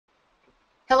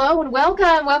Hello and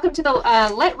welcome. Welcome to the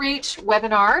LetReach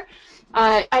webinar.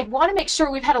 I want to make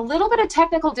sure we've had a little bit of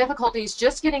technical difficulties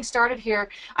just getting started here.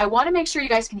 I want to make sure you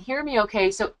guys can hear me okay.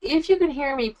 So if you can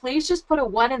hear me, please just put a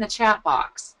 1 in the chat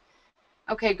box.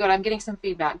 Okay, good. I'm getting some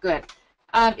feedback. Good.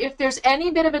 If there's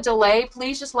any bit of a delay,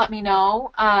 please just let me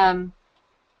know.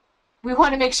 We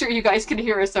want to make sure you guys can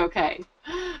hear us okay.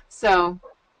 So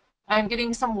I'm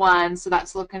getting some 1s, so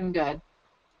that's looking good.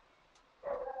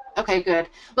 Okay, good.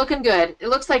 Looking good. It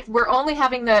looks like we're only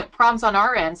having the problems on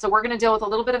our end, so we're going to deal with a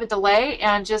little bit of a delay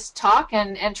and just talk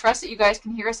and trust that you guys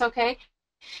can hear us okay.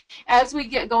 As we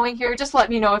get going here, just let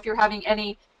me know if you're having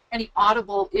any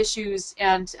audible issues,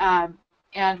 and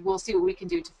we'll see what we can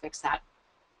do to fix that.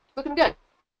 Looking good.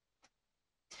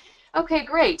 Okay,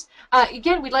 great.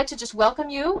 Again, we'd like to just welcome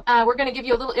you. We're going to give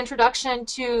you a little introduction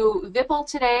to Vipul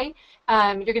today.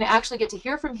 You're going to actually get to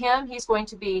hear from him. He's going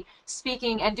to be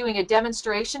speaking and doing a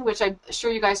demonstration, which I'm sure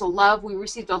you guys will love. We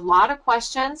received a lot of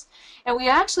questions, and we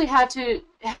actually had to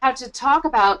talk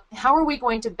about how are we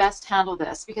going to best handle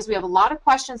this, because we have a lot of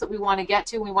questions that we want to get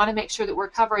to. We want to make sure that we're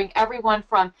covering everyone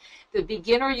from the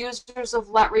beginner users of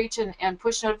LetReach and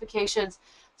push notifications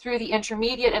through the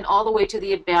intermediate and all the way to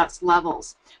the advanced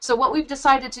levels. So what we've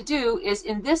decided to do is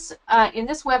in this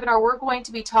webinar, we're going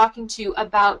to be talking to you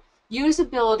about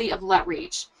usability of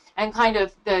LetReach and kind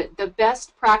of the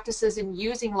best practices in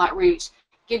using LetReach,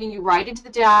 getting you right into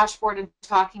the dashboard and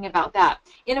talking about that.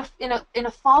 In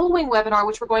a following webinar,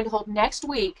 which we're going to hold next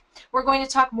week, we're going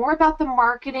to talk more about the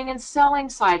marketing and selling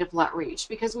side of LetReach,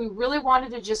 because we really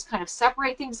wanted to just kind of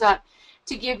separate things up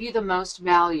to give you the most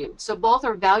value. So both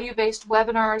are value-based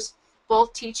webinars,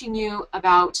 both teaching you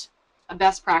about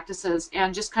best practices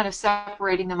and just kind of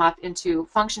separating them up into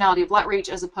functionality of LetReach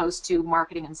as opposed to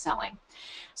marketing and selling.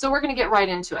 So we're going to get right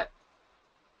into it.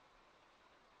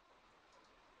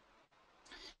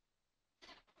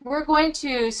 We're going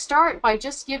to start by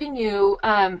just giving you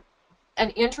an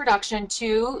introduction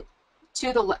to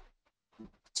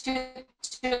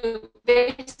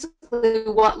basically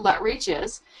what LetReach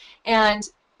is. And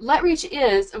LetReach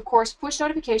is, of course, push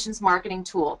notifications marketing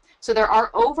tool. So there are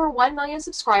over 1 million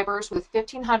subscribers with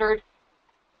 1,500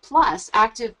 plus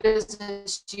active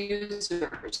business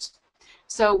users.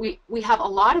 So we have a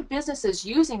lot of businesses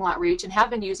using LetReach and have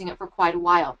been using it for quite a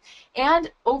while.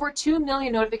 And over 2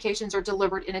 million notifications are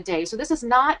delivered in a day. So this is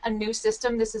not a new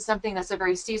system. This is something that's a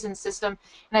very seasoned system.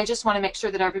 And I just want to make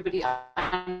sure that everybody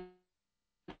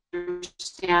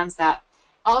understands that.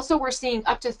 Also, we're seeing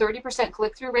up to 30%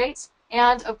 click-through rates,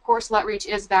 and of course LetReach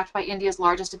is backed by India's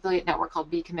largest affiliate network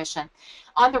called B Commission.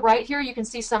 On the right here you can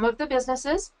see some of the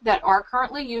businesses that are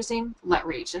currently using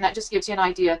LetReach, and that just gives you an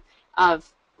idea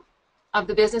of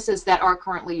the businesses that are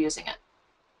currently using it.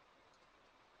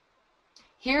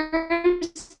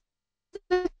 Here's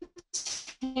the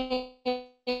team.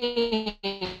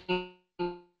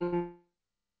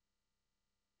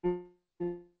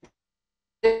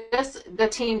 The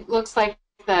team looks like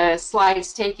the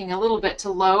slide's taking a little bit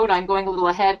to load. I'm going a little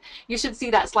ahead. You should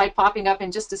see that slide popping up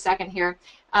in just a second here.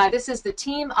 This is the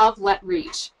team of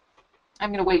LetReach. I'm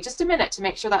going to wait just a minute to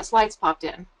make sure that slide's popped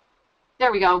in.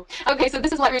 There we go. Okay, so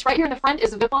this is LetReach. Right here in the front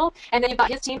is Vipul, and then you've got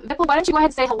his team. Vipul, why don't you go ahead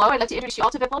and say hello? I'd like to introduce you all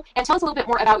to Vipul, and tell us a little bit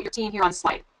more about your team here on the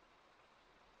slide.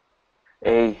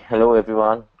 Hey, hello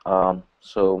everyone. Thank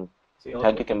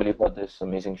you, Kimberly, for this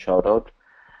amazing shout out.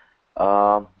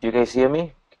 Do you guys hear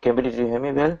me? Kimberly, do you hear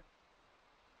me well?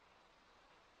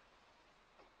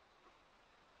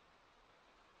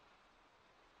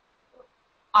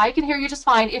 I can hear you just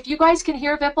fine. If you guys can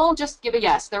hear Vipul, just give a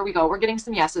yes. There we go. We're getting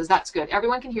some yeses. That's good.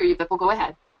 Everyone can hear you, Vipul. Go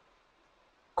ahead.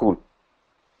 Cool.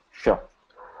 Sure.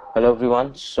 Hello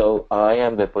everyone. So I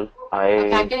am Vipul.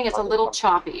 Okay, I'm getting it's a little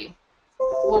choppy.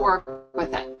 We'll work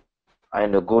with it. I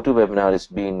know GoToWebinar has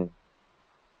been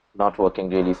not working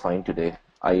really fine today.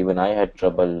 Even I had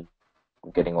trouble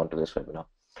getting onto this webinar.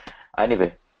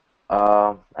 Anyway,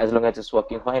 as long as it's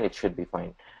working fine, it should be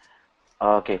fine.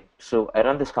 Okay, so I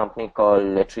run this company called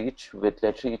LetReach. With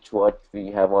LetReach, what we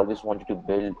have always wanted to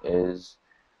build is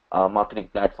a marketing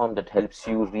platform that helps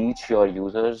you reach your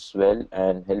users well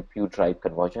and help you drive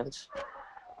conversions.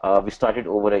 We started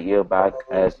over a year back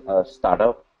as a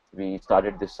startup. We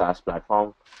started this SaaS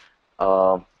platform.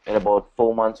 In about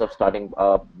 4 months of starting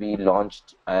up, we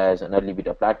launched as an early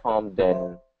beta platform,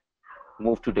 then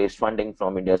moved to raise funding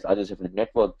from India's largest affiliate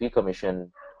network, B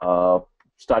Commission.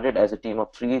 Started as a team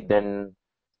of 3, and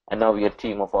now we are a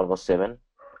team of almost 7.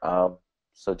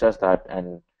 So just that,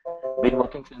 and been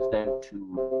working since then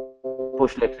to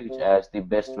push LetReach as the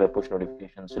best web push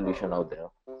notification solution out there.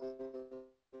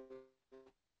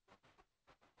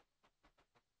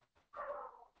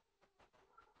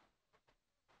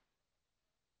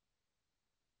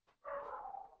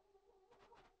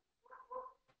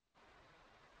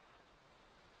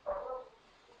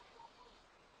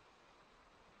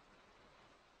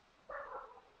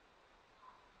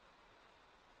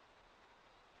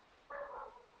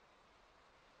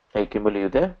 Hey, Kimberly, you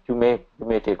there? You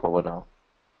may take over now.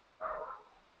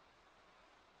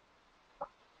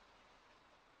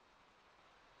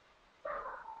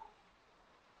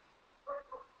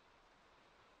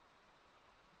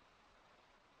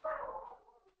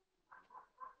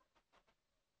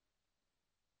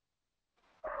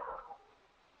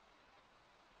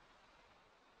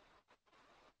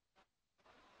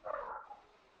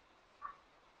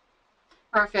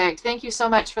 Perfect. Thank you so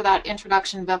much for that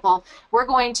introduction, Vipul. We're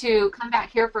going to come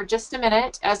back here for just a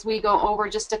minute as we go over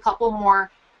just a couple more.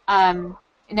 Um,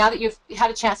 Now that you've had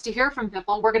a chance to hear from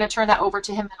Vipul, we're going to turn that over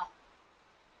to him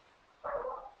now.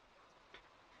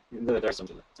 No, there's some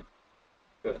delay.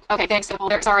 Good. Okay, thanks,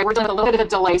 Vipul. Sorry, we're dealing with a little bit of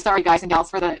delay. Sorry, guys and gals,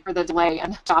 for the delay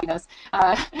and choppiness.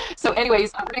 So,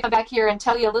 anyways, we're going to come back here and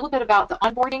tell you a little bit about the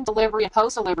onboarding, delivery, and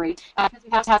post delivery, because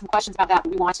we have to have some questions about that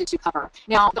we wanted to cover.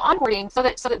 Now, the onboarding, so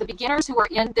that the beginners who are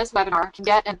in this webinar can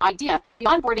get an idea. The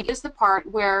onboarding is the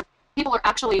part where people are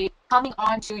actually coming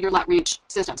onto your LetReach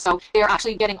system. So they're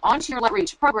actually getting onto your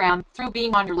LetReach program through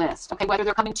being on your list. Okay, whether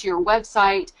they're coming to your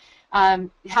website.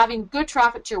 Having good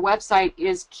traffic to your website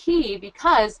is key,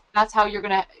 because that's how you're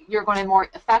going to more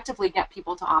effectively get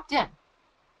people to opt in.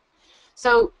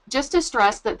 So just to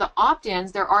stress that the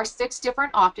opt-ins, there are 6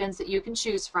 different opt-ins that you can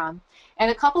choose from, and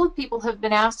a couple of people have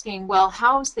been asking, well,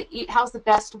 how's the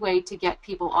best way to get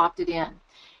people opted in?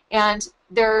 And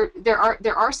there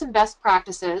are some best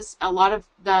practices. A lot of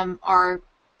them are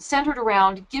centered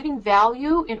around giving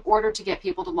value in order to get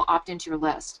people to opt into your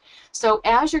list. So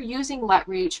as you're using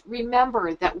LetReach,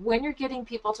 remember that when you're getting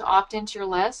people to opt into your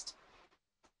list,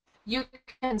 you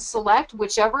can select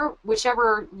whichever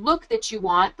look that you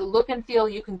want, the look and feel.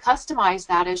 You can customize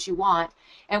that as you want.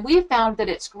 And we've found that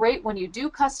it's great when you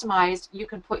do customize. You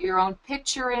can put your own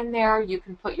picture in there, you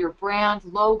can put your brand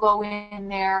logo in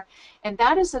there, and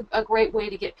that is a great way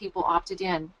to get people opted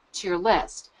in to your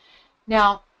list.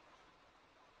 Now,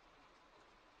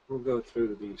 We'll go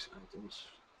through these items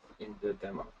in the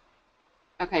demo.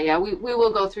 okay, yeah, we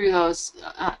will go through those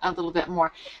a little bit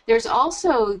more. There's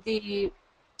also the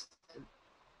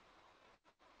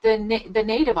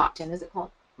native opt-in, is it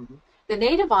called? Mm-hmm. The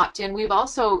native opt-in, we've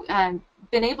also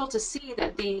been able to see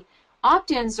that the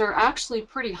opt-ins are actually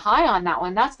pretty high on that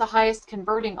one. That's the highest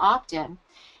converting opt-in.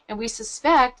 And we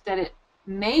suspect that it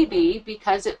may be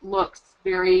because it looks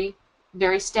very,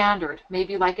 very standard,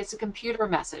 maybe like it's a computer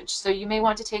message. So you may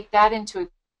want to take that into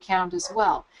account as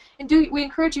well. And we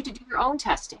encourage you to do your own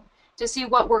testing to see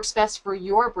what works best for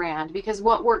your brand, because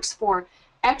what works for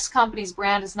X company's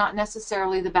brand is not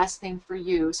necessarily the best thing for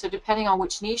you. So depending on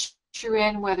which niche you're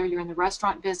in, whether you're in the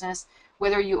restaurant business,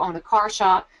 whether you own a car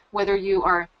shop, whether you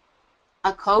are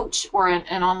a coach or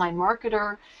an online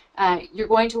marketer, you're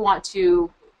going to want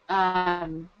to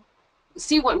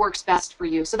see what works best for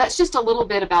you. So that's just a little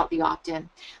bit about the opt-in.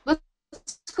 Let's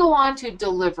go on to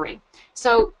delivery.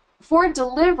 So for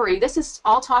delivery, this is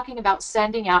all talking about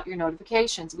sending out your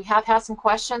notifications. We have had some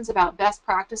questions about best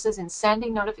practices in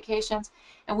sending notifications,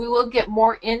 and we will get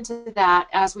more into that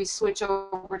as we switch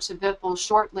over to Vipul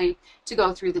shortly to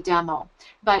go through the demo.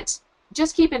 But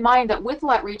just keep in mind that with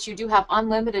LetReach, you do have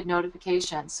unlimited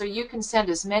notifications, so you can send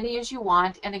as many as you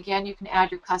want, and again, you can add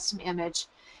your custom image.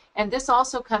 And this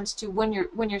also comes to when you're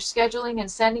scheduling and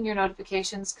sending your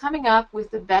notifications, coming up with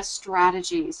the best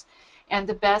strategies and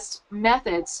the best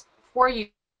methods for you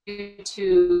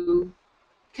to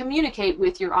communicate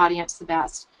with your audience the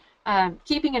best.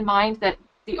 Keeping in mind that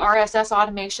the RSS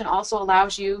automation also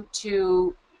allows you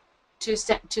to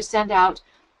send out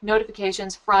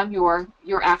notifications from your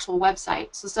actual website.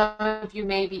 So some of you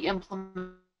may be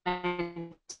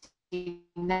implementing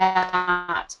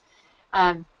that.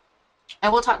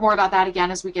 And we'll talk more about that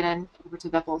again as we get in over to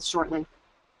Vipul shortly.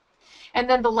 And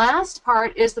then the last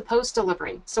part is the post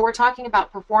delivery. So we're talking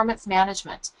about performance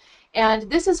management. And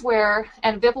this is where,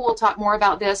 and Vipul will talk more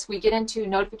about this, we get into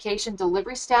notification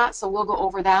delivery stats, so we'll go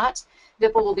over that.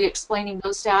 Vipul will be explaining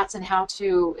those stats and how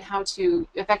to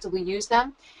effectively use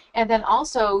them. And then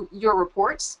also your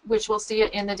reports, which we'll see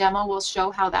it in the demo, will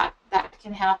show how that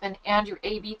can happen, and your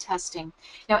A/B testing.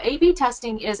 Now, A/B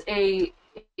testing is a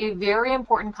very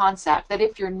important concept that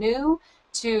if you're new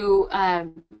to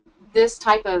this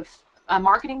type of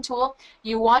marketing tool,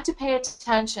 you want to pay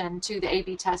attention to the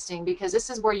A/B testing, because this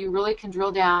is where you really can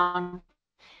drill down,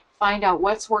 find out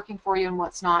what's working for you and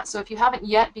what's not. So if you haven't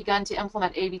yet begun to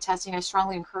implement A/B testing, I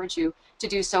strongly encourage you to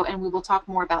do so, and we will talk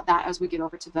more about that as we get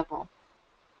over to Vipul.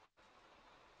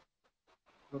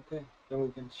 Okay, then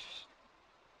we can.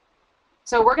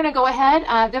 So we're going to go ahead,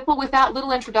 Vipul, with that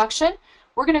little introduction,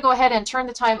 we're going to go ahead and turn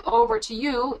the time over to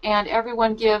you, and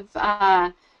everyone give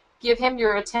him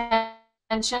your attention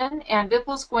and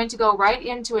Vipul's going to go right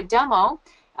into a demo,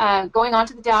 going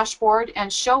onto the dashboard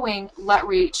and showing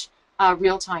LetReach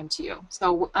real time to you.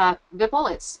 So Vipul,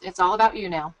 it's all about you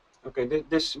now. Okay,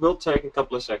 this will take a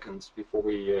couple of seconds before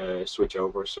we switch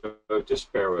over, so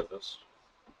just bear with us.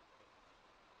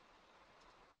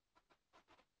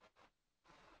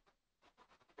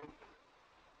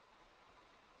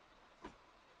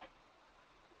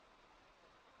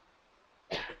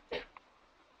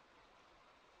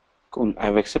 Cool.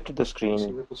 I've accepted the See screen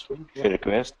Ripple's screen? share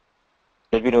request.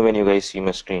 Let me know when you guys see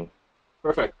my screen.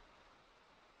 Perfect.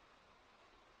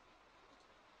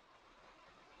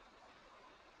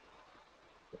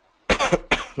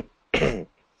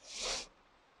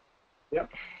 Yeah.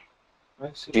 I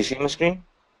see. Do you see my screen?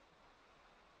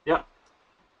 Yeah.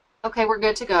 Okay, we're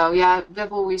good to go. Yeah,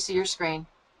 Vipul, we see your screen.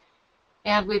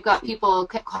 And we've got people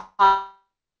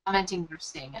commenting they're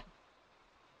seeing it.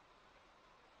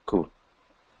 Cool.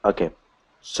 Okay.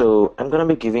 So I'm gonna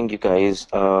be giving you guys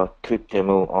a quick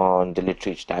demo on the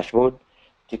LetReach dashboard,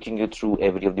 taking you through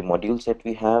every of the modules that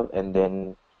we have, and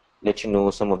then let you know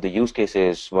some of the use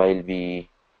cases while we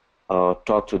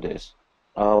talk through this.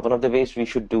 One of the ways we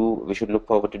should look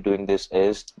forward to doing this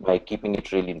is by keeping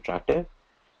it really interactive,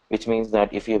 which means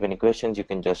that if you have any questions, you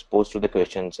can just post through the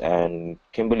questions, and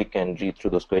Kimberly can read through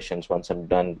those questions once I'm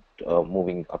done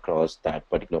moving across that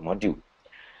particular module.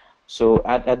 So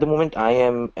at the moment, I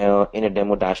am in a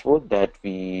demo dashboard that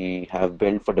we have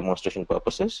built for demonstration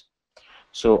purposes.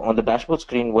 So on the dashboard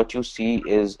screen, what you see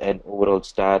is an overall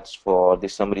stats for the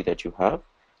summary that you have.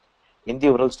 In the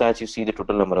overall stats, you see the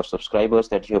total number of subscribers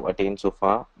that you have attained so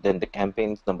far, then the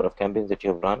campaigns, number of campaigns that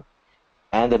you have run,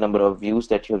 and the number of views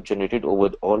that you have generated over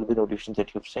all the notifications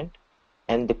that you have sent,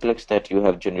 and the clicks that you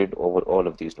have generated over all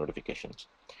of these notifications.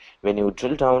 When you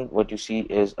drill down, what you see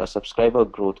is a subscriber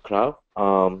growth graph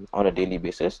on a daily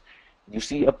basis. You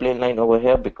see a plain line over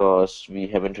here because we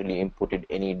haven't really inputted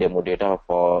any demo data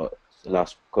for the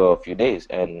last few days,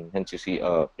 and hence you see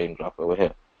a plain graph over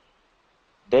here.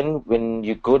 Then when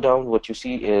you go down, what you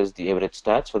see is the average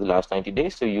stats for the last 90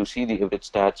 days. So you see the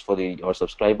average stats for your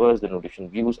subscribers, the notification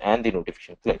views, and the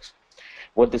notification clicks.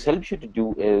 What this helps you to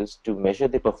do is to measure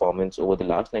the performance over the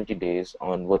last 90 days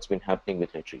on what's been happening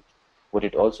with LetReach. What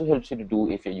it also helps you to do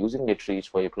if you're using LetReach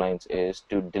for your clients is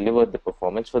to deliver the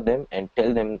performance for them and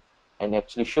tell them and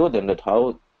actually show them that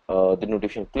how the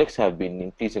notification clicks have been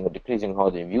increasing or decreasing, how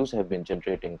the views have been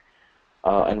generating.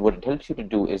 And what it helps you to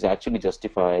do is actually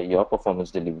justify your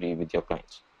performance delivery with your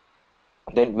clients.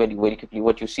 Then very quickly,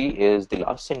 what you see is the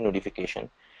last sent notification,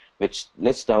 which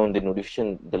lists down the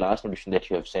last notification that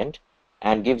you have sent,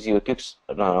 and gives you a quick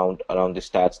around the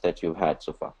stats that you've had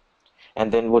so far.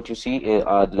 And then what you see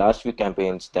are the last few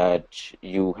campaigns that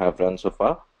you have run so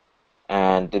far,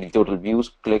 and the total views,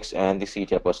 clicks, and the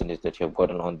CTR percentage that you have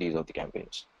gotten on these of the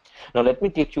campaigns. Now let me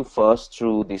take you first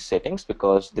through these settings,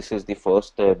 because this is the first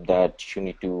step that you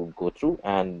need to go through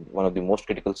and one of the most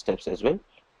critical steps as well.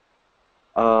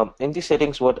 In the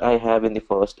settings, what I have in the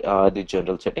first are the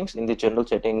general settings. In the general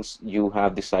settings, you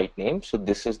have the site name. So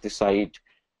this is the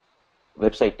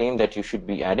website name that you should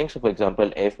be adding. So for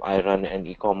example, if I run an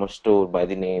e-commerce store by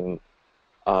the name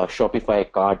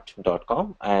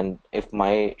shopifycart.com, and if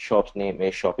my shop's name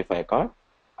is Shopify Cart,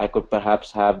 I could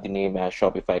perhaps have the name as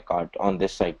Shopify Cart on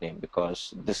this site name,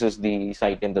 because this is the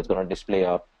site name that's going to display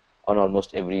up on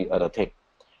almost every other thing.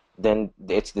 Then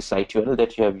it's the site URL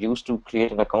that you have used to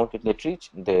create an account with LetReach,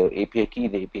 the API key,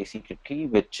 the API secret key,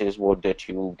 which is what that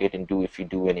you get into if you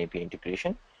do an API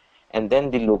integration, and then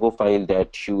the logo file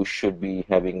that you should be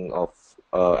having of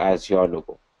as your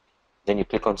logo. Then you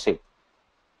click on save.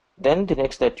 Then the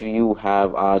next that you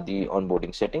have are the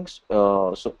onboarding settings.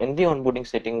 So in the onboarding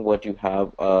setting, what you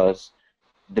have is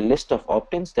the list of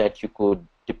opt-ins that you could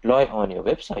deploy on your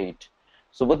website.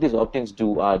 So what these opt-ins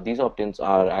do are, these opt-ins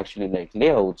are actually like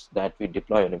layouts that we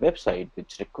deploy on a website,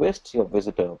 which requests your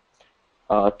visitor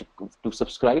to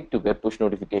subscribe to web push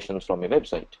notifications from your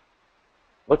website.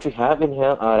 What we have in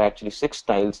here are actually 6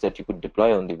 styles that you could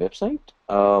deploy on the website,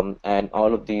 and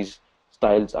all of these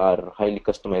styles are highly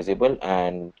customizable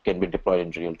and can be deployed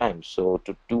in real time. So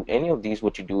to do any of these,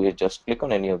 what you do is just click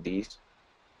on any of these,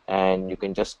 and you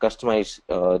can just customize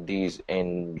these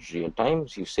in real time.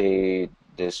 So you say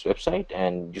this website,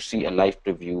 and you see a live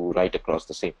preview right across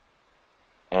the same.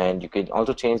 And you can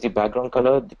also change the background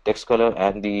color, the text color,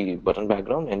 and the button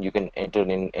background, and you can enter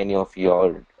in any of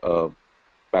your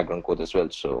background code as well.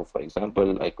 So for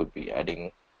example, I could be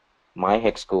adding my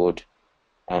hex code,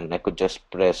 and I could just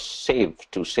press save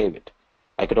to save it.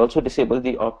 I could also disable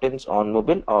the opt-ins on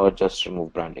mobile or just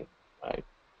remove branding, right?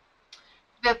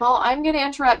 Vipul, I'm going to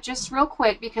interrupt just real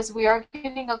quick because we are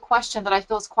getting a question that I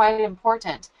feel is quite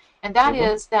important, and that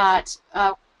Mm-hmm. is that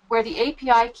where the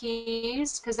API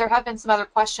keys, because there have been some other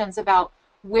questions about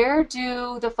where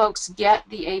do the folks get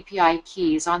the API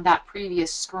keys on that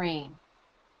previous screen?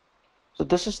 So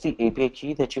this is the API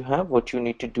key that you have. What you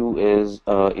need to do is,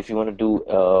 if you want to do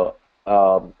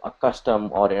a custom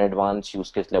or an advanced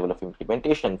use case level of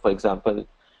implementation, for example,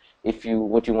 if you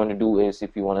what you want to do is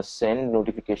if you want to send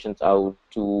notifications out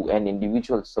to an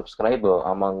individual subscriber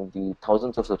among the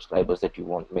thousands of subscribers that you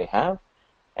want may have,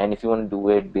 and if you want to do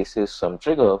it basis some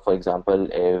trigger, for example,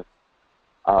 if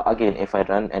again, if I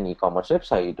run an e-commerce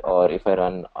website or if I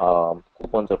run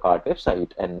coupons or card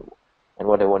website, and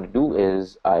what I want to do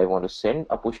is I want to send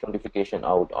a push notification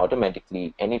out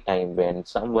automatically anytime when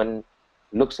someone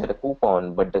looks at a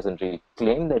coupon but doesn't really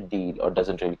claim that deal or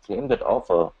doesn't really claim that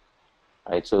offer,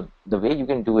 right? So the way you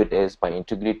can do it is by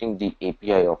integrating the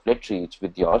API of LetReach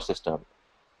with your system.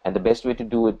 And the best way to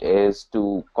do it is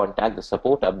to contact the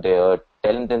support up there,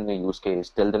 tell them the use case,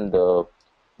 tell them the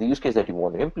use case that you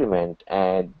want to implement,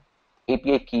 and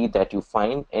API key that you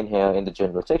find in here in the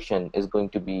general section is going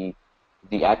to be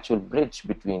the actual bridge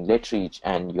between LetReach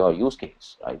and your use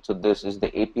case, right? So this is the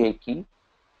API key,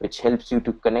 which helps you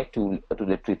to connect to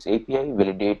LetReach's API,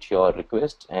 validate your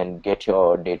request, and get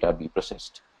your data be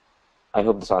processed. I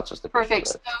hope this answers the question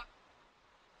Perfect. well.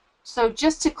 So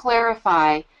just to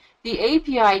clarify, the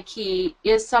API key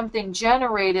is something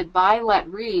generated by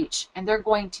LetReach, and they're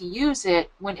going to use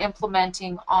it when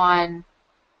implementing on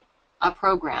a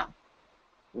program.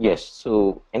 Yes,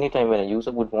 so anytime when a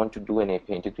user would want to do an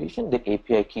API integration, the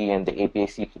API key and the API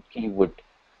secret key would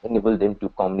enable them to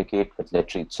communicate with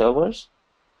LetReach servers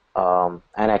and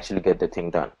actually get the thing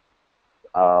done.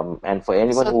 And for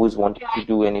anyone So who is wanting to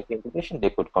do an API integration, they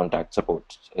could contact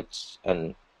support.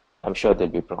 And I'm sure they'll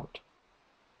be prompt.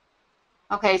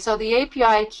 okay, so the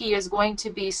API key is going to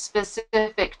be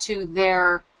specific to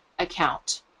their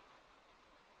account.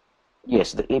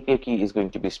 Yes, the API key is going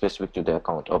to be specific to the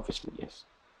account, obviously, yes.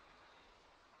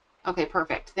 Okay,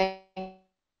 perfect.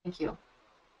 Thank you.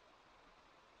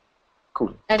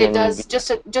 Cool. And it Can we, does,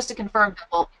 just to confirm,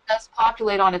 it does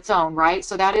populate on its own, right?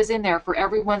 So that is in there for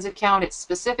everyone's account. It's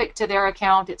specific to their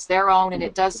account. It's their own, and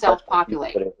it does that's complete for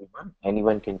self-populate. everyone.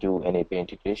 Anyone can do an API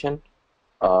integration.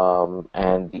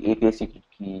 And the API secret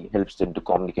key helps them to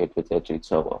communicate with their trade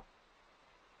server.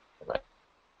 Right.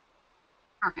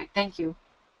 Perfect. Thank you.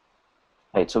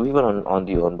 Right. So we were on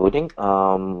the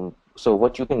onboarding. So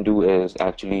what you can do is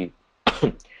actually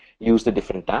use the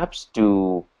different tabs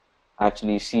to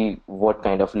actually see what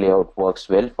kind of layout works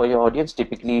well for your audience.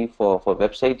 Typically for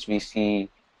websites, we see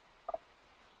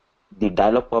the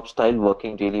dialog pop style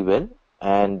working really well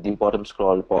and the bottom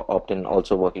scroll opt-in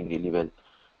also working really well.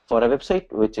 For a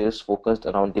website which is focused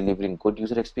around delivering good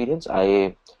user experience,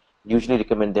 I usually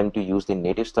recommend them to use the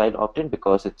native style opt-in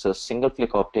because it's a single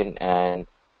click opt-in and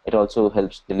it also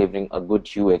helps delivering a good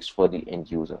UX for the end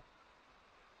user.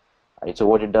 Right, so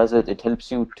what it does is it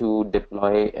helps you to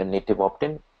deploy a native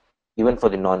opt-in even for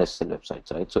the non-SSL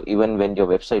websites, right? So even when your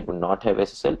website would not have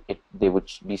SSL, they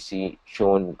would be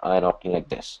shown an opt-in like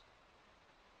this.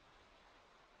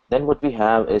 Then what we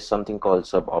have is something called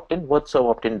sub opt-in. What sub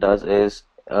opt-in does is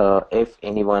if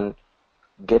anyone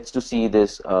gets to see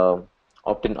this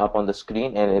opt-in up on the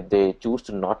screen, and if they choose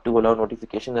to not to allow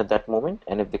notification at that moment,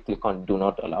 and if they click on do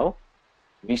not allow,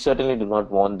 we certainly do not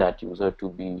want that user to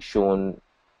be shown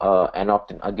an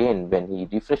opt-in again when he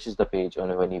refreshes the page or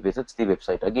when he visits the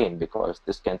website again, because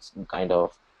this can kind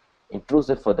of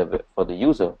intrusive for the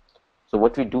user. So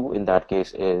what we do in that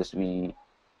case is we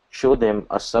show them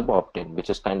a sub opt-in,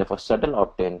 which is kind of a subtle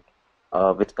opt-in,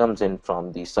 which comes in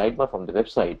from the sidebar from the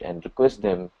website and requests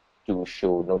them to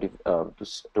show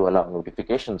to allow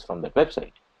notifications from that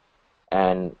website.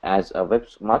 And as a web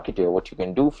marketer, what you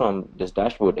can do from this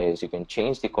dashboard is you can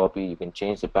change the copy, you can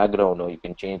change the background, or you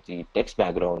can change the text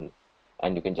background,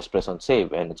 and you can just press on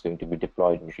save, and it's going to be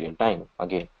deployed in real time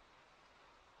again.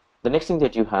 The next thing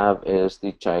that you have is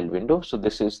the child window. So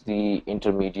this is the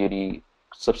intermediary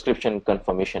subscription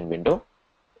confirmation window.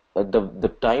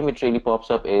 The time it really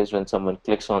pops up is when someone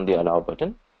clicks on the allow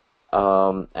button.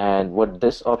 And what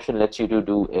this option lets you to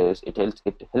do is it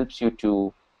helps you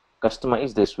to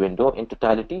customize this window in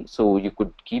totality, so you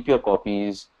could keep your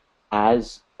copies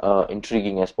as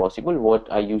intriguing as possible.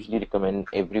 What I usually recommend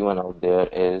everyone out there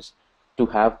is to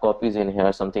have copies in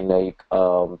here, something like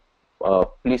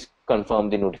please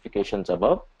confirm the notifications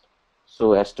above,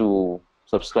 so as to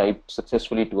subscribe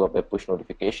successfully to our web push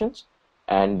notifications,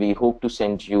 and we hope to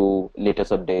send you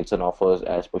latest updates and offers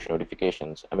as push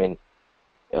notifications. I mean,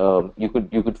 you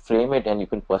could frame it and you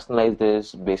can personalize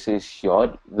this basis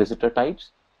your visitor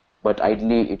types, but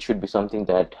ideally it should be something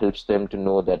that helps them to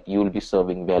know that you will be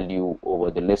serving value over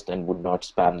the list and would not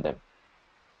spam them.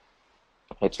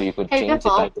 Right? So you could Hey, change the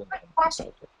Vipul, title. quick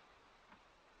question.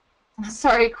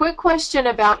 Sorry, quick question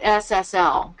about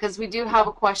SSL, because we do have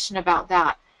a question about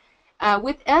that.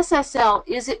 With SSL,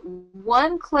 is it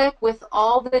one click with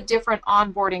all the different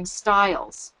onboarding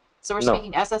styles? So we're No,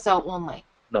 speaking SSL only.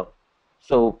 no.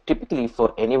 So typically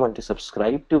for anyone to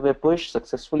subscribe to WebPush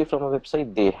successfully from a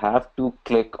website, they have to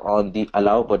click on the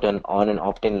allow button on and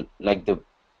opt-in like the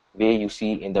way you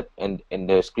see in the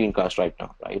screencast right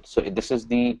now, right? So this is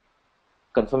the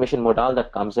confirmation modal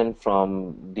that comes in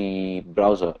from the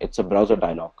browser. It's a browser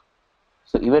dialog.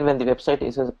 So even when the website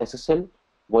is SSL,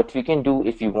 what we can do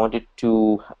if you want it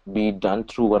to be done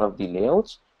through one of the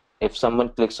layouts, if someone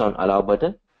clicks on allow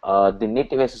button, the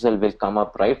native SSL will come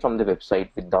up right from the website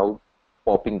without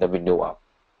popping the window up.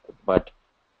 But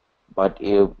but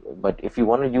if you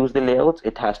want to use the layouts,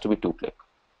 it has to be two click,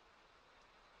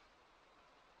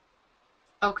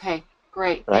 Okay,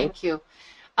 great. right? Thank you.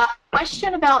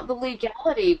 Question about the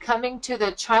legality coming to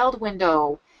the child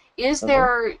window. Is Mhm.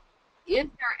 there is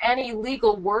there any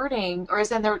legal wording, or is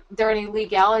there any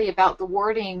legality about the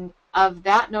wording of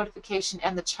that notification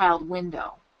and the child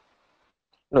window?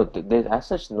 No, there's as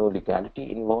such no legality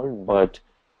involved, but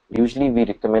usually we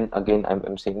recommend, again,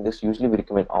 I'm saying this, usually we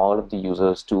recommend all of the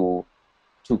users to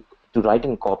to write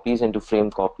in copies and to frame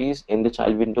copies in the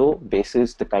child window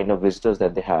basis the kind of visitors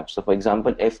that they have. So for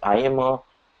example, if I am a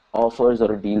offers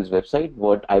or a deals website,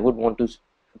 what I would want to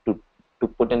to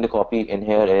put in the copy in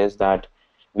here is that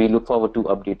we look forward to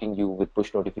updating you with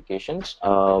push notifications,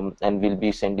 and we'll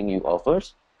be sending you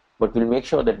offers, but we'll make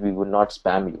sure that we will not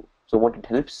spam you. So what it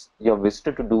helps your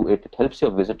visitor to do, it helps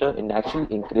your visitor and actually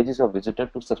encourages your visitor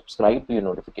to subscribe to your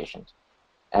notifications.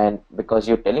 And because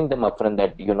you're telling them upfront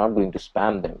that you're not going to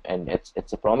spam them, and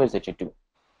it's a promise that you do,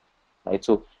 right?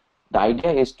 So the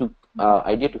idea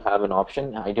to have an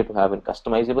option, idea to have a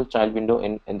customizable child window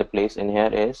in the place in here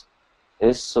is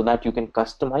so that you can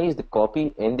customize the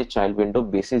copy in the child window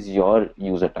basis your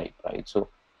user type, right? So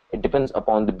it depends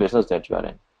upon the business that you are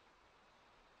in.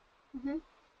 Hmm.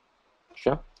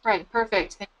 Sure. Right,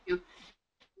 perfect. Thank you.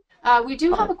 We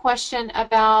do All have right. a question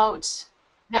about.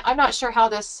 Now, I'm not sure how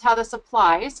this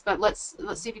applies, but let's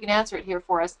see if you can answer it here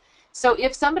for us. So,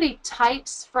 if somebody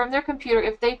types from their computer,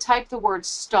 if they type the word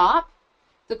stop,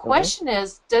 the Mm-hmm. question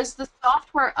is, does the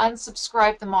software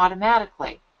unsubscribe them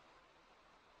automatically?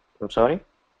 I'm sorry.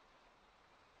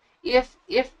 If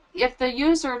the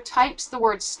user types the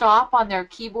word stop on their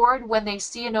keyboard when they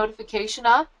see a notification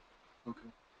up, Okay.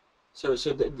 So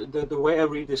the way I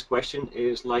read this question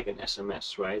is like an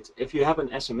SMS, right? If you have an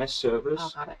SMS oh,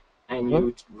 service got it, and Mm-hmm.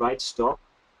 you write stop,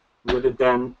 would it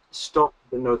then stop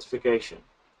the notification?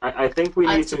 I think we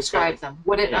need to kind unsubscribe of, them.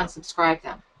 Would it yeah. unsubscribe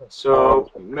them?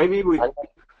 So maybe we Unlike,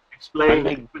 explain the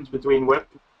unlike difference between web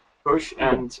push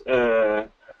yeah. and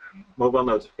mobile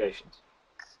notifications.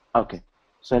 Okay.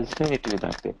 So I'll explain it to you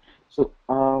that way. So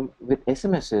with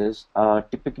SMSs,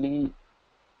 typically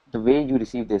the way you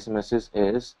receive the SMSs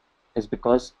is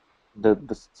because the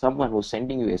someone who's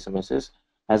sending you SMSs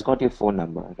has got your phone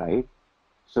number, right?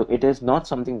 So it is not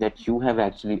something that you have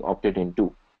actually opted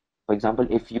into. For example,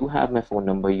 if you have my phone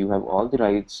number, you have all the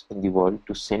rights in the world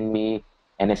to send me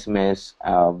an SMS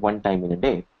one time in a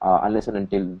day, unless and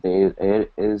until there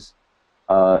is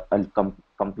a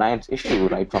compliance issue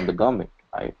right from the government,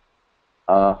 right?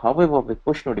 However, with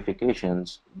push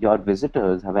notifications, your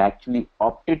visitors have actually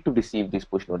opted to receive these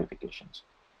push notifications.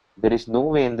 There is no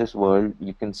way in this world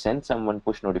you can send someone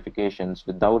push notifications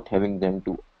without having them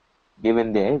to give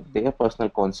in their personal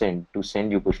consent to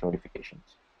send you push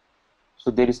notifications.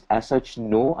 So there is as such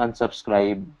no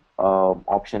unsubscribe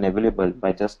option available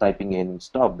by just typing in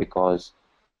stop, because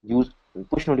use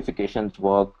push notifications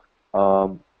work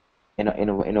in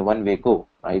a one way go,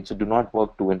 right? So do not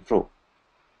work to and fro.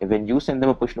 When you send them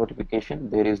a push notification,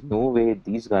 there is no way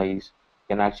these guys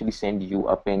can actually send you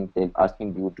a ping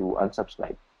asking you to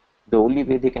unsubscribe. The only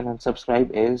way they can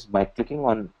unsubscribe is by clicking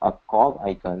on a cog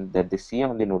icon that they see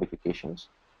on the notifications.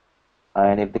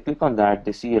 And if they click on that,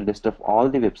 they see a list of all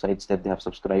the websites that they have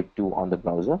subscribed to on the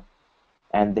browser,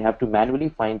 and they have to manually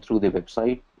find through the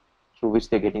website through which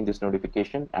they're getting this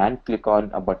notification and click on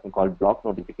a button called block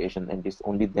notification, and it's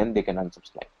only then they can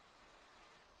unsubscribe,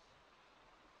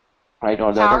 right?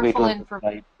 Or the other way to Powerful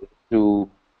information. unsubscribe is to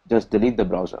just delete the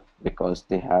browser, because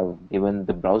they have given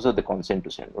the browser the consent to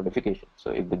send notifications.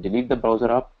 So if they delete the browser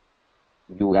up,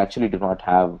 you actually do not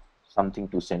have something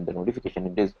to send the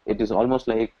notification. It is almost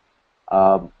like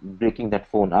breaking that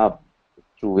phone up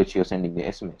through which you're sending the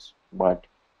SMS. But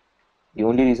the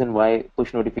only reason why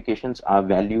push notifications are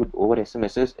valued over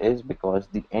SMSs is because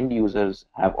the end users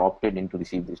have opted in to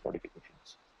receive these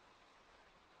notifications.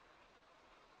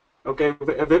 Okay,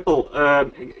 Vipul,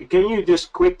 can you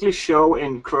just quickly show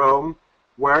in Chrome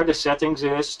where the settings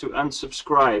is to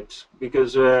unsubscribe?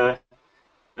 Because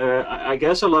I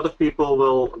guess a lot of people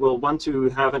will want to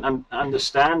have an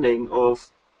understanding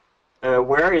of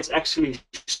where it's actually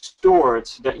stored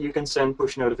that you can send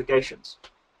push notifications.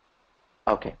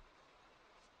 Okay.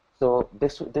 So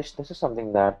this is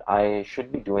something that I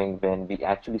should be doing when we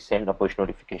actually send a push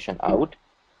notification out.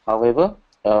 However,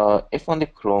 if on the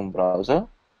Chrome browser,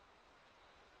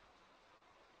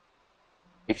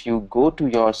 if you go to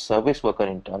your service worker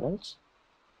internals,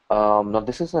 now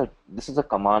this is a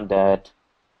command that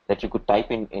you could type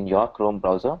in your Chrome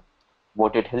browser.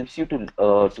 What it helps you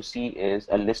to see is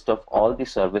a list of all the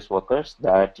service workers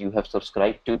that you have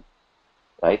subscribed to,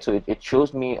 right? So it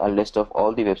shows me a list of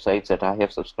all the websites that I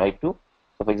have subscribed to.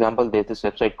 So for example, there's this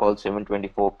website called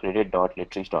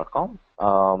 724credit.letreach.com.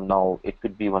 Now it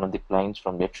could be one of the clients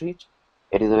from LetReach.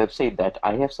 It is a website that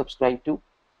I have subscribed to.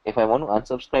 If I want to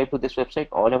unsubscribe to this website,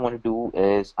 all I want to do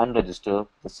is unregister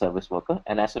the service worker,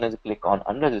 and as soon as I click on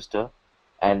unregister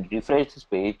and refresh this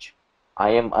page,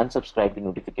 I am unsubscribed to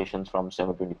notifications from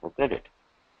 724 credit.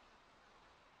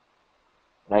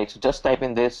 Right, so just type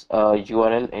in this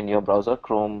URL in your browser,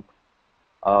 Chrome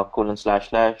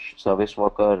 // service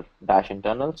worker dash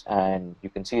internals, and you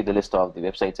can see the list of the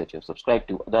websites that you've subscribed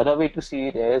to. The other way to see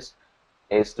it is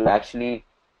to actually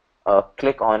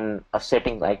click on a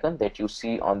settings icon that you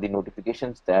see on the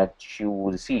notifications that you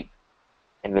receive,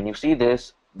 and when you see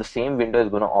this, the same window is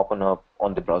going to open up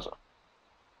on the browser.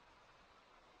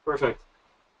 Perfect.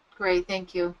 Great,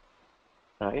 thank you.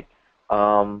 Right.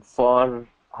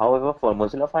 However, for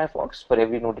Mozilla Firefox, for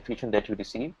every notification that you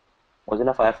receive,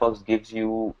 Mozilla Firefox gives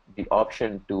you the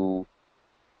option to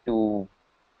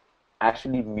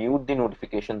actually mute the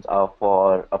notifications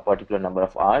for a particular number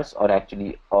of hours, or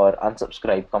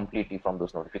unsubscribe completely from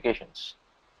those notifications.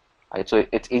 Right. So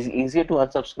it's easier to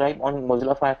unsubscribe on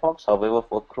Mozilla Firefox. However,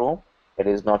 for Chrome, it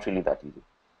is not really that easy.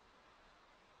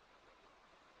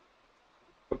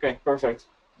 Okay, perfect.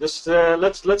 Just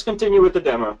let's continue with the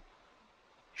demo.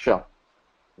 Sure.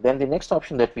 Then the next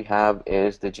option that we have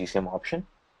is the GCM option.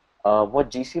 What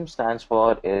GCM stands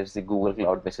for is the Google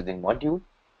Cloud Messaging module.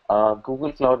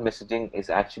 Google Cloud Messaging is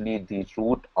actually the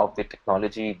root of the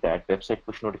technology that website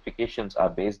push notifications are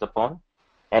based upon,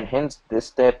 and hence this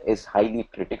step is highly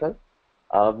critical.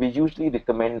 We usually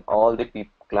recommend all the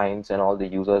clients and all the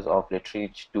users of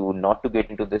LetReach to not to get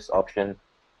into this option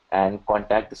and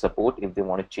contact the support if they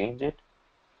want to change it.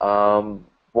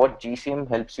 What GCM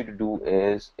helps you to do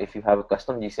is, if you have a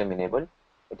custom GCM enabled,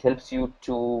 it helps you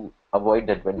to avoid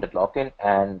that vendor lock-in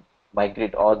and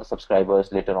migrate all the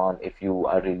subscribers later on if you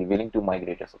are really willing to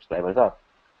migrate your subscribers out.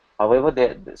 However,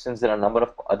 since there are a number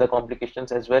of other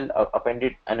complications as well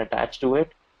appended and attached to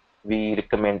it, we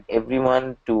recommend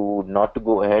everyone to not to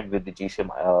go ahead with the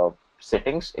GCM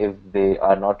settings if they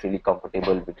are not really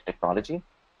comfortable with the technology,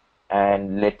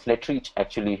 and let LetReach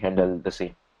actually handle the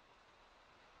same.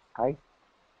 Hi.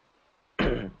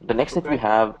 The next that we Okay.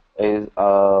 have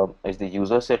is the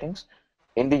user settings.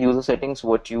 In the user settings,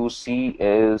 what you see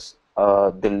is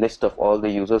the list of all the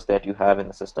users that you have in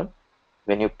the system.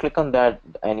 When you click on that,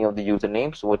 any of the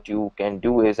usernames, what you can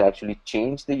do is actually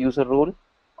change the user role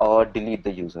or delete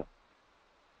the user,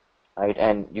 right?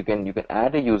 And you can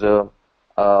add a user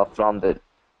from the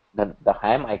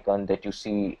ham icon that you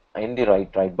see in the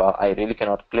right bar. I really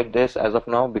cannot click this as of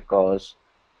now because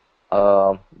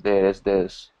there is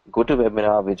this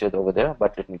GoToWebinar widget over there,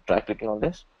 but let me try clicking on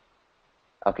this.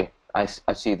 Okay, I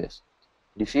see this.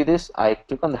 You see this? I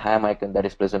click on the ham icon that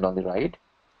is present on the right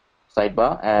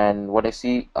sidebar, and what I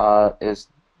see is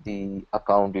the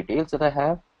account details that I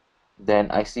have.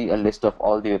 Then I see a list of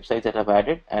all the websites that I've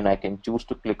added, and I can choose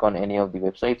to click on any of the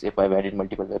websites if I've added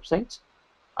multiple websites.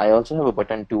 I also have a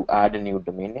button to add a new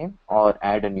domain name or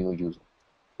add a new user.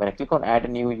 When I click on add a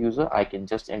new user, I can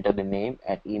just enter the name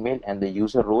and email and the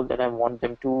user role that I want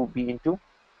them to be into,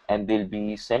 and they'll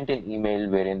be sent an email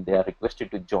wherein they are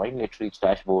requested to join LetReach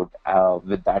dashboard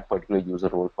with that particular user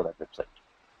role for that website.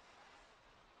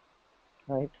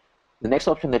 Right. The next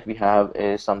option that we have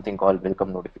is something called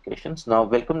welcome notifications. Now,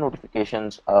 welcome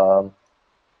notifications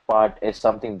part is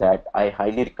something that I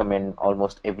highly recommend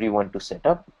almost everyone to set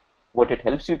up. What it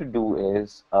helps you to do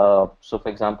is, so for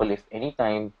example, if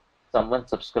anytime someone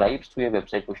subscribes to a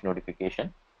website push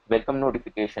notification, welcome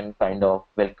notification kind of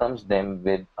welcomes them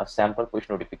with a sample push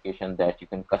notification that you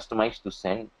can customize to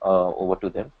send over to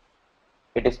them.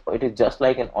 it is just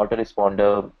like an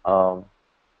autoresponder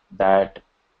that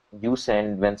you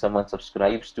send when someone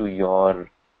subscribes to your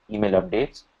email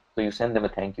updates. So you send them a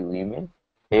thank you email.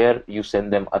 Here you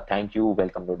send them a thank you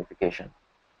welcome notification.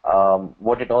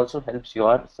 What it also helps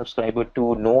your subscriber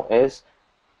to know is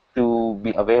to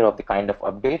be aware of the kind of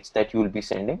updates that you will be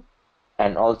sending,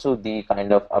 and also the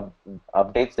kind of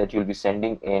updates that you'll be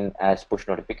sending in as push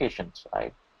notifications,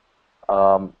 right?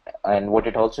 And what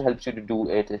it also helps you to do,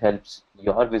 it helps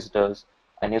your visitors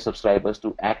and your subscribers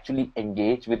to actually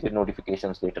engage with your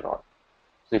notifications later on.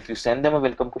 So if you send them a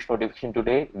welcome push notification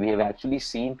today, we have actually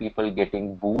seen people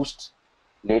getting boosts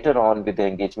later on with their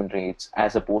engagement rates,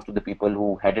 as opposed to the people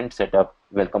who hadn't set up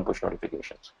welcome push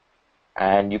notifications.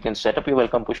 And you can set up your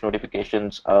welcome push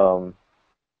notifications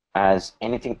as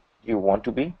anything you want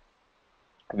to be.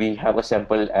 We have a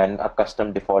simple and a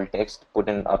custom default text put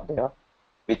in up there,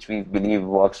 which we believe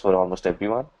works for almost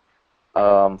everyone.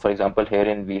 For example,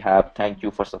 herein we have thank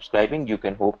you for subscribing. You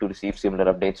can hope to receive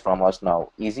similar updates from us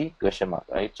now. Easy question mark,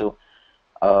 right? So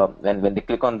when they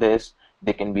click on this,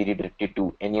 they can be redirected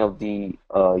to any of the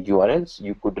URLs.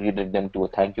 You could redirect them to a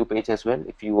thank you page as well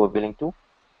if you are willing to,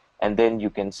 and then you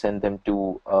can send them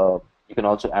to. You can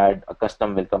also add a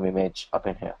custom welcome image up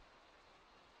in here.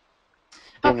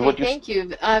 Then Okay, what you thank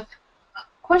you.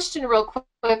 Question real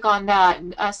quick on that,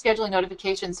 scheduling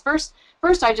notifications. First,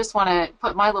 I just want to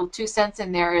put my little 2 cents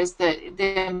in there, is that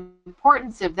the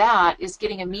importance of that is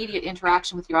getting immediate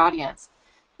interaction with your audience.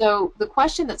 So the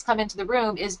question that's come into the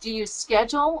room is, do you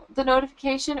schedule the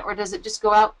notification, or does it just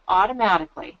go out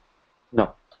automatically?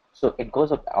 No. So it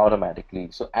goes up automatically.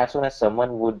 So as soon as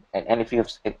someone would, and if you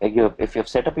have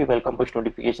set up your welcome push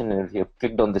notification and if you have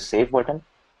clicked on the save button,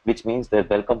 which means the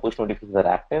welcome push notifications are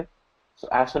active. So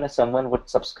as soon as someone would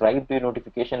subscribe to your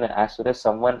notification, and as soon as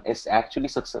someone is actually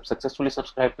successfully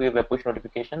subscribed to your web push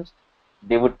notifications,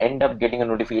 they would end up getting a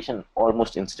notification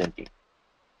almost instantly.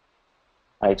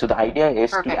 Right. So the idea is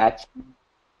to Perfect. actually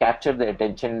capture the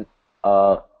attention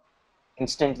uh,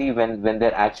 instantly when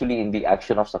they're actually in the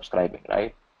action of subscribing,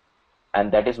 right?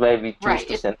 And that is why we choose Right.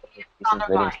 to It's send on notifications their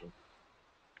very mind. instantly.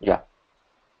 Yeah.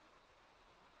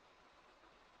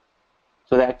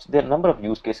 So there are a number of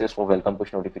use cases for welcome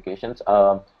push notifications.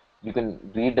 You can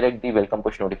redirect the welcome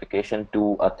push notification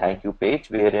to a thank you page,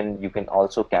 wherein you can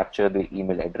also capture the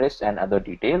email address and other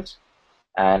details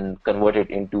and convert it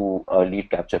into a lead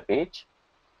capture page.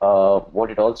 What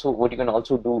you can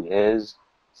also do is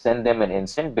send them an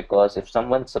instant, because if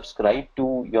someone subscribed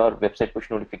to your website push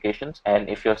notifications and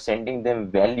if you're sending them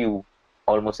value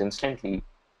almost instantly,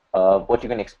 what you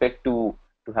can expect to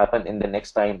happen in the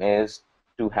next time is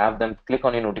to have them click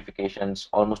on your notifications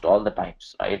almost all the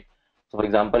times, right? So for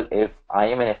example, if I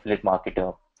am an affiliate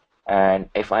marketer and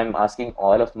if I'm asking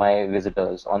all of my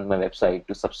visitors on my website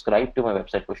to subscribe to my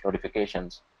website push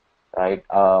notifications, right?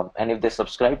 And if they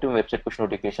subscribe to my website push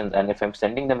notifications, and if I'm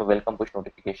sending them a welcome push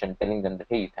notification telling them that,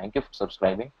 hey, thank you for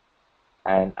subscribing,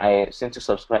 and since you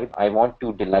subscribe, I want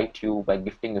to delight you by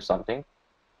gifting you something.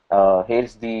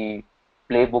 Here's the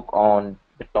playbook on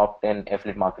the top 10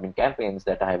 affiliate marketing campaigns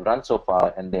that I have run so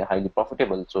far, and they're highly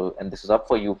profitable. So, and this is up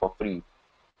for you for free,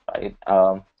 right?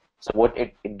 So what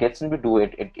it gets them to do,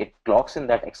 it clocks in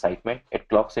that excitement, it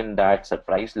clocks in that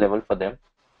surprise level for them.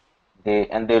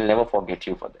 They'll never forget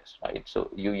you for this, right?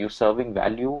 So you serving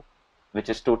value which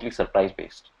is totally surprise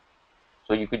based.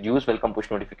 So you could use welcome push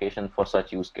notification for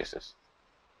such use cases.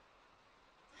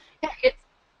 Yeah,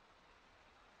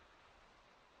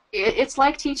 it's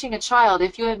like teaching a child.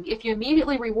 If you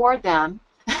immediately reward them,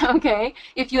 okay,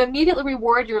 if you immediately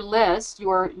reward your list,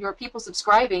 your people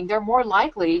subscribing, they're more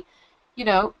likely,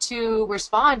 to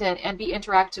respond and be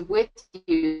interactive with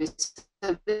you.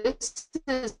 So this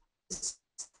is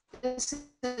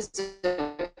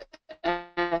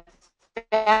a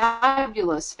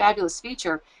fabulous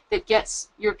feature that gets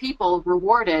your people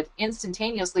rewarded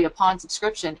instantaneously upon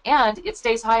subscription, and it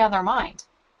stays high on their mind.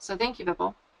 So thank you,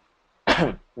 Vipul.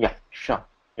 Yeah, sure.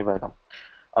 You're welcome.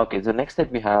 Okay, the next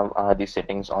that we have are the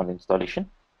settings on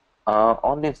installation.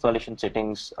 On the installation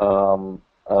settings,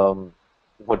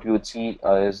 what you would see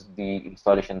is the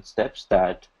installation steps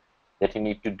that you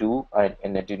need to do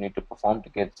and that you need to perform to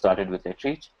get started with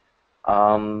LetReach.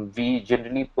 We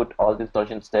generally put all the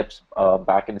installation steps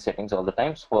back in the settings all the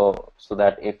times so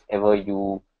that if ever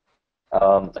you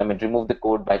remove the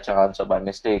code by chance or by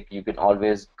mistake, you can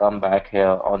always come back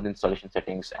here on the installation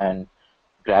settings and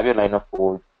grab your line of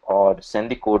code or send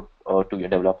the code to your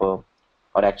developer,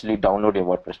 or actually download your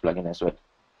WordPress plugin as well.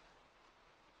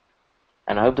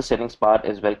 And I hope the settings part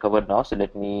is well covered now. So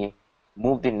let me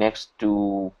move the next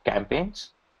to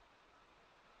campaigns.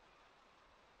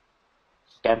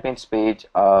 Campaigns page.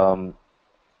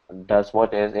 does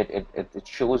what is it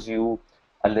shows you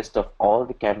a list of all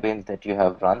the campaigns that you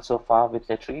have run so far with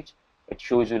LetReach. It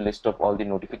shows you a list of all the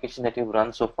notifications that you've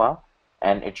run so far,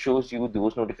 and it shows you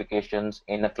those notifications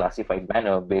in a classified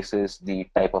manner basis the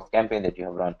type of campaign that you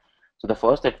have run. So the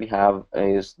first that we have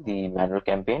is the manual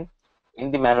campaign.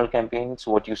 In the manual campaigns,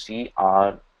 what you see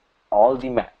are all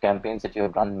the campaigns that you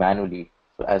have run manually.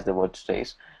 So as the word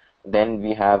says, then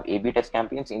we have A/B test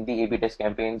campaigns. In the A/B test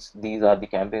campaigns, these are the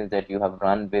campaigns that you have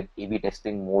run with A/B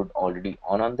testing mode already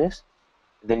on this.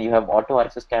 Then you have auto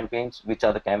RSS campaigns, which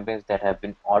are the campaigns that have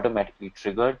been automatically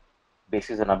triggered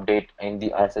basis an update in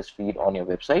the RSS feed on your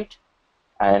website.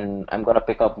 And I'm going to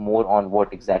pick up more on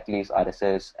what exactly is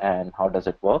RSS and how does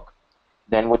it work.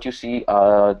 Then what you see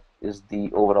is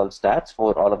the overall stats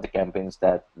for all of the campaigns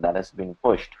that has been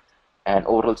pushed. And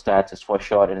overall stats is for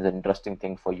sure it is an interesting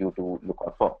thing for you to look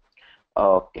out for.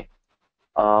 Okay.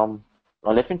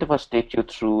 Now let me first take you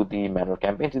through the manual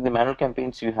campaigns. In the manual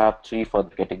campaigns, you have three further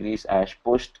categories as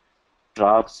pushed,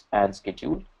 drafts, and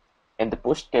scheduled. In the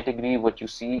pushed category, what you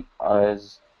see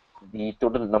is the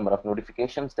total number of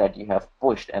notifications that you have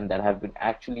pushed and that have been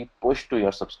actually pushed to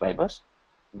your subscribers.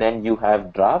 Then you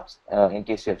have drafts in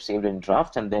case you have saved in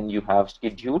drafts, and then you have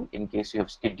scheduled in case you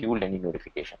have scheduled any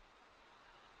notification.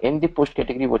 In the pushed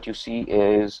category, what you see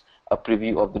is a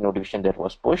preview of the notification that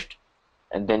was pushed,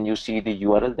 and then you see the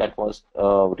URL that was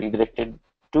redirected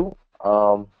to,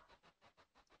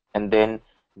 and then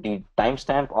the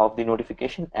timestamp of the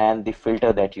notification and the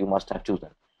filter that you must have chosen.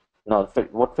 Now,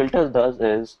 what filter does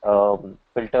is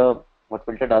filter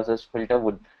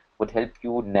would help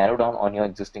you narrow down on your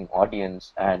existing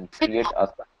audience and create a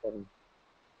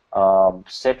custom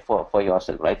set for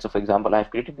yourself, right? So, for example,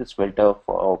 I've created this filter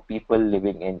for people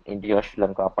living in India, Sri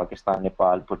Lanka, Pakistan,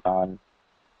 Nepal, Bhutan,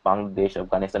 Bangladesh,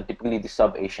 Afghanistan, typically the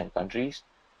sub-Asian countries,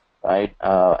 right?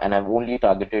 And I've only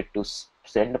targeted to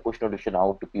send a push notification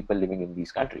out to people living in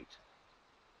these countries,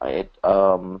 right?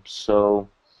 So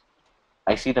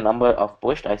I see the number of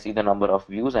pushed, I see the number of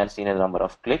views, and see the number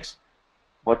of clicks.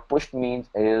 What pushed means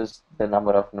is the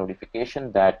number of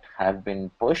notifications that have been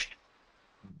pushed.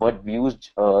 What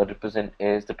views represent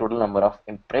is the total number of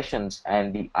impressions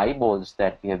and the eyeballs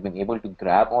that we have been able to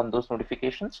grab on those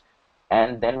notifications.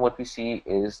 And then what we see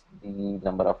is the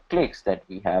number of clicks that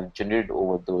we have generated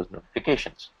over those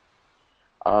notifications.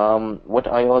 What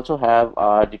I also have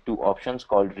are the two options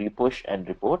called repush and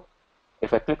report.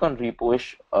 If I click on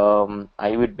repush,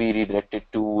 I would be redirected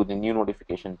to the new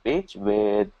notification page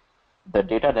where the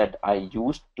data that I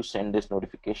used to send this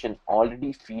notification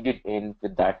already feed it in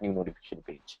with that new notification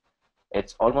page.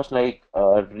 It's almost like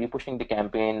repushing the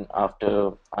campaign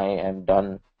after I am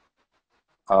done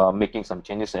making some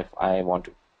changes if I want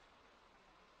to.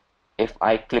 If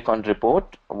I click on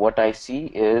report, what I see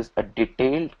is a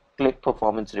detailed click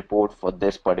performance report for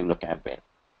this particular campaign.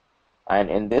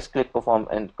 And in this click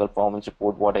performance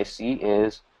report, what I see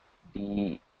is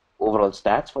the overall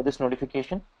stats for this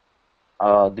notification,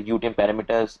 the UTM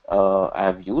parameters I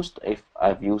have used, if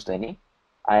I've used any,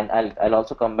 and I'll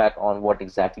also come back on what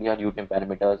exactly are UTM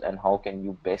parameters and how can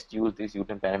you best use these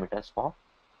UTM parameters for.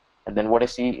 And then what I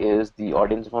see is the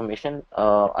audience information.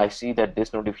 I see that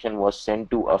this notification was sent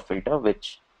to a filter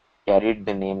which carried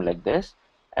the name like this,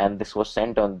 and this was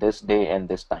sent on this day and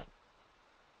this time.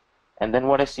 And then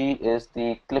what I see is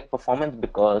the click performance,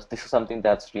 because this is something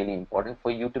that's really important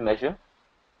for you to measure,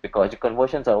 because your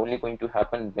conversions are only going to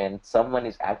happen when someone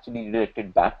is actually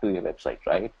redirected back to your website,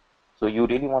 right? So you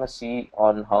really want to see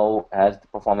on how has the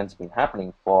performance been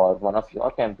happening for one of your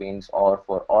campaigns or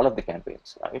for all of the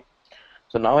campaigns, right?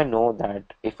 So now I know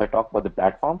that if I talk about the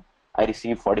platform, I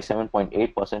received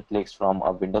 47.8% clicks from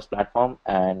a Windows platform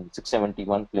and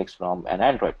 671 clicks from an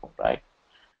Android phone, right?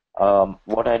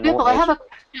 What I know Vipul, I is have a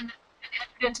question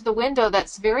into the window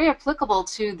that's very applicable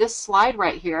to this slide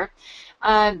right here.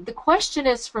 The question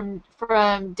is from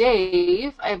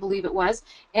Dave, I believe it was,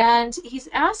 and he's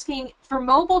asking for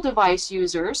mobile device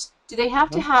users, do they have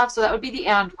to have, so that would be the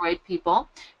Android people,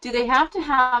 do they have to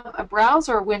have a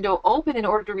browser window open in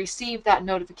order to receive that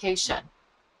notification?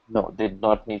 no, they do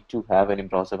not need to have any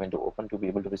browser window open to be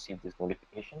able to receive these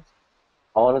notifications.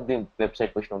 All of the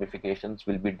website push notifications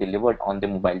will be delivered on the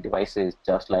mobile devices,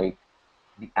 just like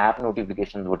the app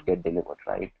notifications would get delivered,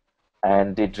 right?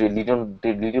 And they really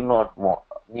do not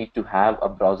need to have a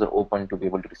browser open to be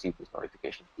able to receive this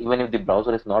notification. Even if the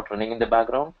browser is not running in the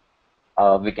background,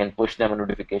 we can push them a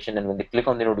notification, and when they click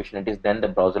on the notification, it is then the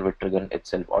browser will trigger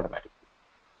itself automatically.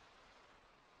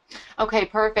 Okay,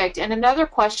 perfect. And another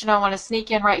question I want to sneak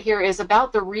in right here is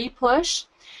about the repush.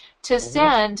 To Mhm.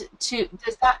 send to,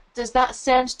 does that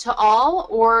send to all,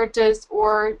 or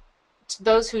prompt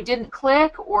those who didn't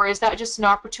click, or is that just an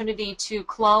opportunity to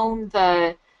clone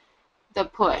the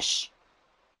push?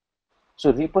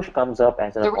 So repush comes up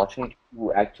as an The opportunity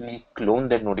to actually clone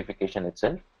that notification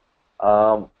itself.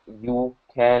 You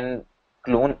can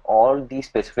clone all the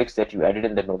specifics that you added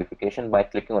in the notification by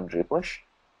clicking on repush.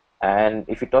 And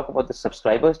if you talk about the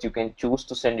subscribers, you can choose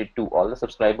to send it to all the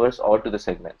subscribers or to the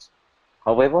segments.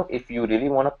 However, if you really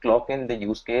want to clock in the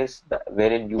use case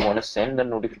wherein you want to send the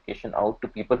notification out to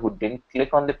people who didn't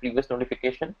click on the previous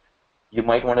notification, you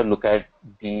might want to look at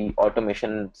the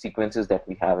automation sequences that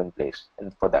we have in place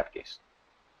for that case.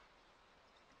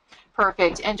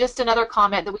 Perfect. And just another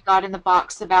comment that we got in the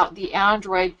box about the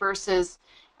Android versus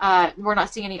we're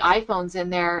not seeing any iPhones in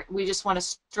there. We just want to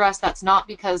stress that's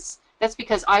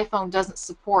because iPhone doesn't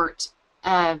support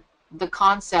the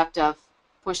concept of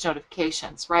push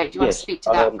notifications, right? Do you want to Yes. speak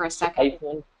to that for a So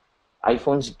second?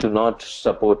 iPhones do not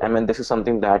support. I mean, this is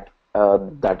something that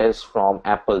that is from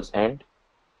Apple's end.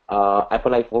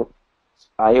 Apple iPhone,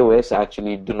 iOS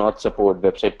actually do not support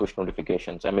website push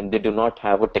notifications. I mean, they do not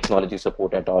have a technology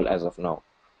support at all as of now.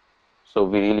 So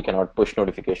we really cannot push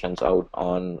notifications out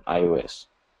on iOS.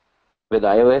 With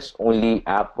iOS, only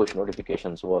app push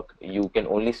notifications work. You can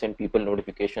only send people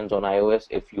notifications on iOS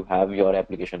if you have your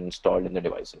application installed in the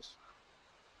devices.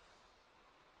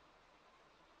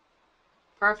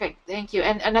 Perfect. Thank you.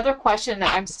 And another question,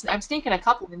 I'm sneaking a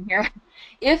couple in here.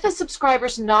 If a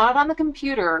subscriber's not on the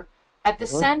computer at the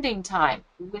Mhm. sending time,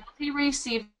 will he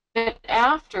receive it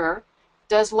after?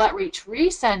 Does LetReach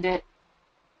resend it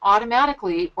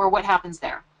automatically, or what happens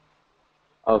there?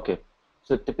 Okay.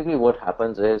 So typically what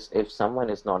happens is if someone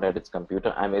is not at its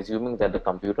computer, I'm assuming that the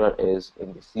computer is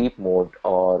in the sleep mode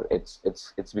or it's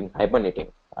been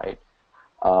hibernating, right?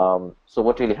 So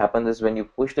what really happens is when you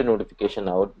push the notification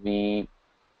out, we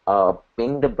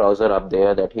ping the browser up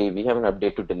there that hey, we have an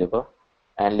update to deliver,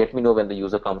 and let me know when the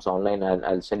user comes online, and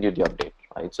I'll send you the update,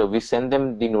 right? So we send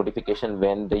them the notification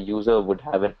when the user would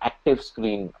have an active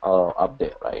screen up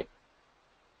there, right?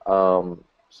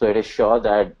 So it is sure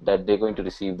that they're going to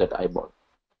receive that eyeball,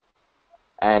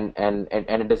 and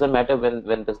it doesn't matter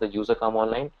when does the user come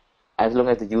online, as long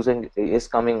as the user is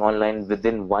coming online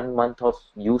within 1 month of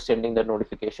you sending that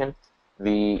notification,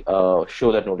 we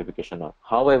show that notification up.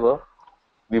 However,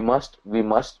 we must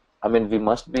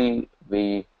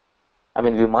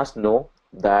know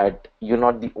that you're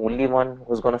not the only one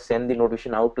who's going to send the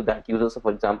notification out to that user. So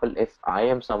for example, if I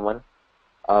am someone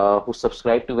who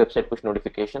subscribed to website push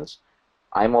notifications,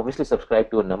 I'm obviously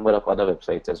subscribed to a number of other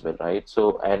websites as well, right?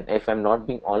 So, and if I'm not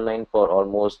being online for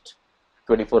almost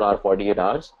 24 hours, 48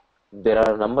 hours, there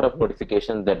are a number of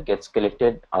notifications that gets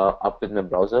collected up with my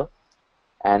browser,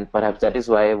 and perhaps that is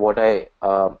why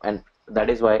and that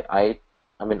is why I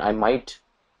might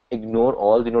ignore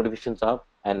all the notifications up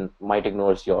and might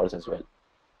ignore yours as well.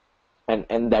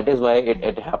 And that is why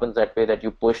it happens that way, that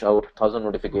you push out 1,000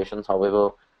 notifications,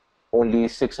 however, only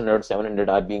 600, 700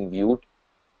 are being viewed,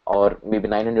 or maybe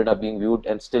 900 are being viewed,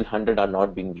 and still 100 are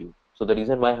not being viewed. So the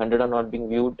reason why 100 are not being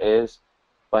viewed is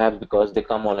perhaps because they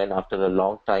come online after a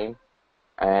long time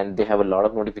and they have a lot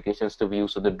of notifications to view,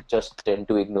 so they just tend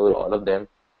to ignore all of them.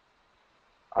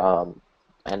 Um,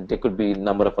 and there could be a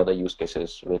number of other use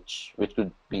cases which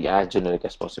could be as generic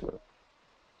as possible.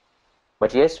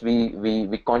 But yes, we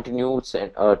continue we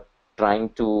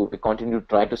continue to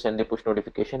try to send the push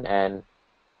notification, and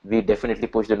we definitely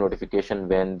push the notification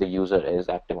when the user is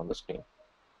active on the screen,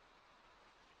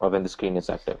 or when the screen is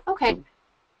active. Okay. So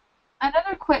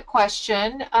Another quick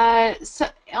question.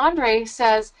 Andre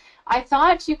says, I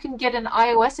thought you can get an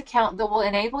iOS account that will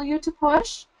enable you to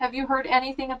push. Have you heard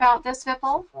anything about this,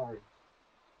 Vipul?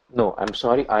 no, I'm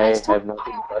sorry, I It's have totally not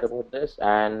really heard iOS. about this.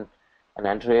 And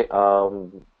Andre,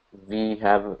 we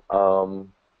have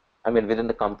within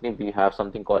the company we have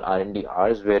something called R&D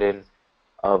hours, wherein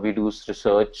we do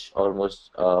research almost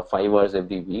 5 hours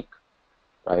every week,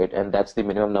 right? And that's the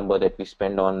minimum number that we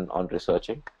spend on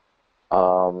researching.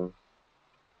 Um,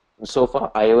 so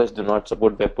far, iOS do not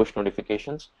support web push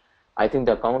notifications. I think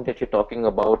the account that you're talking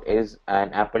about is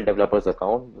an Apple developer's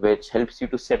account, which helps you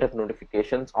to set up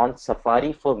notifications on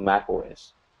Safari for Mac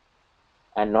OS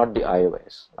and not the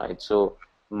iOS, right? So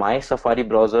my Safari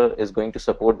browser is going to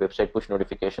support website push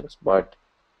notifications, but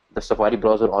the Safari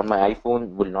browser on my iPhone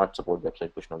will not support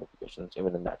website push notifications,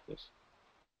 even in that case.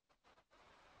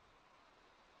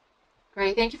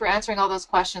 Great. Thank you for answering all those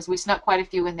questions. We snuck quite a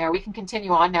few in there. We can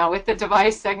continue on now with the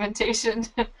device segmentation.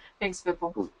 Thanks,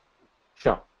 Vipul. Cool.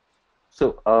 Sure.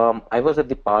 So I was at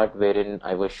the part wherein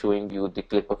I was showing you the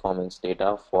click performance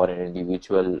data for an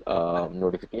individual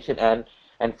notification,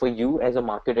 and for you as a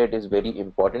marketer, it is very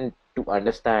important to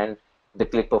understand the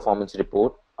click performance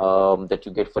report that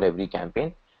you get for every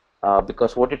campaign.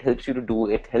 Because what it helps you to do,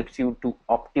 it helps you to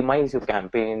optimize your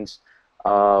campaigns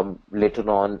later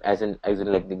on, as in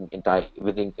like the entire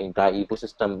within entire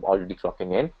ecosystem already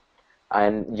clocking in,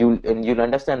 and you'll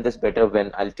understand this better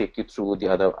when I'll take you through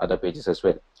the other pages as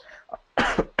well.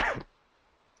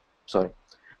 Sorry.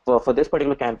 For this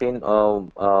particular campaign,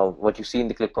 what you see in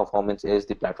the click performance is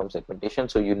the platform segmentation.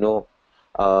 So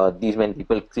these many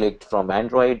people clicked from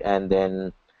Android, and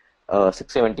then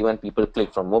 671 people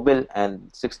clicked from mobile, and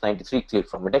 693 clicked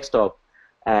from a desktop,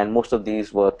 and most of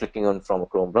these were clicking on from a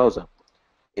Chrome browser.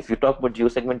 If you talk about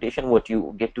geosegmentation, what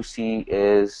you get to see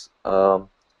is how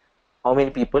many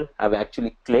people have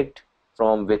actually clicked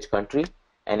from which country,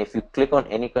 and if you click on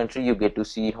any country, you get to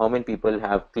see how many people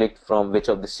have clicked from which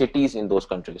of the cities in those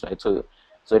countries, right? So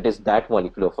it is that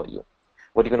molecular for you.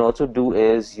 What you can also do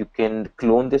is you can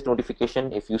clone this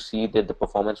notification if you see that the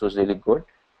performance was really good,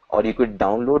 or you could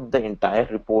download the entire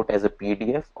report as a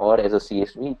PDF or as a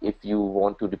CSV if you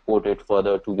want to report it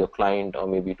further to your client or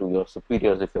maybe to your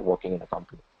superiors if you're working in a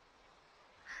company.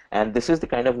 And this is the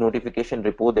kind of notification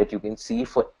report that you can see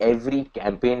for every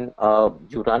campaign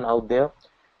you run out there,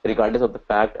 regardless of the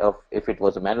fact of if it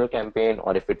was a manual campaign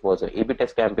or if it was an A/B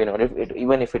test campaign, or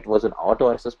even if it was an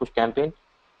auto RSS push campaign.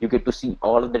 You get to see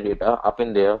all of the data up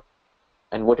in there.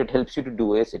 And what it helps you to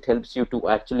do is it helps you to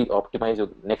actually optimize your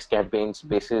next campaigns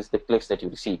basis the clicks that you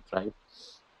receive, right?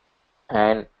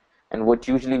 And what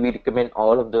usually we recommend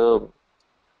all of the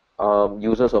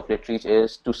users of LetReach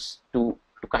is to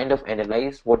kind of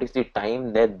analyze what is the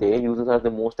time that their users are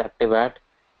the most active at,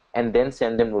 and then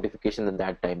send them notifications at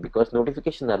that time, because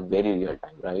notifications are very real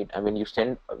time, right? I mean, you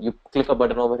click a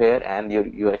button over here, and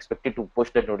you're expected to push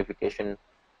that notification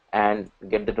and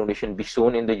get the notification be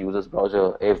shown in the user's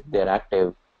browser if they're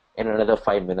active in another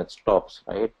 5 minutes tops,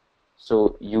 right?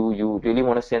 So you really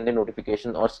want to send the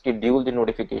notification or schedule the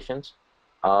notifications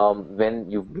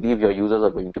when you believe your users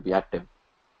are going to be active.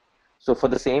 So for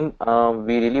the same,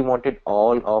 we really wanted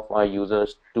all of our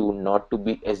users to not to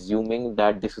be assuming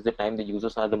that this is the time the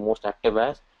users are the most active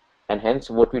as, and hence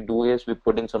what we do is we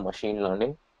put in some machine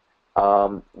learning.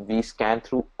 We scan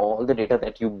through all the data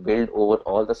that you build over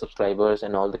all the subscribers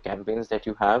and all the campaigns that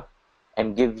you have,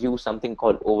 and give you something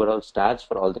called overall stats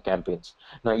for all the campaigns.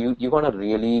 Now you want to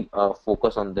really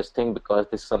focus on this thing, because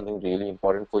this is something really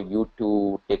important for you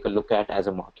to take a look at as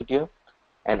a marketer,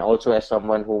 and also as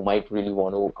someone who might really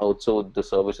want to outsource the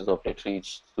services of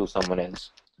LetReach to someone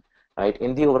else, right?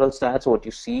 In the overall stats, what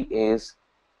you see is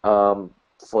um,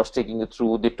 first taking you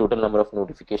through the total number of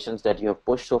notifications that you have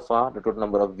pushed so far, the total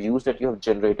number of views that you have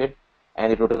generated,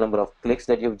 and the total number of clicks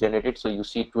that you have generated. So you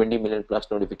see 20 million plus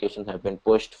notifications have been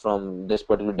pushed from this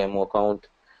particular demo account,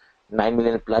 9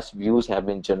 million plus views have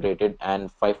been generated,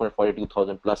 and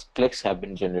 542,000 plus clicks have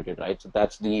been generated, right? So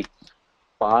that's the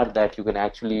part that you can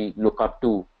actually look up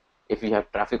to if you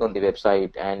have traffic on the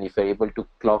website, and if you're able to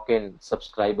clock in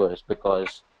subscribers,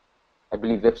 because I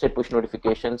believe website push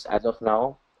notifications as of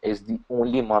now is the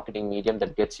only marketing medium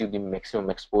that gets you the maximum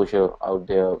exposure out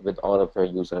there with all of your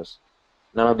users.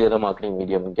 None of the other marketing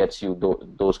medium gets you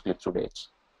those click-through rates.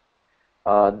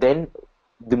 Then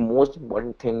the most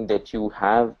important thing that you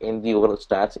have in the overall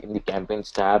stats in the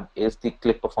campaigns tab is the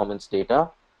click performance data,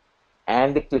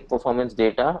 and the click performance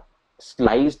data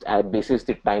sliced at basis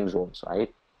the time zones,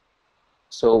 right?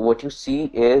 So what you see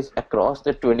is across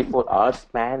the 24-hour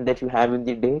span that you have in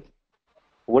the day,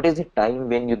 what is the time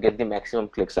when you get the maximum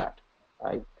clicks at,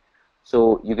 right?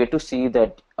 So you get to see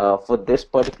that for this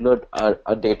particular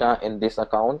data in this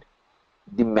account,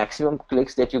 the maximum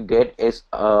clicks that you get is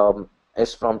from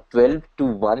 12 to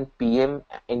 1 p.m.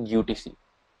 in UTC,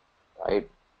 right?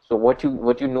 So what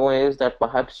you know is that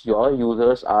perhaps your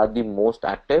users are the most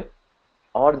active,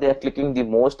 or they are clicking the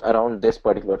most around this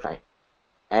particular time.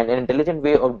 And an intelligent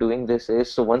way of doing this is,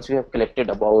 so once we have collected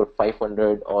about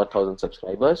 500 or 1000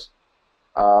 subscribers,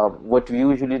 what we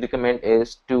usually recommend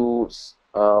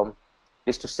um,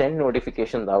 is to send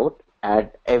notifications out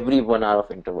at every 1 hour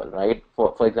of interval, right?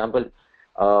 For example,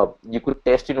 you could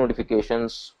test your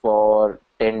notifications for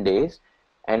 10 days,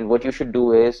 and what you should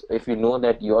do is, if you know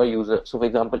that your user, so for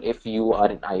example, if you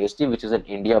are in IST, which is an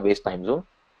India-based time zone,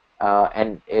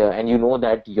 and you know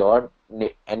that your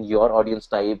audience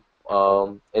type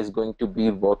is going to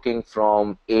be working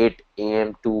from 8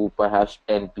 a.m. to perhaps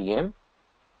 10 p.m.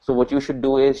 So what you should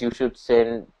do is you should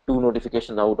send two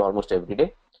notifications out almost every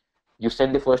day. You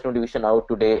send the first notification out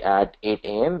today at 8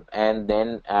 a.m. and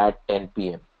then at 10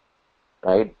 p.m.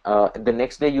 Right? The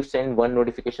next day you send one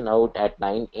notification out at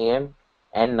 9 a.m.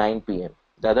 and 9 p.m.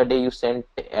 The other day you send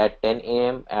at 10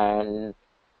 a.m. and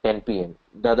 10 p.m.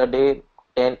 The other day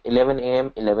 11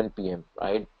 a.m. 11 p.m.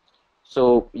 Right?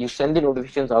 So you send the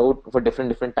notifications out for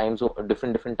different times or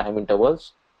different time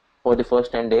intervals for the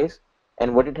first 10 days.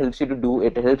 And what it helps you to do,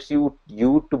 it helps you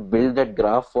to build that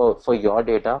graph for your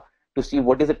data to see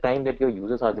what is the time that your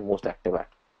users are the most active at.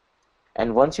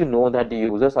 And once you know that the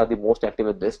users are the most active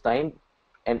at this time,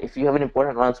 and if you have an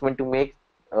important announcement to make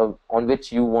on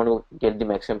which you want to get the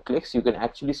maximum clicks, you can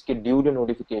actually schedule a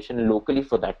notification locally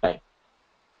for that time,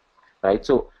 right?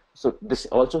 So this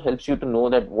also helps you to know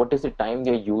that what is the time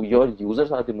your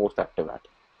users are the most active at,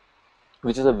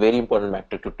 which is a very important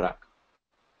metric to track.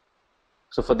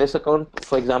 So for this account,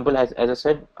 for example, as I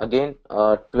said, again,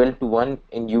 12 to 1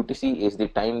 in UTC is the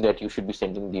time that you should be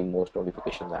sending the most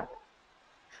notifications at.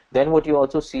 Then what you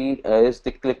also see is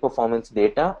the click performance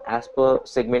data as per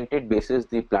segmented basis,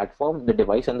 the platform, the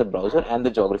device, and the browser, and the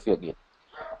geography again.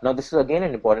 Now, this is again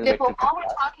an important Vipul, metric to while we're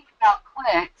track. talking about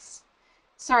clicks,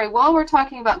 sorry, while we're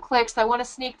talking about clicks, I want to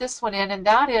sneak this one in, and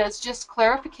that is just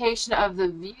clarification of the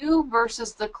view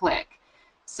versus the click.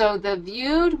 So the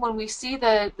viewed, when we see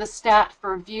the stat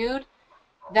for viewed,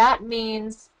 that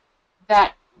means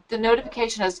that the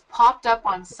notification has popped up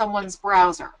on someone's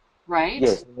browser, right?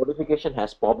 Yes, notification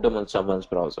has popped up on someone's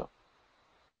browser.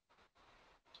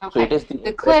 So it Okay. is the The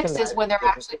impression clicks that is when is they're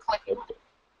actually clicking. generated.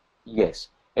 Yes,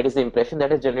 it is the impression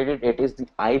that is generated. It is the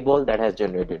eyeball that has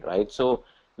generated, right? So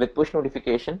with push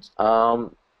notifications,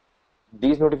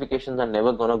 these notifications are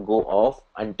never gonna go off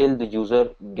until the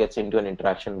user gets into an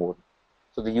interaction mode.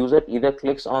 So the user either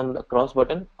clicks on the cross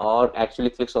button or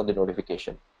actually clicks on the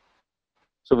notification.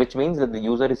 So which means that the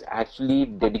user is actually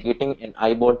Okay. dedicating an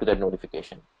eyeball to that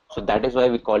notification. So that is why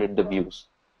we call it the views.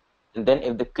 And then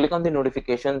if they click on the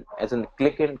notification, as in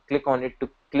click on it to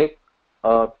click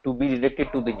to be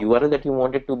redirected to the URL that you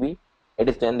want it to be, it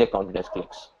is then they counted as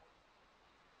clicks.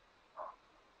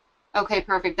 Okay,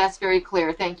 perfect. That's very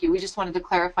clear. Thank you. We just wanted to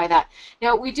clarify that.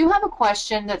 Now, we do have a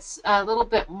question that's a little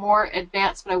bit more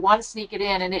advanced, but I want to sneak it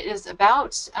in, and it is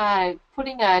about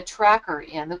putting a tracker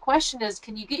in. The question is,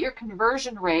 can you get your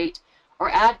conversion rate or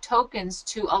add tokens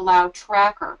to allow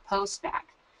tracker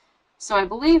postback? So I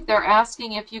believe they're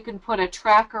asking if you can put a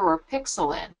tracker or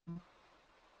pixel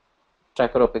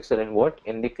Tracker or pixel in what?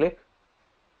 In the click?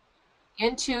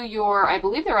 into your, I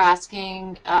believe they're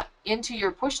asking into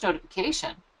your push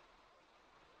notification.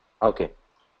 Okay.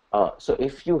 So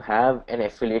if you have an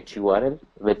affiliate URL,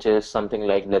 which is something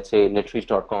like, let's say,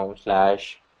 letreach.com/?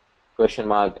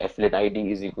 Affiliate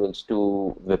ID is equals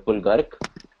to Vipul Garg,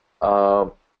 uh,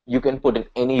 you can put in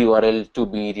any URL to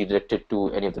be redirected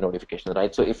to any of the notifications,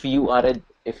 right? So if you are a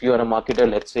marketer,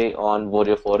 let's say on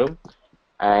Warrior Forum,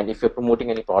 and if you're promoting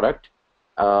any product,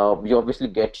 you obviously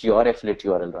get your affiliate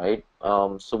URL, right?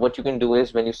 So what you can do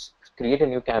is when you create a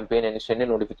new campaign and you send a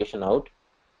notification out,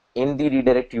 in the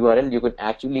redirect URL, you can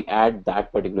actually add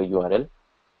that particular URL,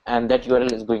 and that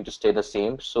URL is going to stay the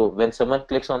same. So when someone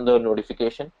clicks on the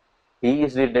notification, he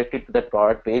is redirected to that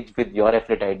product page with your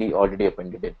affiliate ID already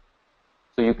appended in.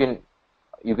 So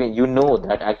you know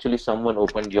that actually someone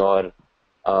opened your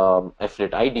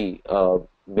affiliate ID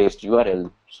based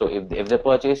URL. So if they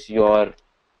purchase, your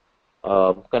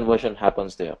conversion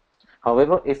happens there.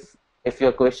 However, if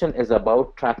your question is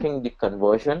about tracking the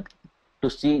conversion to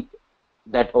see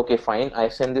that, okay, fine, I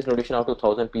send this notification out to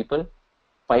 1,000 people,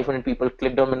 500 people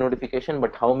clicked on my notification,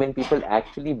 but how many people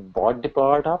actually bought the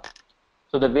product up?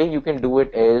 So the way you can do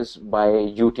it is by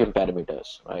UTM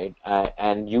parameters, right?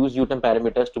 And use UTM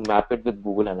parameters to map it with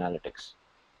Google Analytics.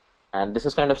 And this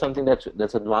is kind of something that's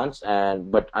advanced,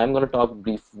 and but I'm going to talk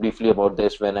briefly about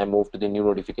this when I move to the new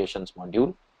notifications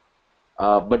module.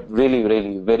 But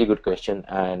really, very good question,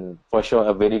 and for sure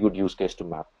a very good use case to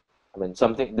map. I mean,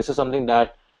 something this is something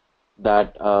that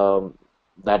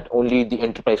that only the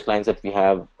enterprise clients that we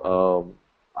have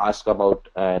ask about,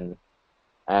 and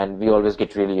we always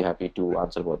get really happy to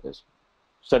answer about this.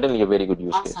 Certainly a very good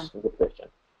use case. Awesome. Good question.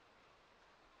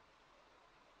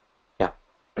 Yeah.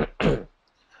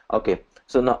 Okay.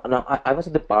 So now I was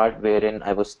at the part wherein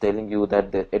I was telling you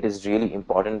that it is really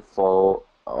important for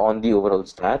on the overall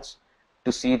stats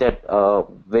to see that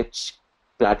which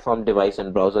platform, device,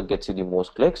 and browser gets you the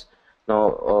most clicks.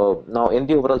 Now in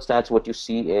the overall stats, what you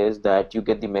see is that you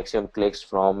get the maximum clicks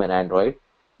from an Android,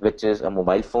 which is a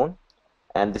mobile phone,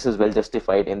 and this is well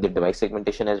justified in the device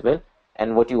segmentation as well.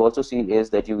 And what you also see is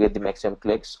that you get the maximum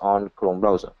clicks on Chrome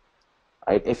browser.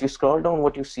 Right? If you scroll down,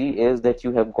 what you see is that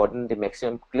you have gotten the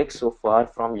maximum clicks so far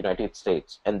from United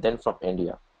States and then from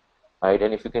India. Right?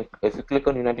 And if you click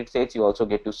on United States, you also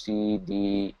get to see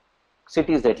the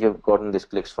cities that you have gotten these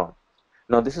clicks from.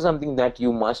 Now, this is something that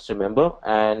you must remember,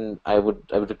 and I would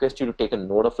request you to take a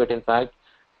note of it. In fact,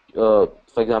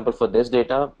 for example, for this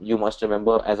data, you must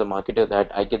remember as a marketer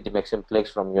that I get the maximum clicks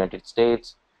from United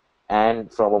States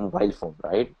and from a mobile phone,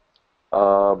 right?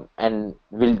 And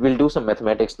we'll do some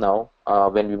mathematics now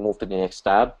when we move to the next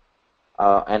tab.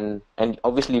 And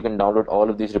obviously you can download all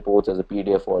of these reports as a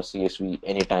PDF or CSV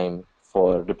anytime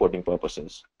for reporting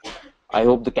purposes. I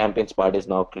hope the campaigns part is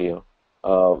now clear.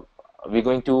 Uh, we're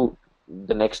going to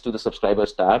the next to the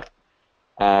subscribers tab,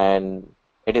 and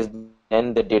it is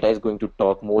then the data is going to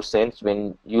talk more sense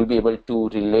when you'll be able to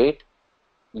relate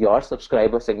your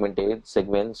subscriber segmented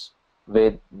segments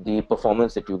with the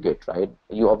performance that you get, right?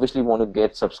 You obviously want to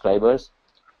get subscribers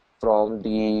from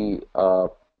the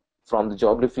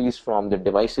geographies, from the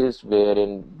devices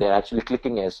wherein they're actually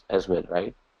clicking as well,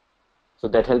 right? So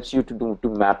that helps you to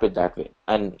map it that way.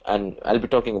 And I'll be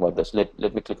talking about this. Let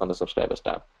me click on the subscribers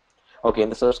tab. Okay, in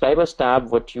the subscribers tab,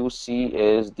 what you see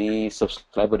is the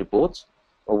subscriber reports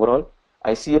overall.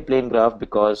 I see a plain graph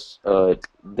because there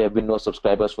have been no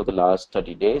subscribers for the last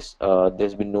 30 days.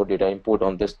 There's been no data import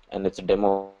on this, and it's a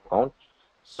demo account.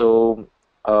 So,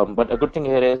 but a good thing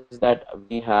here is that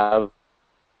we have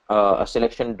a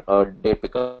selection date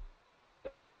picker. So I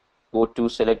can go to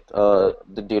select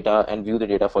the data and view the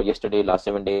data for yesterday, last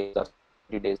 7 days, last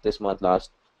 30 days, this month,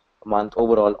 last month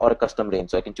overall, or a custom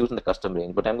range. So I can choose in the custom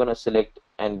range, but I'm going to select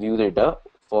and view the data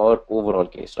for overall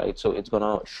case, right? So it's going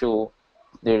to show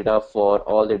the data for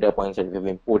all the data points that we've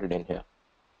imported in here.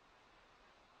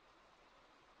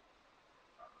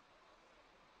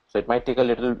 So it might take a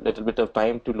little bit of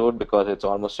time to load because it's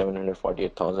almost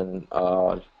 748,000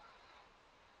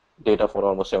 data for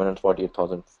almost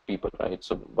 748,000 people, right?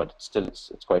 So, but still,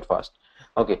 it's quite fast.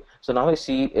 Okay, so now I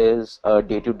see is a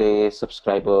day-to-day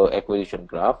subscriber acquisition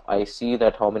graph. I see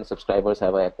that how many subscribers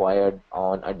have I acquired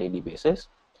on a daily basis.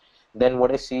 Then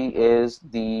what I see is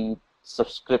the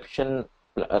subscription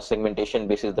segmentation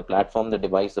basis the platform, the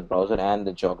device, the browser, and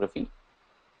the geography.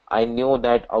 I know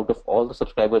that out of all the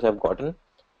subscribers I've gotten,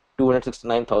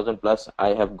 269,000 plus I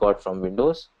have got from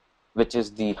Windows, which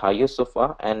is the highest so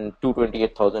far, and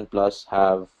 228,000 plus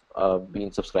have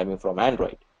been subscribing from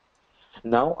Android.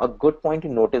 Now, a good point to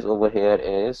notice over here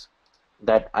is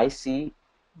that I see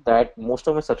that most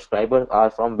of my subscribers are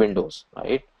from Windows,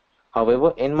 right?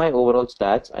 However, in my overall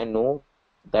stats, I know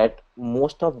that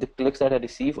most of the clicks that I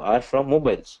receive are from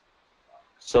mobiles.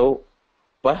 So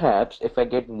perhaps if I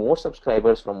get more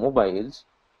subscribers from mobiles,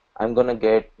 I'm gonna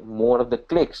get more of the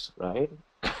clicks, right?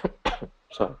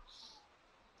 Sorry.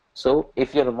 So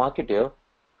if you're a marketer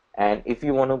and if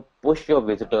you want to push your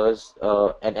visitors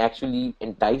and actually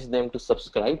entice them to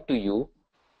subscribe to you,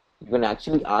 you can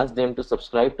actually ask them to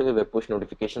subscribe to your web push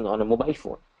notifications on a mobile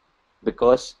phone,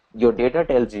 because your data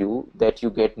tells you that you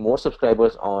get more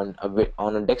subscribers on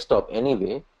a desktop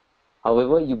anyway.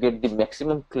 However, you get the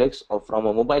maximum clicks from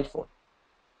a mobile phone,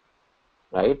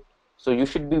 right? So you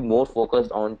should be more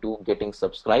focused on to getting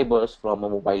subscribers from a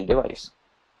mobile device.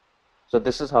 So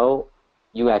this is how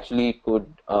you actually could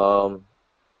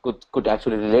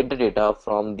actually relate the data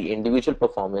from the individual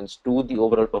performance to the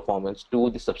overall performance to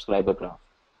the subscriber graph.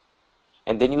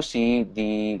 And then you see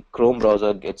the Chrome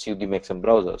browser gets you the maximum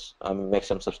browsers,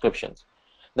 maximum subscriptions.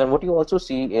 Then what you also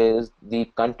see is the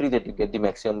country that you get the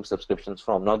maximum subscriptions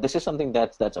from. Now this is something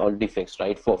that's already fixed,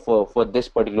 right? For this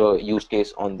particular use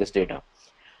case on this data.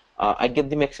 I get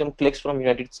the maximum clicks from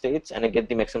United States and I get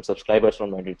the maximum subscribers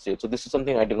from United States. So this is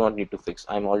something I do not need to fix.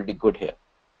 I'm already good here,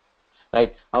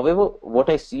 right? However, what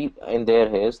I see in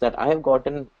there is that I have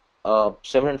gotten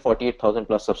 748,000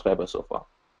 plus subscribers so far,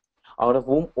 out of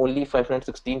whom only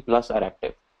 516 plus are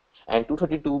active, and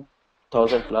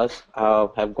 232,000 plus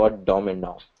have got dormant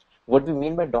now. What we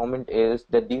mean by dormant is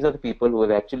that these are the people who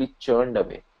have actually churned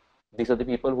away. These are the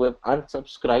people who have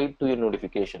unsubscribed to your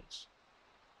notifications,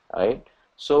 right?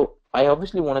 So I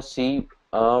obviously want to see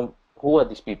who are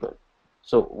these people.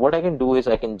 So what I can do is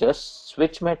I can just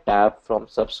switch my tab from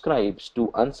subscribes to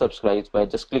unsubscribes by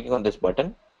just clicking on this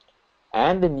button,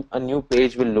 and then a new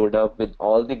page will load up with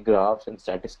all the graphs and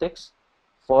statistics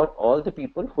for all the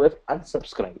people who have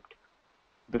unsubscribed.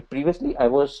 But previously I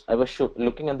was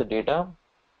looking at the data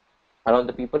around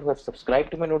the people who have subscribed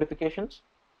to my notifications.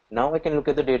 Now I can look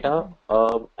at the data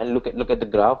and look at the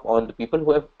graph on the people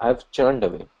who have churned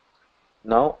away.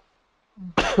 Now,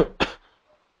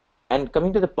 and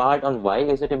coming to the part on why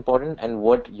is it important and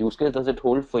what use case does it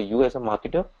hold for you as a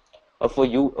marketer, or for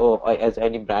you or as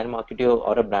any brand marketer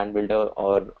or a brand builder,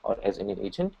 or as any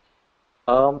agent,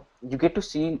 you get to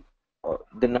see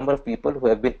the number of people who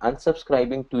have been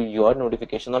unsubscribing to your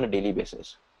notification on a daily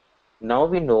basis. Now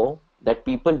we know that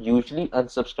people usually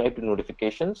unsubscribe to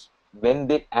notifications when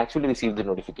they actually receive the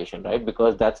notification, right?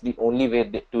 Because that's the only way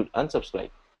to unsubscribe.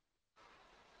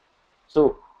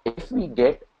 So if we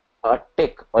get a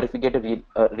tick, or if we get a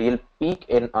real peak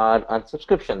in our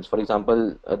unsubscriptions, for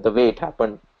example, the way it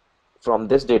happened from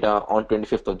this data on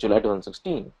 25th of July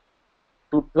 2016,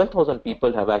 to 12,000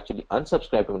 people have actually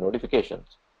unsubscribed to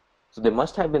notifications. So there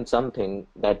must have been something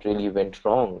that really went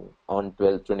wrong on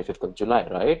 25th of July,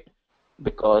 right?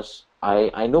 Because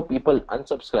I know people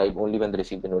unsubscribe only when they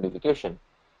receive the notification.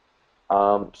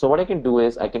 So what I can do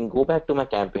is I can go back to my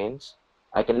campaigns.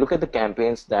 I can look at the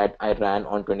campaigns that I ran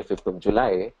on 25th of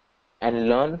July and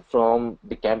learn from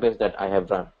the campaigns that I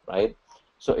have run, right?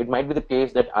 So it might be the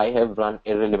case that I have run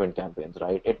irrelevant campaigns,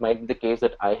 right? It might be the case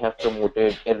that I have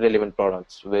promoted irrelevant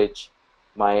products, which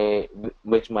my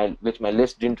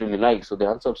list didn't really like, so they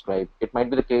unsubscribed. It might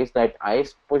be the case that I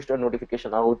pushed a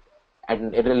notification out at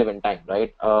an irrelevant time,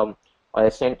 right? Or I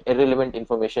sent irrelevant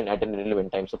information at an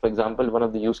irrelevant time. So, for example, one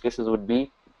of the use cases would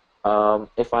be,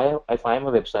 if I am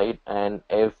a website and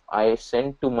if I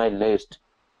send to my list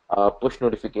push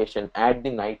notification at the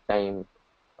night time,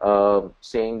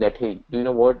 saying that, hey, do you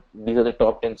know what? These are the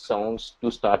top 10 songs to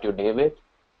start your day with.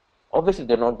 Obviously,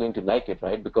 they're not going to like it,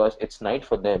 right? Because it's night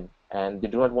for them and they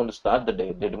do not want to start the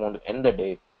day. They don't want to end the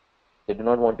day. They do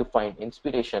not want to find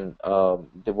inspiration. What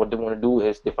they want to do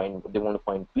is they want to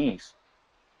find peace.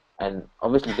 And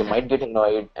obviously, they might get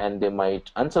annoyed and they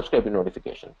might unsubscribe to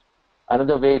notifications.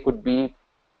 Another way could be,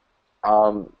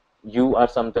 you are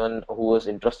someone who is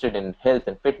interested in health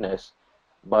and fitness,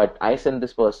 but I send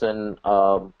this person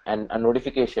a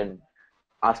notification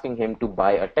asking him to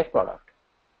buy a tech product.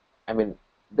 I mean,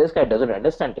 this guy doesn't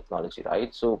understand technology,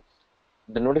 right? So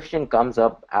the notification comes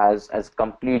up as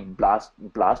complete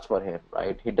blast for him,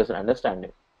 right? He doesn't understand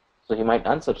it, so he might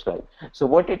unsubscribe. So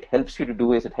what it helps you to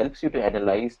do is it helps you to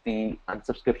analyze the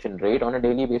unsubscription rate on a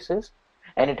daily basis,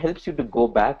 and it helps you to go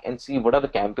back and see what are the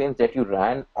campaigns that you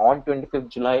ran on 25th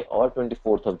July or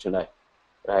 24th of July,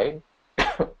 right?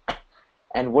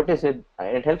 And what is it,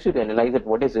 and it helps you to analyze it,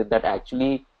 what is it that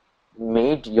actually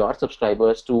made your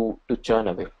subscribers to churn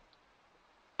away.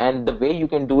 And the way you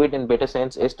can do it in better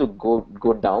sense is to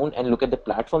go down and look at the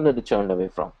platform that they churned away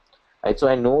from, right? So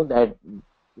I know that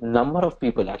number of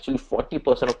people, actually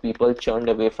 40% of people churned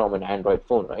away from an Android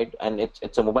phone, right? And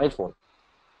it's a mobile phone.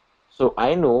 So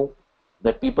I know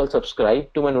that people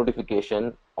subscribe to my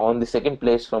notification on the second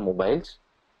place from mobiles.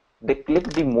 They click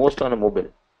the most on a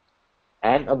mobile,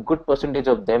 and a good percentage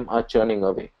of them are churning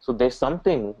away. So there's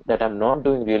something that I'm not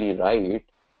doing really right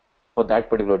for that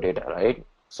particular data, right?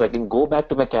 So I can go back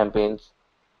to my campaigns,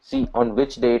 see on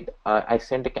which date I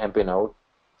sent a campaign out,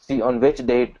 see on which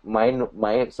date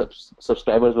my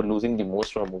subscribers were losing the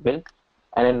most from mobile,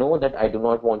 and I know that I do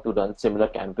not want to run similar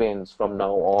campaigns from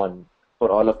now on for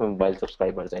all of my mobile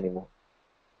subscribers anymore,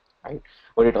 right?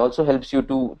 What it also helps you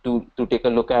to take a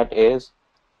look at is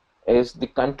the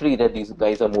country that these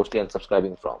guys are mostly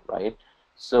unsubscribing from, right?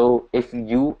 So if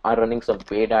you are running some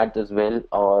paid ads as well,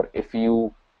 or if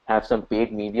you have some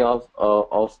paid media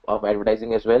of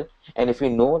advertising as well, and if you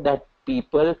know that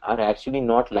people are actually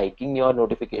not liking your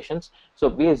notifications, so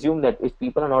we assume that if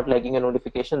people are not liking your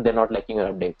notification, they're not liking your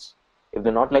updates. If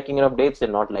they're not liking your updates, they're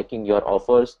not liking your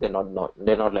offers, they're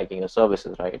not liking your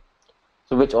services, right?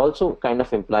 So which also kind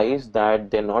of implies that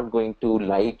they're not going to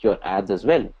like your ads as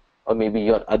well, or maybe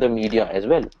your other media as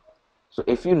well. So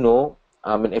if you know,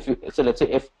 I mean, if you so let's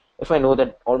say if I know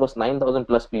that almost 9,000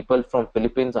 plus people from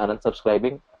Philippines are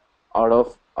unsubscribing out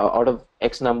of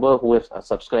X number who have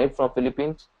subscribed from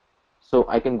Philippines, so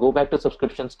I can go back to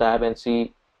subscriptions tab and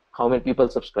see how many people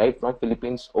subscribe from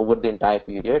Philippines over the entire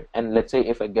period. And let's say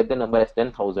if I get the number as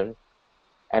 10,000,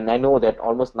 and I know that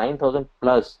almost 9,000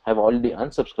 plus have already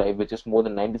unsubscribed, which is more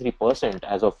than 93%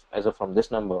 as of from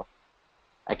this number.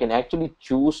 I can actually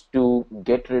choose to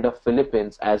get rid of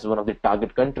Philippines as one of the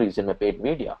target countries in my paid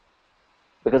media,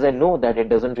 because I know that it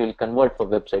doesn't really convert for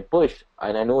website push,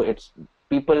 and I know it's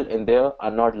people in there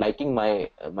are not liking my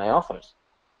offers.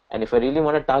 And if I really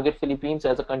want to target Philippines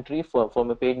as a country for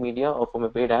my paid media or for my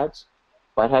paid ads,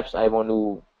 perhaps I want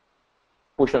to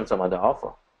push on some other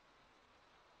offer,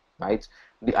 right?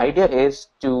 The idea is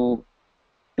to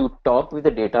talk with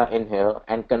the data in here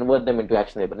and convert them into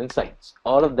actionable insights.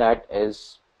 All of that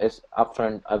is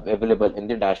upfront available in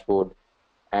the dashboard,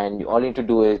 and you all need to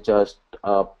do is just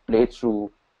play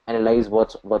through, analyze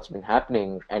what's been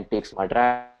happening, and take smart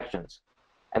actions.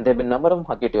 And there have been a number of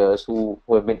marketers who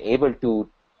have been able to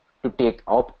take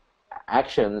up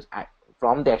actions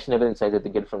from the actionable insights that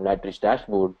they get from LetReach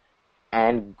dashboard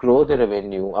and grow their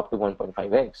revenue up to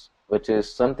 1.5x, which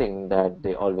is something that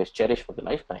they always cherish for the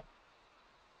lifetime.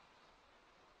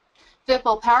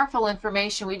 Vipul, powerful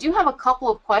information. We do have a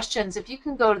couple of questions. If you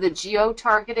can go to the geo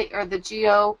targeting or the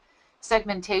geo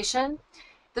segmentation,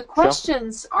 The Sure.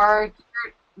 questions are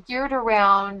geared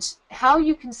around how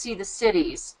you can see the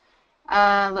cities.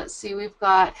 Let's see, we've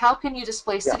got how can you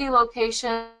display Yeah. city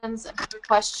locations? Another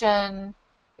question.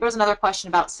 There was another question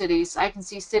about cities. I can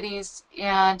see cities,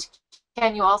 and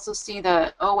can you also see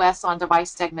the OS on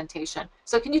device segmentation?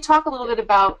 So, can you talk a little bit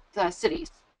about the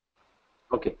cities?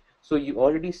 Okay. So you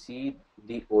already see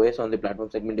the OS on the platform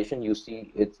segmentation. You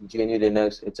see it's GNU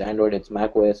Linux, it's Android, it's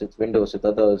Mac OS, it's Windows, it's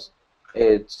others,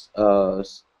 it's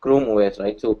Chrome OS,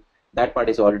 right? So that part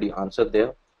is already answered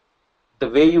there. The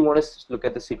way you want to look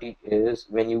at the city is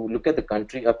when you look at the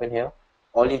country up in here,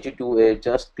 all you need to do is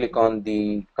just click on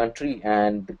the country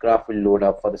and the graph will load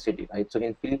up for the city, right? So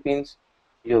in Philippines,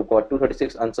 you've got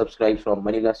 236 unsubscribed from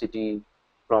Manila City,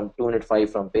 from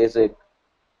 205 from Basic,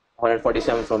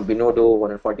 147 from Binodo,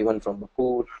 141 from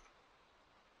Bakur,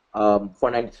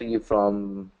 493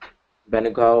 from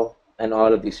Benugao, and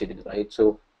all of these cities, right?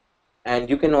 So, and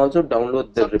you can also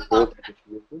download the So, click on report as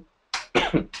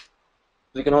CSV.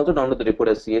 So you can also download the report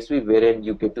as CSV, wherein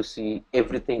you get to see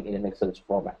everything in an Excel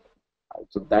format. Right?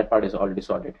 So that part is already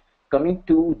sorted. Coming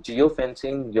to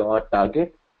geofencing your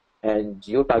target and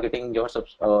geo-targeting your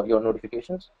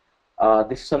notifications,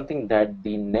 this is something that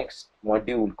the next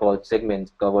module called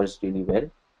segments covers really well.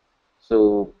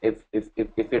 So if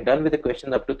you're done with the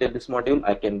questions up to till this module,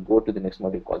 I can go to the next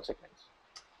module called segments.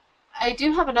 I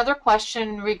do have another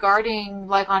question regarding,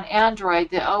 like on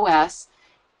Android, the OS.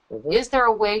 Mhm. Is there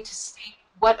a way to see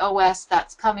what OS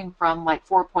that's coming from, like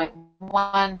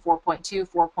 4.1, 4.2,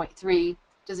 4.3?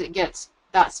 Does it get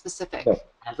that No, specific?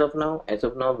 as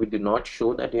of now, we do not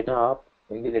show that data up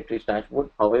in the LetReach dashboard.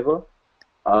 However,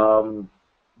 um,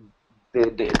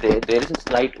 there is a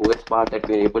slight OS bar that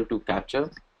we're able to capture,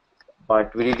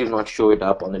 but we really do not show it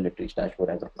up on the LetReach dashboard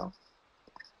as of now.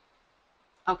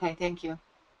 Okay, thank you.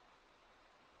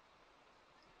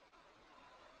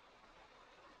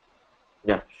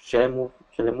 Yeah, shall I move?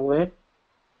 Shall I move ahead?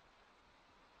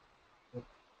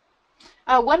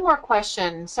 One more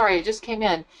question. Sorry, it just came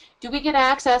in. Do we get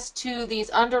access to these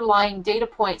underlying data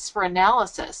points for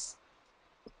analysis?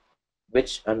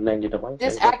 Which underlying data points are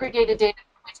This you talking? aggregated data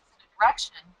points in a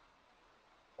direction,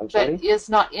 I'm but sorry. is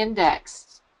not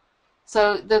indexed.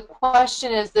 So the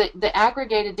question is that the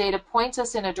aggregated data points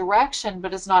us in a direction,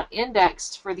 but is not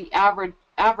indexed for the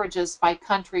averages by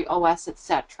country, OS,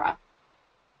 etc.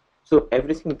 So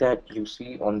everything that you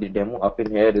see on the demo up in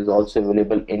here is also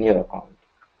available in your account.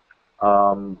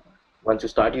 Um, Once you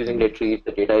start using LetReach,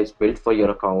 the data is built for your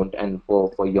account and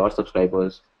for your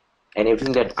subscribers, and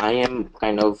everything that I am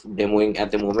kind of demoing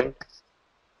at the moment,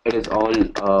 it is all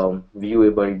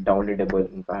viewable,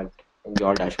 downloadable, in fact, in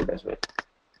your dashboard as well.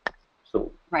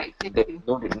 So Right, thank there's you.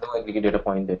 no aggregate data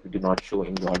point that we do not show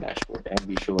in your dashboard and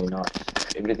we show in ours.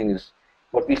 Everything is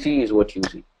what we see is what you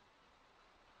see.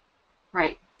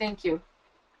 Right, thank you.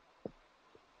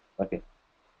 Okay.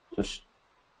 So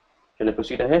shall I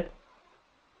proceed ahead?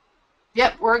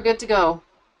 Yep, we're good to go.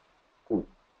 Cool.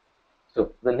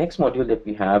 So the next module that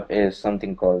we have is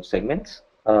something called segments.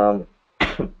 Sorry.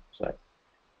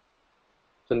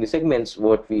 So in the segments,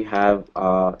 what we have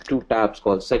are two tabs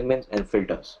called segments and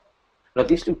filters. Now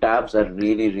these two tabs are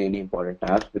really important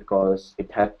tabs because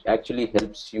it actually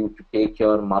helps you to take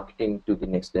your marketing to the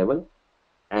next level.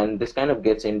 And this kind of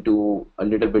gets into a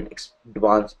little bit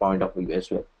advanced point of view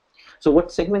as well. So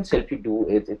what segments help you do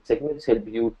is segments help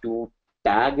you to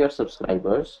tag your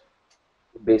subscribers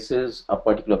basis a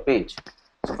particular page.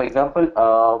 So for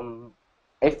example,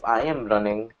 if I am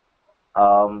running,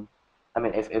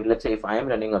 if let's say if I am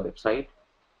running a website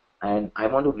and I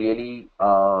want to really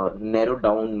narrow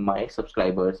down my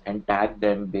subscribers and tag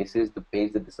them basis the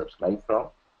page that they subscribe from,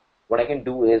 what I can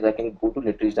do is I can go to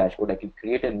LetReach dashboard, I can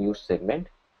create a new segment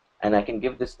and I can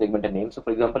give this segment a name. So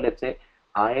for example, let's say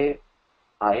I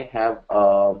I have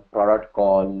a product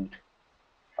called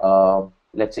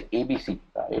let's say ABC,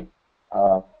 right?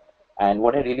 Uh, and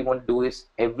what I really want to do is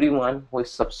everyone who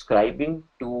is subscribing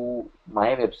to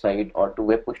my website or to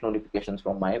web push notifications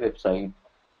from my website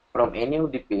from any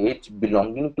of the page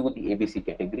belonging to the ABC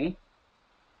category,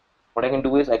 what I can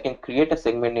do is I can create a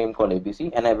segment name called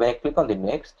ABC, and when I click on the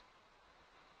next,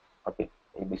 okay,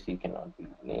 ABC cannot be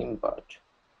named, but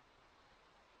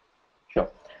sure.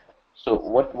 So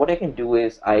what I can do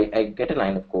is I get a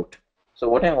line of code. So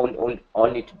what I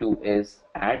all need to do is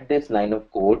add this line of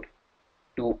code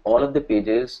to all of the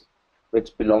pages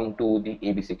which belong to the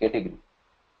ABC category.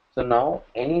 So now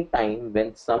anytime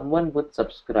when someone would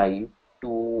subscribe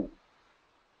to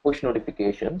push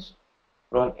notifications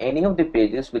from any of the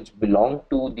pages which belong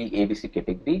to the ABC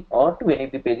category or to any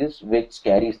of the pages which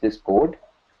carries this code,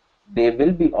 they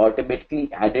will be automatically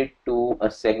added to a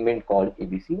segment called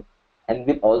ABC. and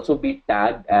will also be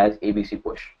tagged as ABC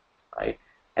push, right?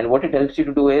 And what it helps you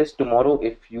to do is tomorrow,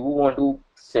 if you want to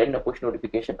send a push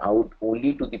notification out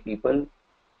only to the people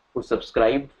who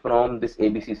subscribed from this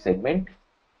ABC segment,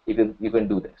 you can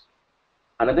do this.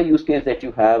 Another use case that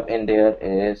you have in there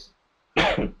is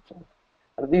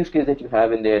another use case that you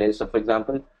have in there is, so for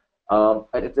example,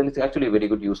 it's actually a very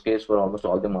good use case for almost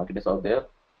all the marketers out there.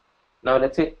 Now,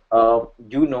 let's say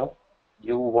you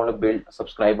want to build a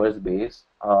subscribers base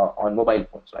on mobile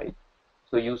phones, right?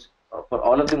 So for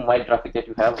all of the mobile traffic that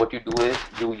you have, what you do is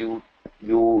you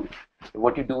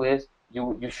what you do is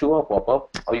you show a pop-up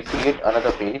or you create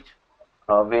another page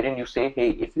wherein you say,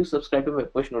 hey, if you subscribe to my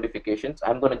push notifications,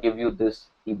 I'm going to give you this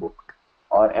ebook,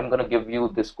 or I'm going to give you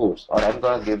this course, or I'm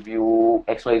going to give you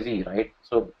XYZ, right?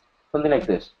 So something like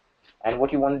this. And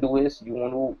what you want to do is you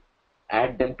want to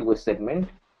add them to a segment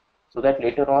so that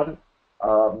later on,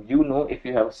 if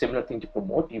you have a similar thing to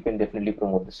promote, you can definitely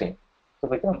promote the same. So,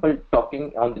 for example,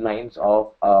 talking on the lines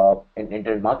of an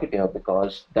internet marketer,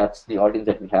 because that's the audience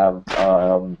that we have,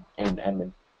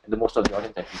 and the most of the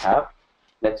audience that we have.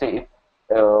 Let's say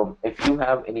if you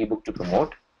have an ebook to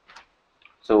promote,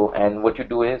 so and what you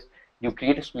do is you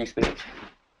create a squeeze page,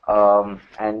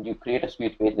 and you create a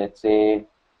squeeze page. Let's say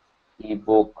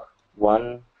ebook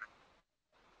one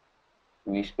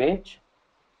squeeze page,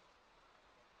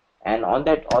 and on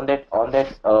that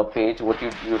page, what you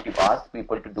ask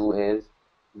people to do is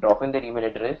drop in their email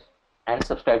address and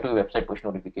subscribe to a website push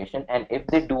notification. And if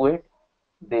they do it,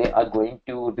 they are going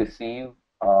to receive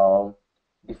the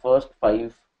first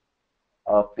five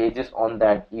pages on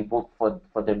that ebook for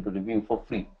them to review for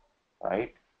free,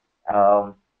 right?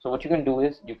 So what you can do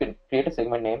is you can create a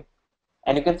segment name,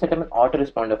 and you can set up an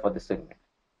autoresponder for this segment,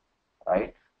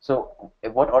 right? So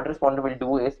what autoresponder will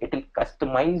do is it will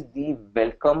customize the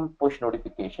welcome push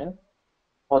notification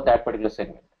for that particular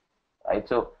segment, right?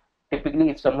 So typically,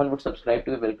 if someone would subscribe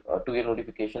to your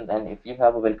notifications, and if you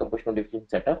have a welcome push notification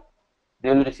setup, they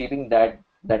will be receiving that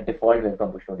default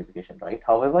welcome push notification, right?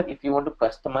 However, if you want to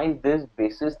customize this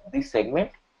basis the segment,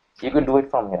 you can do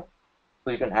it from here. So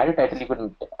you can add a title, you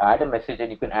can add a message, and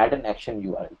you can add an action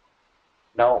URL.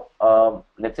 Now,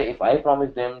 let's say if I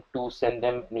promise them to send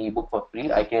them an ebook for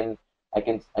free, I can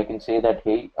say that,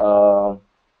 hey,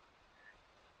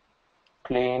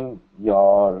 claim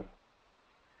your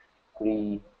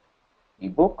free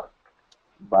ebook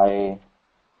by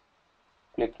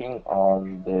clicking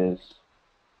on this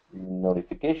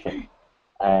notification,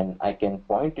 and I can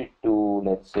point it to,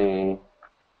 let's say,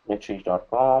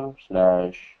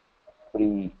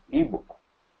 letreach.com/free ebook,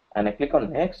 and I click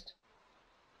on next,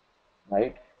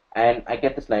 right? And I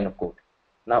get this line of code.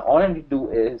 Now all I need to do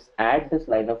is add this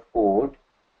line of code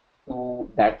to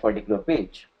that particular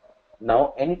page.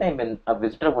 Now anytime when a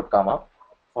visitor would come up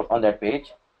on that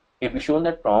page, he'll be shown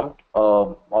that prompt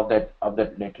of that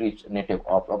LetReach native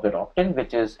of that opt-in,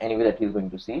 which is anyway that he's going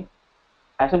to see.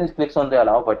 As soon as he clicks on the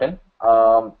allow button,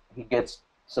 he gets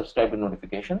subscribe to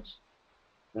notifications.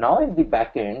 Now in the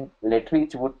backend,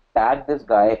 LetReach would tag this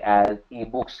guy as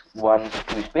ebooks one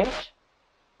squeeze page,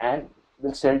 and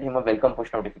will send him a welcome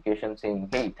push notification saying,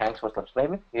 hey, thanks for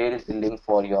subscribing, here is the link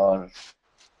for your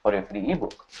free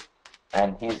ebook.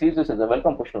 And he sees this as a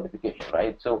welcome push notification,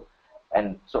 right? So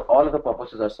all of the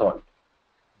purposes are solved.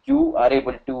 You are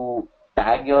able to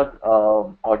tag your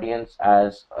audience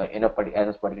as as a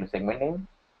particular segment name.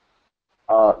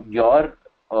 Your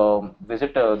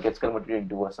visitor gets converted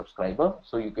into a subscriber,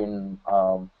 so you can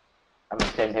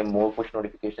send him more push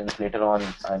notifications later on,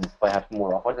 and perhaps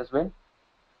more offers as well.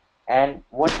 And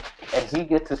he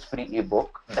gets his free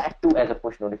ebook, that too as a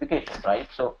push notification, right?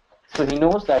 So he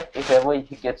knows that if ever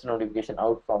he gets a notification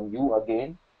out from you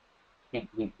again, he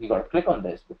got to click on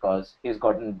this because he's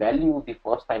gotten value the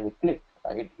first time he clicked,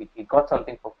 right? He got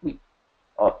something for free,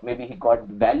 or maybe he got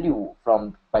value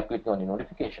by clicking on the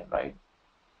notification, right?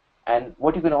 And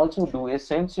what you can also do is,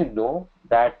 since you know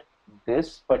that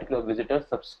this particular visitor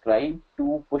subscribed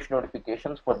to push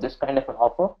notifications for this kind of an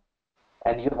offer,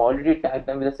 and you have already tagged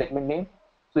them with a segment name.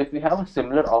 So if you have a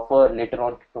similar offer later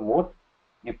on to promote,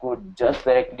 you could just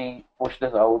directly push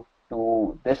this out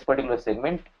to this particular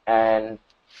segment and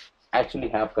actually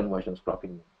have conversions clocking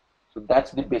in. So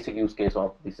that's the basic use case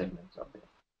of the segments out there.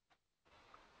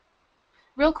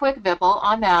 Real quick, Vipul,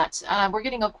 on that, we're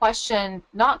getting a question,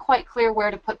 not quite clear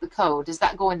where to put the code. Does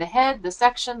that go in the head, the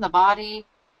section, the body?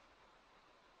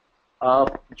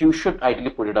 You should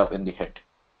ideally put it up in the head.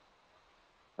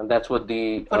 And that's what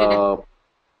the so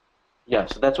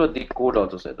that's what the code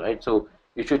also says, right? So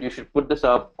you should put this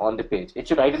up on the page. It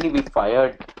should ideally be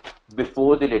fired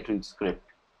before the LetReach script,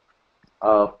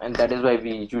 and that is why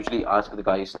we usually ask the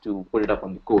guys to put it up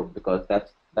on the code, because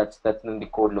That's when the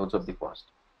code loads up the post,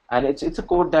 and it's a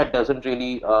code that doesn't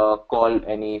really call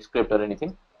any script or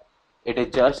anything. It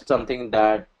is just something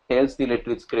that tells the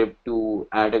LetReach script to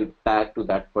add a tag to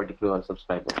that particular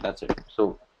subscriber. That's it.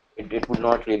 So it would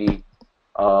not really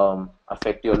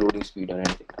affect your loading speed or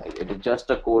anything. Right? It is just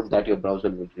a code that your browser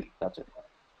will read. That's it.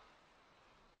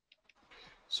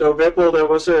 So Vipul, there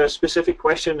was a specific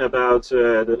question about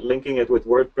linking it with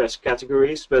WordPress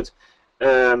categories, but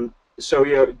so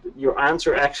your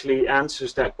answer actually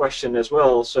answers that question as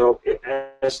well. So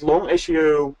as long as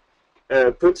you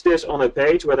put this on a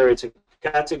page, whether it's a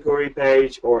category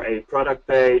page or a product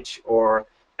page or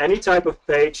any type of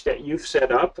page that you've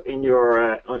set up in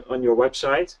your on your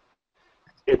website,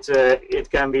 it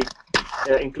can be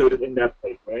included in that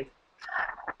page, right?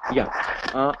 Yeah.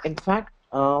 In fact,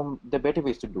 the better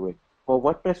ways to do it for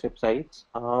WordPress websites.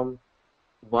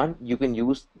 One, you can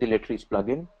use the LetReach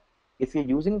plugin. If you're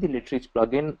using the LetReach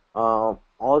plugin,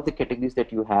 all the categories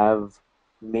that you have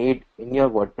made in your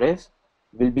WordPress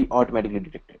will be automatically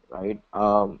detected, right?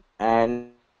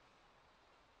 And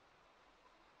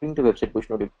according to website push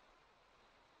notification,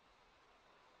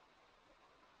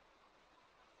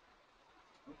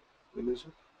 We lose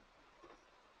it.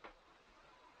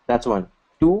 that's one.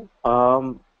 Two,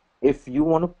 if you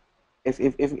want to,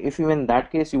 if you in that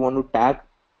case you want to tag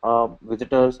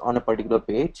visitors on a particular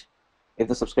page, if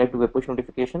they subscribe to web push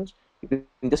notifications, you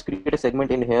can just create a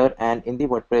segment in here, and in the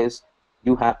WordPress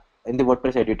you have in the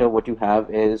WordPress editor what you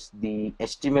have is the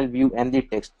HTML view and the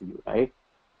text view, right?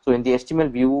 So in the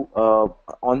HTML view,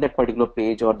 on that particular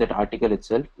page or that article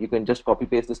itself, you can just copy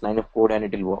paste this line of code and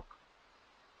it will work,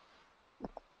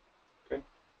 Okay.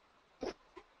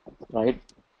 right?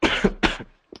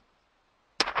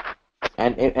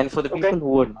 And for the Okay. people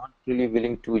who are not really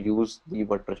willing to use the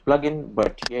WordPress plugin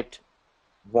but yet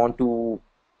want to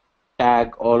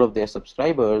tag all of their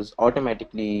subscribers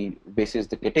automatically basis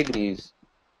the categories,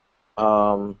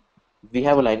 um, we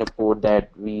have a line of code that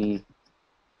we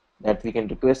can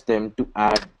request them to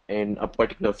add in a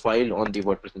particular file on the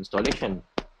WordPress installation,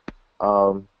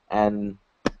 um, and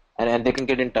and they can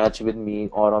get in touch with me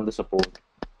or on the support,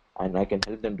 and I can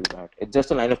help them do that. It's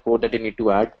just a line of code that they need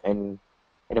to add in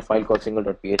a file called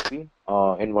single.php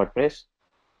in WordPress,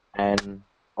 and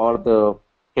all the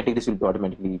categories will be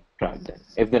automatically tracked then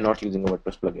if they're not using a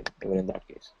WordPress plugin, even in that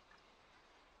case.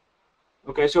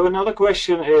 Okay, so another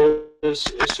question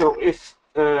is so if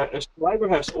a subscriber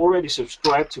has already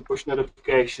subscribed to push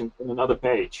notifications on another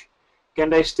page, can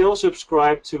they still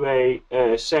subscribe to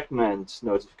a segment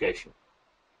notification?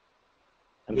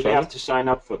 I'm Do they have sorry. to sign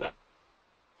up for that?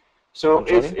 So I'm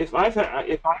sorry. if I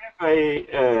have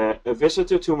a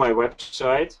visitor to my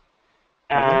website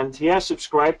Mm-hmm. and he has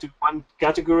subscribed to one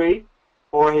category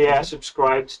or he has Mm-hmm.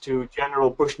 subscribed to general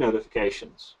push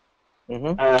notifications,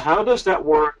 Mm-hmm. how does that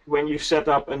work when you set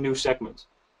up a new segment?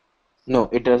 No,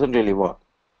 it doesn't really work.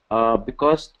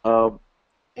 Because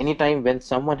anytime when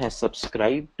someone has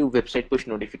subscribed to website push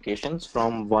notifications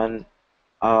from one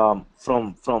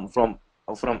from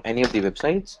any of the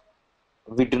websites,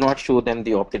 we do not show them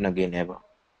the opt-in again ever.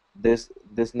 There's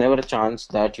never a chance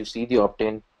that you see the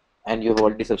opt-in and you've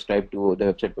already subscribed to the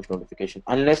website push notification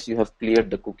unless you have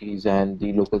cleared the cookies and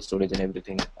the local storage and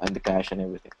everything and the cache and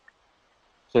everything.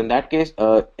 So in that case,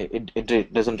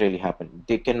 it doesn't really happen.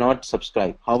 They cannot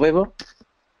subscribe. However,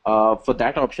 for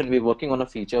that option, we're working on a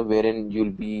feature wherein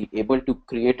you'll be able to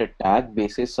create a tag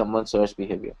basis someone's search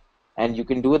behavior, and you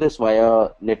can do this via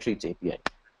LetReach API.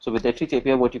 So with LetReach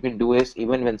API, what you can do is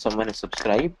even when someone is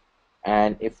subscribed,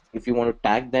 and if you want to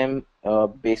tag them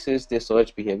basis their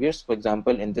search behaviors, for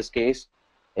example, in this case,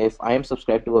 if I am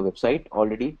subscribed to a website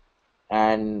already,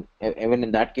 and even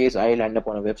in that case, I land up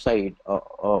on a website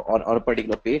on a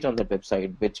particular page on that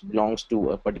website which belongs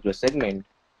to a particular segment,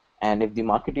 and if the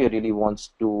marketer really wants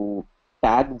to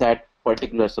tag that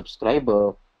particular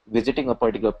subscriber visiting a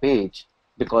particular page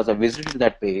because I visited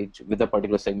that page with a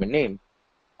particular segment name,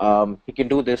 he can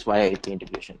do this via API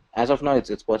integration. As of now,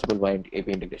 it's possible via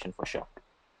API integration for sure,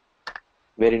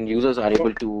 wherein users are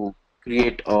able to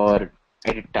create or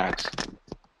edit tags.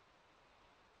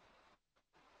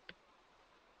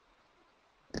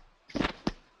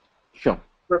 Sure.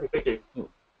 Perfect, thank you.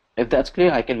 If that's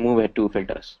clear, I can move ahead to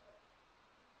filters.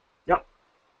 Yeah.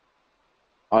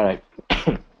 All right.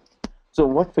 So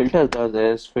what filters does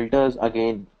is filters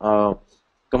again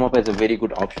come up as a very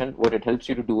good option. What it helps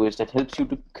you to do is that helps you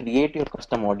to create your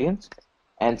custom audience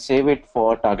and save it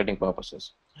for targeting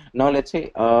purposes. Now let's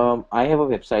say I have a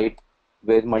website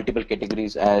with multiple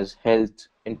categories as health,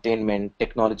 entertainment,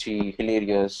 technology,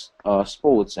 hilarious,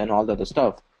 sports, and all the other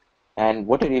stuff. And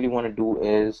what I really want to do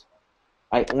is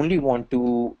I only want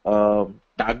to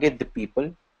target the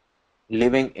people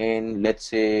living in, let's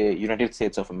say, United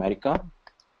States of America,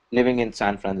 living in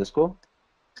San Francisco,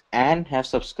 and have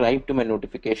subscribed to my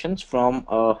notifications from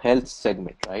a health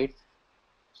segment, right?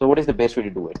 So what is the best way to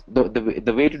do it?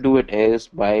 The way to do it is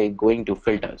by going to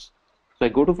filters. So I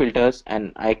go to filters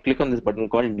and I click on this button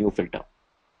called new filter.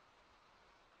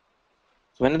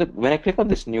 So when I click on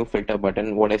this new filter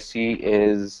button, what I see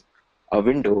is a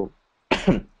window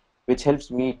which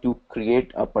helps me to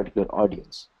create a particular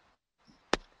audience.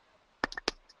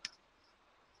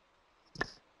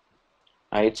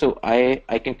 Right, so I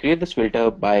can create this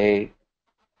filter by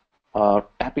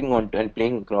tapping on and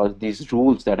playing across these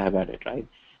rules that I've added, right?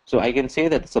 So I can say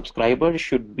that the subscriber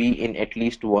should be in at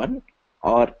least one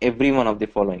or every one of the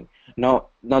following. Now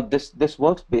this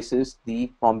works basis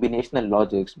the combinational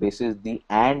logics, basis the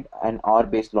and or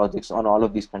based logics on all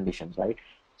of these conditions, right?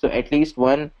 So at least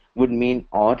one would mean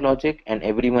or logic, and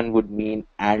everyone would mean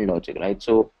and logic, right?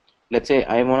 So let's say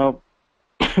I want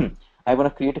to I want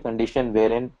to create a condition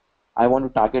wherein I want to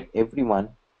target everyone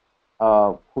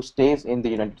who stays in the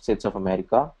United States of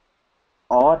America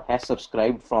or has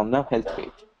subscribed from the health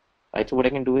page. Right. So what I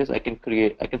can do is I can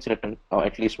select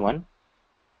at least one.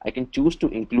 I can choose to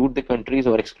include the countries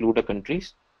or exclude the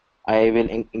countries. I will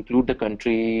include the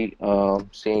country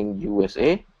saying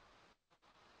USA,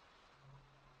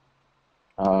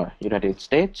 United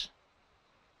States.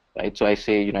 Right. So I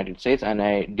say United States and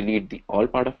I delete the all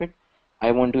part of it.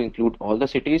 I want to include all the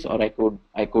cities, or I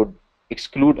could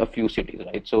exclude a few cities.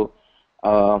 Right. So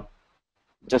uh,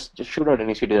 just shoot out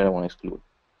any city that I want to exclude.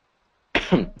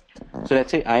 So let's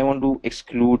say I want to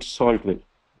exclude Saltville,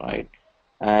 right?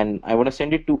 And I want to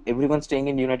send it to everyone staying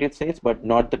in the United States, but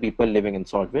not the people living in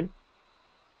Saltville.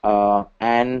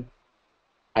 And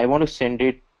I want to send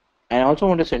it, and I also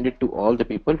want to send it to all the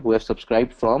people who have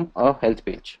subscribed from a health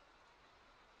page,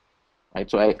 right?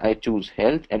 So I choose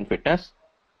health and fitness.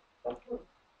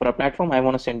 For a platform, I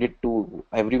want to send it to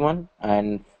everyone,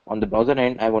 and on the browser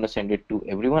end, I want to send it to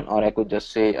everyone, or I could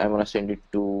just say I want to send it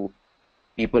to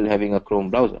people having a Chrome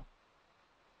browser,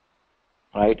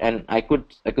 right? And I could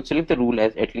select the rule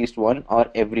as at least one or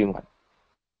everyone,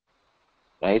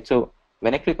 right? So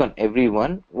when I click on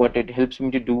everyone, what it helps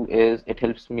me to do is it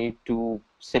helps me to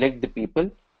select the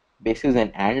people basis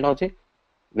an and logic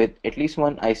with at least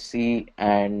one I see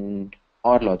and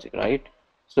or logic, right?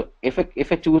 So if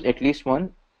I choose at least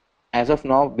one, as of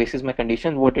now, basis my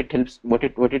condition, what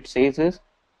it says is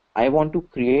I want to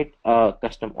create a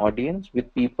custom audience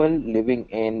with people living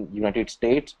in United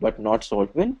States but not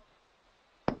Saltville,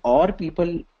 or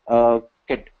people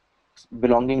get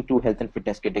belonging to health and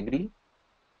fitness category,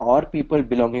 or people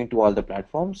belonging to all the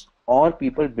platforms, or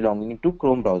people belonging to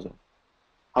Chrome browser.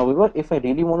 However, if I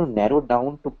really want to narrow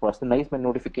down to personalize my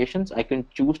notifications, I can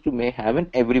choose to may have an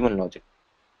everyone logic.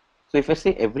 So if I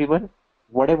say everyone,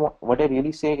 what I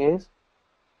really say is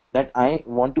that I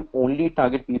want to only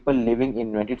target people living in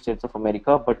United States of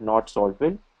America but not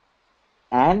Saltville,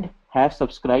 and have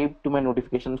subscribed to my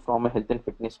notifications from a health and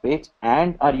fitness page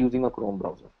and are using a Chrome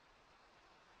browser.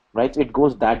 Right? So it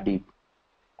goes that deep.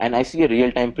 And I see a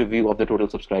real-time preview of the total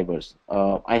subscribers.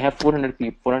 I have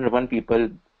 401 people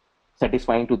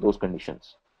satisfying to those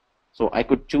conditions. So I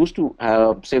could choose to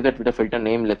save that with a filter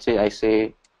name. Let's say I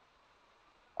say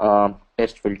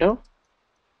test filter,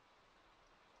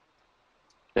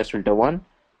 test filter one,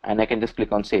 and I can just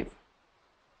click on save.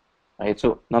 Right.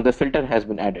 So now the filter has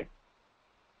been added.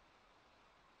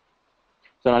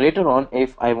 So now later on,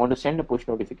 if I want to send a push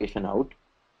notification out,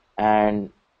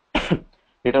 and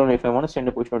later on, if I want to send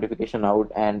a push notification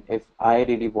out, and if I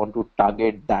really want to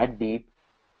target that deep,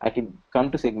 I can come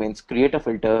to segments, create a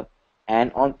filter,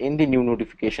 and on in the new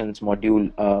notifications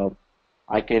module,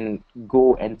 I can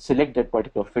go and select that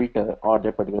particular filter or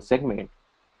that particular segment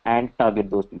and target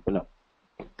those people up.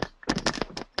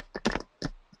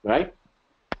 Right?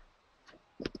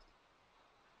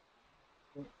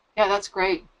 Yeah, that's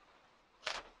great.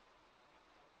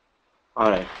 All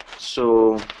right.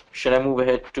 So should I move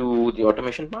ahead to the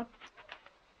automation part?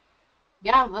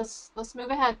 Yeah, let's move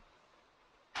ahead.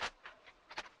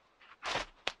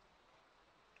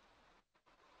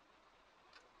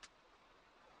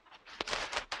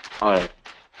 All right.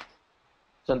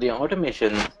 So the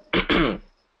automation,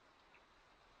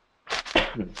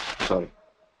 sorry.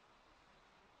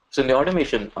 So in the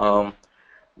automation,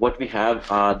 what we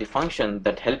have are the function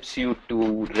that helps you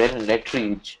to run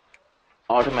LetReach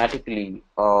automatically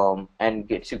and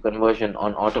gets you conversion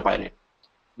on autopilot.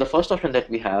 The first option that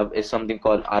we have is something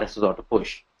called RSS Auto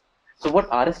Push. So what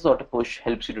RSS Auto Push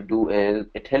helps you to do is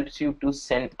it helps you to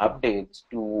send updates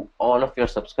to all of your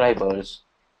subscribers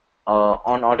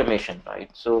on automation, right?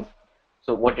 So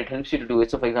So what it helps you to do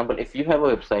is, so for example, if you have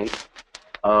a website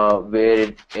where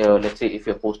let's say if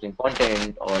you're posting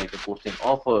content, or if you're posting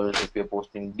offers, if you're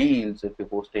posting deals, if you're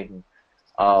posting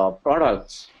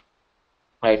products,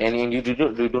 right, and you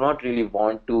do not really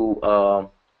want to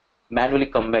manually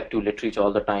come back to LetReach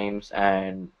all the times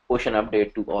and push an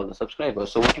update to all the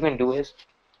subscribers. So what you can do is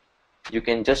you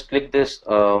can just click this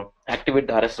activate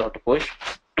the RSS auto push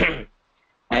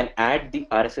and add the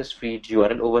RSS feed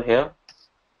URL over here.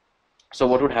 So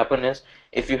what would happen is,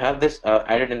 if you have this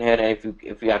added in here, and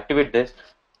if you activate this,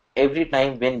 every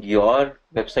time when your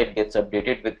website gets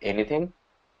updated with anything,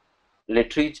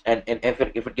 LetReach, and if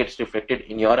it gets reflected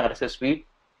in your RSS feed,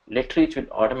 LetReach will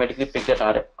automatically pick that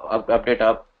update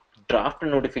up, draft a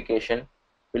notification,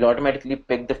 will automatically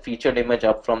pick the featured image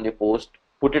up from the post,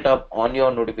 put it up on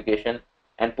your notification,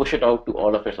 and push it out to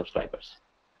all of your subscribers,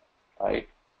 right?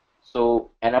 So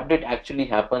an update actually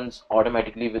happens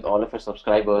automatically with all of your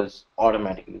subscribers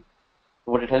automatically.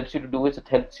 So what it helps you to do is, it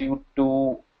helps you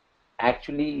to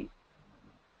actually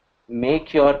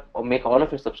make all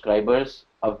of your subscribers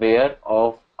aware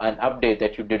of an update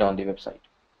that you did on the website.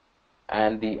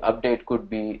 And the update could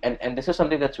be, and this is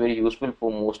something that's very useful for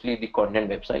mostly the content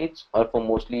websites, or for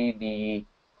mostly the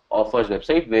offers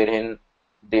website, wherein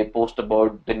they post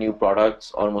about the new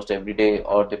products almost every day,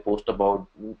 or they post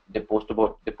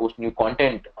new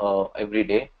content every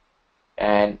day,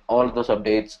 and all of those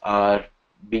updates are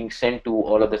being sent to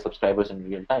all of the subscribers in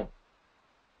real time,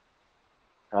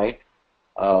 right?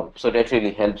 So that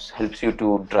really helps you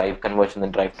to drive conversion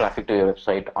and drive traffic to your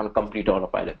website on complete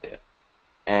autopilot there.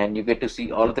 And you get to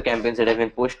see all of the campaigns that have been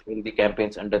pushed in the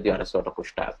campaigns under the RSS Auto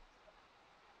Push tab.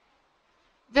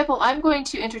 Vipul, I'm going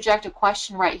to interject a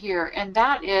question right here, and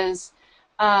that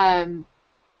um,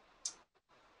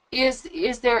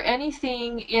 is there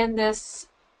anything in this?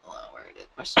 Oh, where did the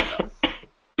question go?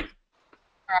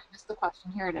 I missed the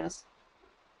question. Here it is.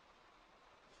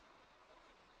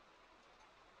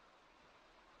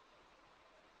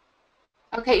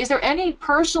 Okay, is there any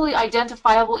personally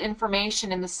identifiable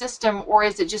information in the system, or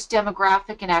is it just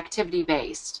demographic and activity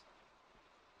based?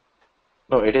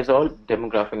 No, it is all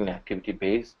demographic and activity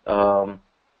based.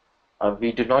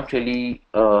 We do not really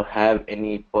have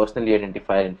any personally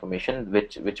identified information,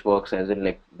 which works as in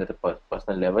like the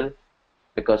personal level,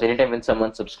 because anytime when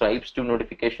someone subscribes to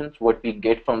notifications, what we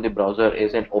get from the browser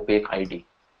is an opaque ID,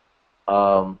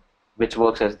 um, which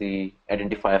works as the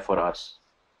identifier for us.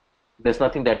 There's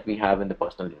nothing that we have in the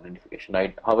personal identification,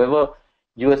 right? However,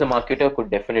 you as a marketer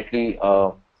could definitely,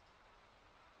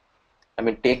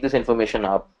 take this information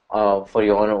up for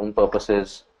your own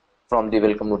purposes from the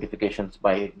welcome notifications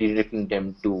by redirecting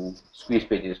them to squeeze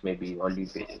pages, maybe, or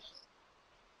lead pages.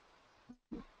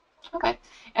 Okay,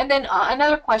 and then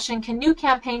another question: can new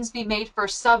campaigns be made for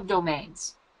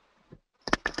subdomains?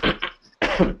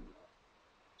 So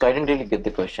I didn't really get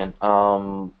the question.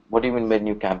 What do you mean by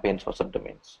new campaigns for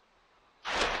subdomains?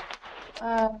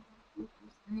 Uh,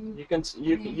 You can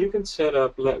set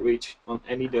up LetReach on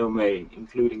any domain,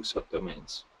 including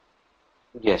subdomains.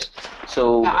 Yes.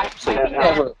 So yeah, so I if think you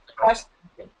have that a question.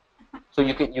 so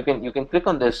you can click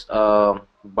on this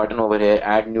button over here,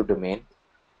 add new domain,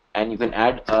 and you can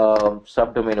add a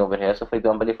subdomain over here. So for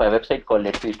example, if I have a website called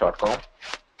letreach.com,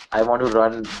 I want to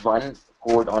run one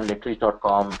code on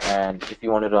letreach.com, and if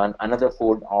you want to run another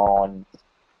code on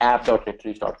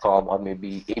app.letreach.com, or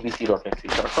maybe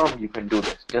abc.letreach.com, you can do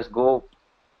this. Just go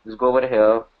over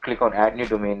here, click on add new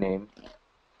domain name.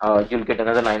 You'll get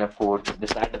another line of code.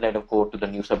 Just add the line of code to the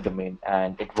new subdomain,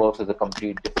 and it works as a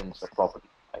complete difference of property.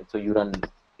 Right? So you run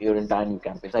your entire new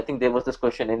campaigns. I think there was this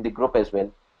question in the group as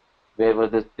well, where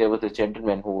was this there was this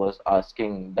gentleman who was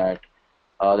asking that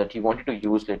he wanted to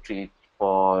use LetReach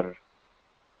for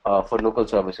local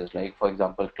services, like for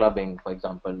example clubbing, for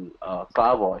example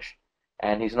car wash,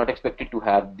 and he's not expected to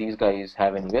have these guys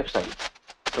have any website.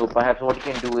 So perhaps what he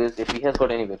can do is, if he has got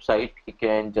any website, he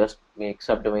can just make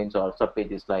subdomains or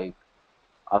subpages like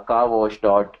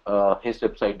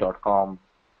carwash.hiswebsite.com,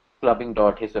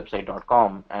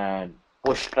 clubbing.hiswebsite.com, and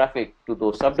push traffic to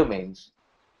those subdomains,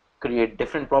 create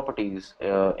different properties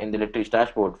in the LetReach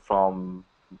dashboard from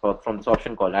this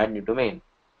option called add new domain,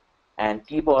 and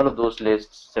keep all of those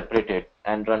lists separated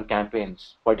and run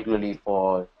campaigns particularly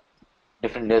for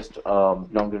different lists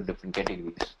belonging to different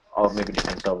categories or maybe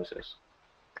different services.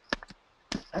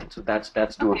 Right, so that's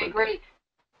Okay, doable. great.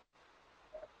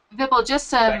 Vipul, just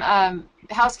some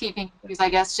housekeeping issues, I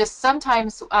guess. Just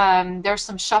sometimes there's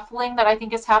some shuffling that I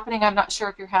think is happening. I'm not sure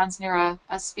if your hand's near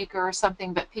a speaker or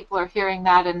something, but people are hearing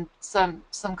that, and some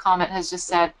comment has just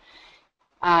said,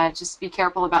 just be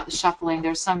careful about the shuffling.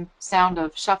 There's some sound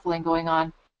of shuffling going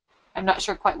on. I'm not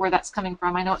sure quite where that's coming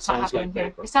from. I know it's not Sounds happening like here.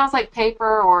 paper. It sounds like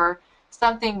paper or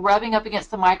something rubbing up against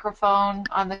the microphone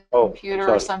on the Oh, I'm computer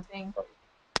or sorry. something.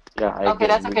 Yeah, I Okay, get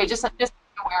that's okay. muted. Just be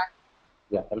aware.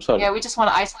 Yeah, I'm sorry. Yeah, we just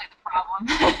want to isolate the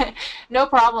problem. No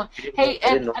problem. Hey, I and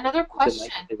didn't know another that the mic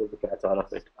question. is able to catch all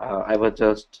of it. I was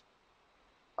just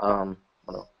oh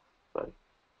no, sorry.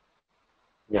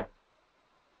 Yeah.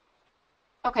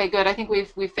 Okay, good. I think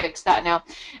we've fixed that now.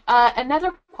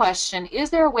 Another question: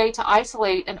 is there a way to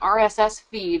isolate an RSS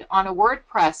feed on a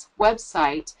WordPress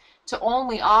website to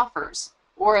only offers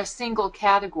or a single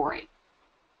category?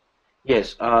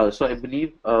 Yes. So I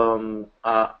believe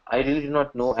I really do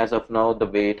not know as of now the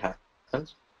way it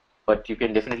happens, but you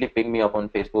can definitely ping me up on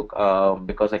Facebook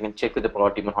because I can check with the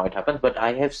product team on how it happens. But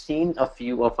I have seen a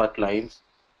few of our clients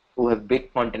who have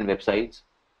big content websites.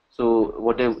 So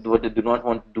what they do not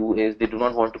want to do is they do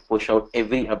not want to push out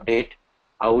every update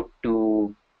out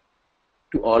to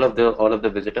all of the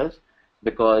visitors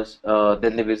because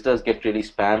then the visitors get really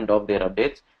spammed of their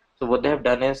updates. So what they have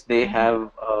done is they Mhm.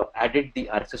 have added the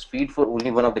RSS feed for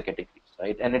only one of the categories,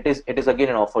 right? And it is again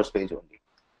an offers page only,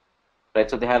 right?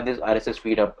 So they have this RSS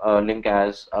feed up link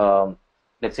as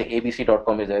let's say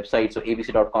abc.com is the website, so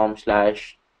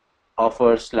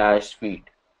abc.com/offer/feed.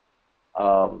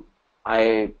 Um,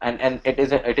 and it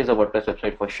is a WordPress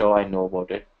website for sure. I know about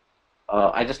it.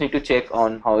 I just need to check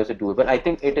on how is it doable. I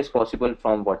think it is possible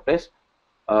from WordPress.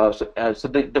 So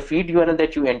the feed URL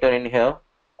that you enter in here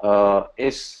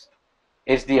is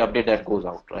the update that goes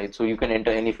out, right? So you can enter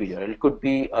any feed URL. It could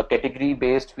be a category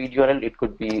based feed URL. It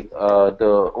could be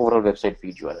the overall website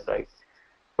feed URL, right?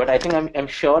 But I think I'm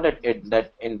sure that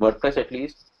in WordPress at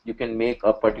least you can make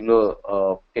a particular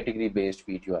category based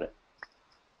feed URL.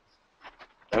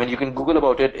 I mean, you can Google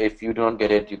about it. If you do not get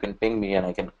it, you can ping me and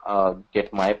I can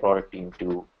get my product team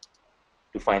to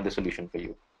find the solution for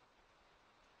you.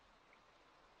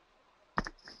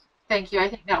 Thank you. I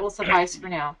think that will suffice for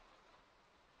now.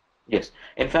 Yes.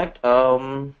 In fact,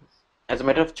 as a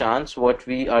matter of chance, what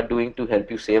we are doing to help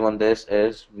you save on this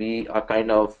is we are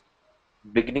kind of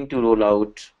beginning to roll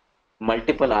out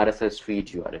multiple RSS feed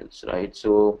URLs, right?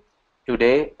 So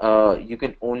today, you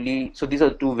can only, so these are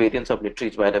two variants of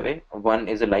LetReach, by the way. One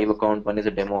is a live account, one is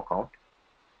a demo account.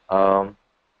 Um,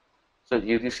 so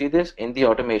you see this in the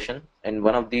automation, in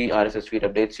one of the RSS feed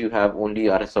updates, you have only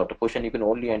RSS auto push and you can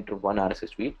only enter one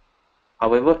RSS feed.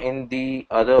 However, in the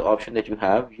other option that you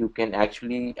have, you can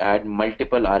actually add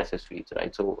multiple RSS feeds,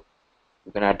 right? So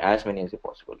you can add as many as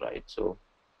possible, right? So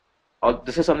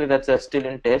this is something that's still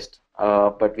in test,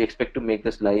 but we expect to make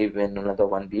this live in another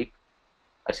 1 week.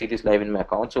 I see this live in my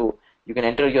account. So you can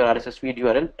enter your RSS feed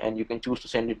URL and you can choose to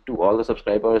send it to all the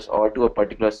subscribers or to a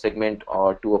particular segment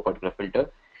or to a particular filter.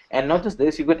 And not just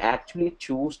this, you can actually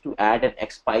choose to add an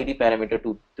expiry parameter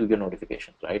to your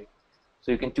notifications, right?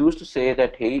 So you can choose to say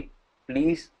that, hey,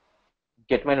 please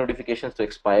get my notifications to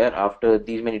expire after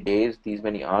these many days, these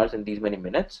many hours, and these many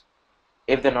minutes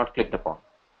if they're not clicked upon.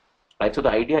 Right. So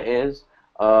the idea is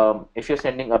if you're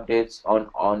sending updates on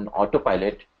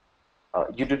autopilot,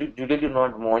 you really do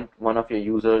not want one of your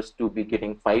users to be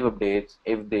getting 5 updates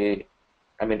if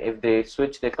they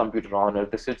switch their computer on or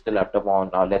if they switch the laptop on,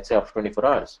 let's say after 24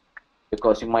 hours,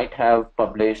 because you might have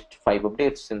published 5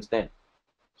 updates since then.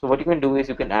 So what you can do is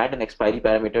you can add an expiry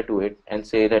parameter to it and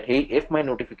say that, hey, if my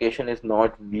notification is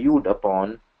not viewed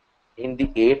upon in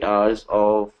the 8 hours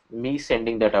of me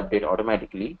sending that update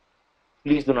automatically,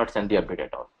 please do not send the update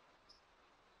at all,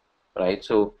 right?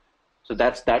 So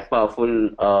that's that powerful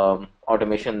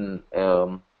automation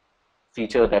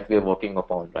feature that we're working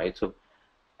upon, right? So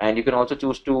and you can also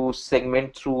choose to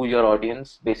segment through your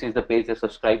audience basis the page they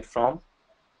subscribed from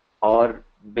or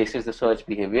basis the search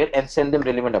behavior and send them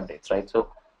relevant updates, right?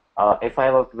 So if I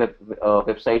have a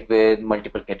website with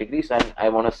multiple categories and I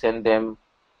want to send them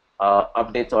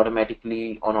updates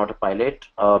automatically on autopilot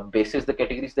basis the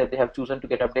categories that they have chosen to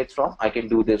get updates from, I can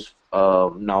do this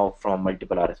now from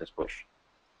multiple RSS push.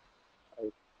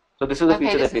 Right. So this is a Okay,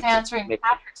 feature this that we is expect to answering make.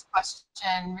 Patrick's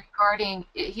question regarding,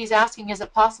 he's asking, is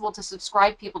it possible to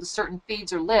subscribe people to certain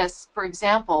feeds or lists? For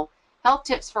example, health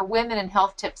tips for women and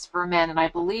health tips for men. And I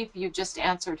believe you just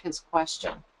answered his Yeah.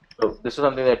 question. So this is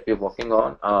something that we're working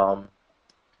on. I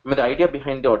mean, the idea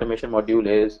behind the automation module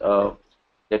is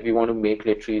that we want to make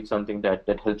LetReach something that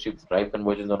helps you drive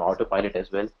conversions on autopilot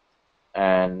as well,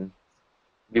 and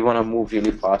we want to move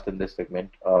really fast in this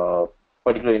segment,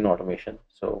 particularly in automation.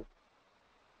 So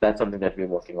that's something that we're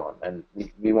working on, and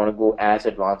we want to go as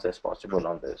advanced as possible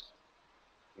on this.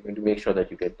 We're going to make sure that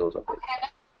you get those updates. Okay.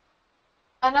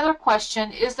 Another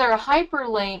question, is there a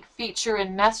hyperlink feature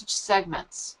in message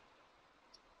segments?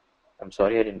 I'm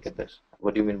sorry, I didn't get this.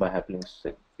 What do you mean by hyperlinks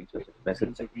features? It Message.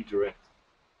 means a redirect.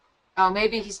 Oh,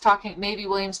 maybe he's talking. Maybe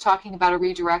William's talking about a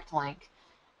redirect link.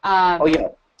 Oh yeah.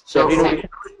 So So, every So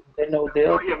notification then out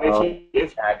there, William, if you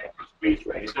tag please space,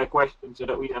 right? rephrase that question so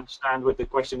that we understand what the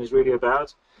question is really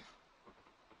about.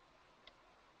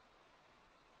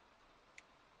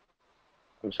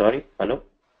 I'm sorry. Hello.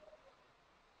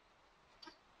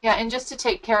 yeah, and just to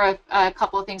take care of a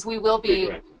couple of things,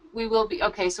 Redirect.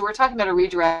 okay. So we're talking about a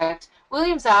redirect.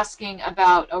 William's asking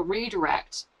about a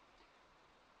redirect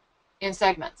in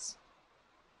segments.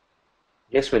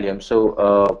 Yes, William.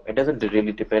 So it doesn't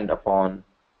really depend upon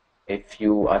if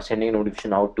you are sending a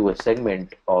notification out to a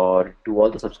segment or to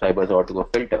all the subscribers or to a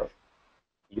filter.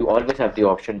 You always have the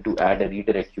option to add a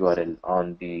redirect URL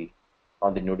on the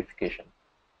notification.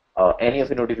 Any of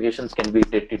the notifications can be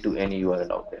directed to any URL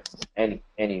out there. Any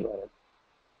URL.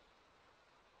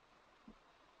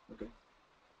 Okay.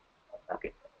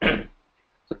 Okay.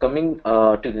 So coming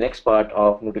to the next part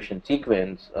of notification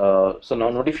sequence. So now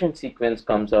notification sequence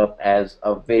comes up as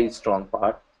a very strong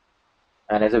part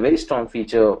and as a very strong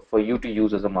feature for you to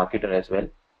use as a marketer as well.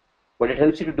 What it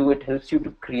helps you to do, it helps you to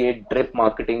create drip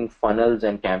marketing funnels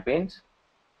and campaigns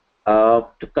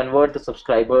to convert the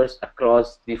subscribers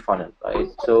across the funnel, right?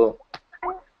 So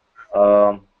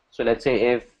let's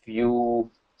say if you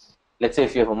have a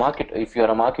if you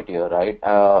are a marketer, right,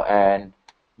 and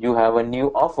you have a new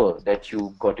offer that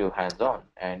you got your hands on,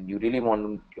 and you really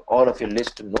want all of your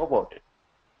list to know about it,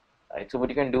 right? So what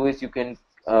you can do is you can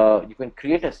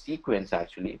create a sequence,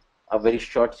 actually, a very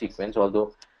short sequence.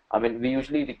 Although, I mean, we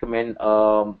usually recommend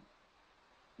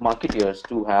marketers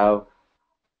to have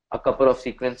a couple of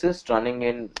sequences running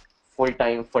in full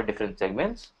time for different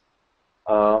segments.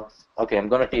 Uh, okay, I'm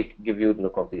gonna give you a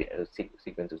look of the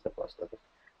sequences the first. Okay,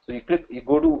 so you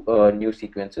go to new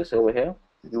sequences over here.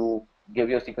 You give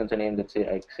your sequence a name. Let's say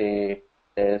I say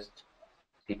test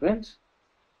sequence.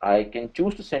 I can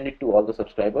choose to send it to all the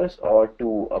subscribers or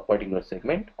to a particular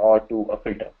segment or to a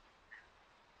filter,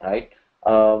 right?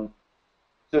 Um,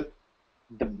 so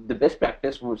the best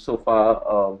practice would so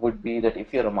far would be that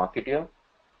if you're a marketer,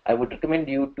 I would recommend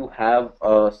you to have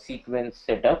a sequence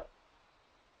set up,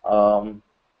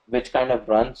 which kind of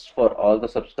runs for all the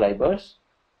subscribers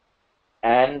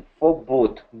and for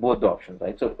both the options,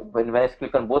 right? So when I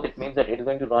click on both, it means that it is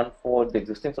going to run for the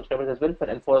existing subscribers as well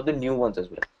and for the new ones as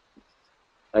well,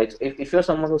 right? So if you're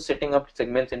someone who's setting up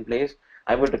segments in place,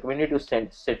 I would recommend you to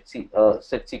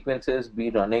set sequences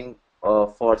be running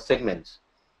for segments,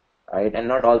 right, and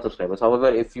not all subscribers. However,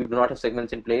 if you do not have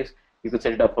segments in place, you could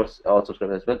set it up for all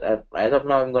subscribers as well. As of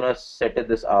now, I'm gonna set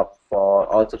this up for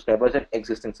all subscribers and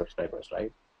existing subscribers,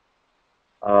 right?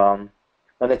 Um,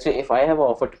 Now let's say if I have an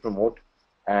offer to promote,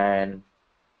 and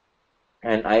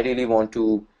I really want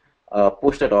to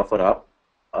push that offer up.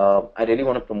 I really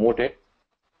want to promote it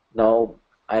now,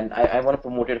 and I want to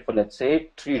promote it for, let's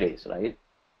say, 3 days, right?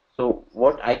 So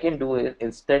what I can do is,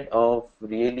 instead of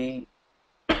really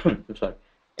I'm sorry,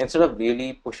 instead of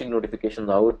really pushing notifications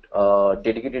out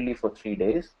dedicatedly for 3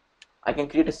 days, I can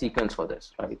create a sequence for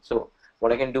this, right? So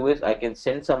what I can do is I can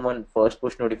send someone first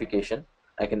push notification.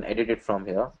 I can edit it from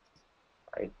here,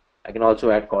 right? I can also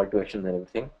add call to actions and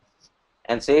everything,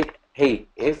 and say, hey,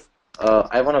 if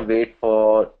I want to wait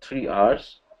for 3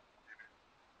 hours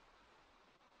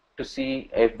to see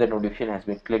if the notification has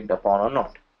been clicked upon or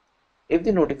not. If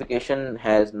the notification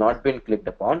has not been clicked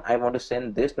upon, I want to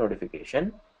send this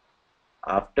notification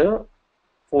after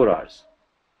 4 hours.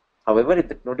 However, if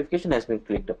the notification has been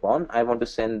clicked upon, I want to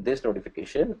send this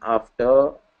notification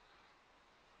after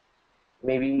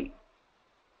maybe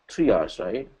 3 hours,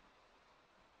 right?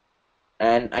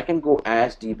 And I can go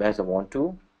as deep as I want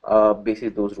to, basically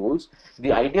those rules.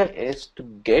 The idea is to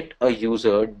get a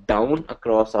user down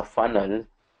across a funnel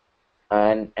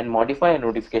and modify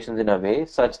notifications in a way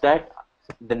such that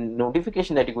the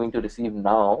notification that you're going to receive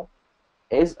now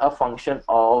is a function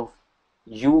of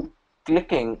you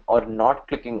clicking or not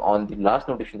clicking on the last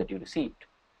notification that you received.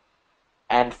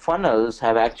 And funnels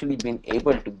have actually been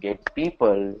able to get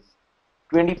people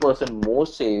 20% more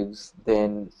saves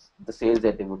than the sales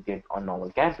that they would get on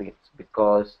normal campaigns,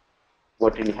 because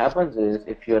what really happens is,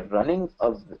 if you're running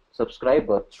a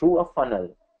subscriber through a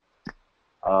funnel,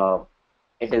 uh,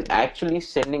 it is actually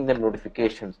sending them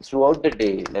notifications throughout the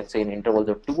day, let's say in intervals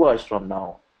of 2 hours from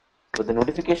now. But the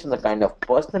notifications are kind of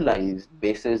personalized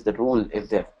basis the rule if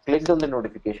they've clicked on the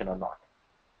notification or not,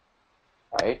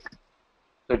 right?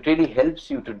 So it really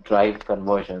helps you to drive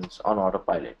conversions on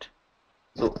autopilot.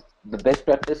 So the best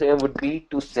practice here would be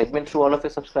to segment through all of your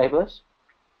subscribers,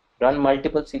 run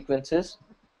multiple sequences,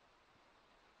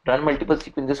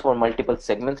 for multiple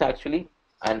segments actually,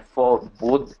 and for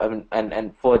both, I mean,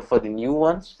 and for the new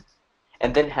ones,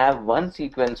 and then have one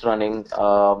sequence running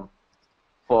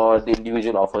for the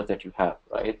individual offers that you have,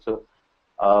 right? So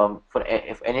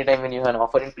if any time when you have an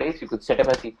offer in place, you could set up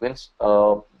a sequence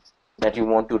that you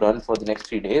want to run for the next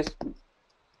 3 days,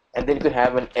 and then you could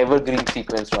have an evergreen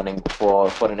sequence running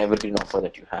for an evergreen offer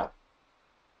that you have.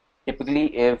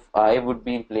 Typically, if I would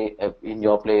be in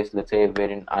your place, let's say,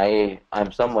 wherein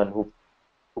I'm someone who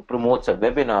promotes a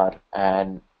webinar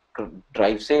and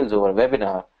drives sales over a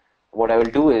webinar, what I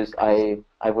will do is I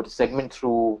would segment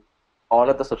through all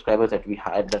of the subscribers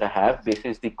that I have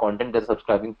basis the content they're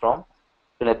subscribing from.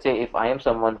 So let's say if I am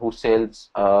someone who sells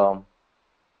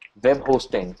web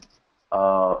hosting,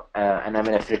 and I'm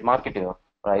an affiliate marketer,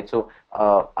 right? So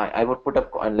I would put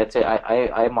up, and let's say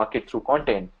I market through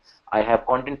content. I have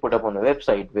content put up on the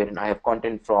website wherein I have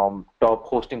content from top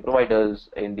hosting providers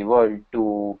in the world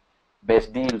to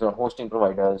best deals on hosting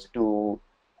providers to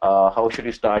how should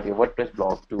you start your WordPress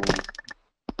blog to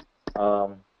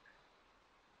um,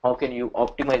 how can you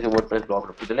optimize your WordPress blog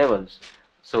up to the levels.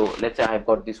 So let's say I've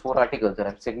got these 4 articles and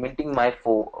I'm segmenting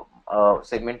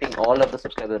all of the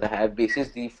subscribers that I have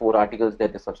basis the 4 articles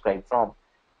that they subscribe from.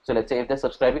 So let's say if they're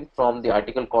subscribing from the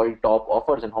article called top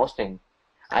offers in hosting,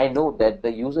 I know that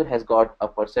the user has got a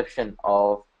perception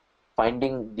of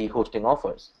finding the hosting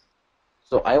offers.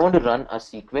 So I want to run a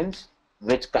sequence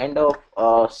which kind of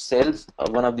sells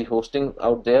one of the hosting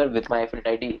out there with my affiliate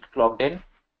ID clogged in,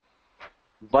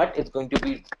 but it's going to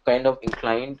be kind of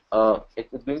inclined,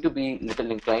 it's going to be little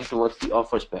inclined towards the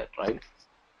offers pair, right?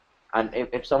 And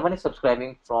if someone is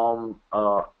subscribing from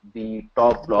the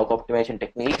top blog optimization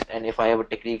techniques, and if I have a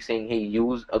technique saying, hey,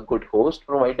 use a good host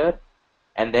provider,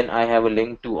 and then I have a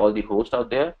link to all the hosts out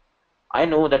there, I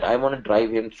know that I want to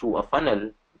drive him through a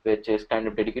funnel which is kind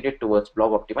of dedicated towards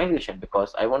blog optimization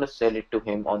because I want to sell it to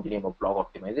him on the name of blog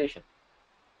optimization.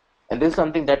 And this is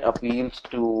something that appeals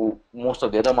to most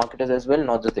of the other marketers as well,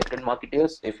 not just the affiliate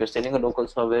marketers. If you're selling a local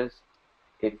service,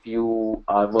 if you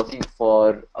are working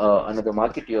for another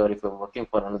marketer, if you're working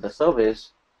for another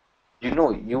service, you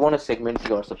want to segment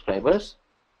your subscribers,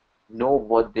 know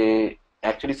what they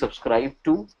actually subscribe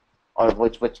to, or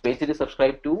which page they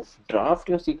subscribe to, draft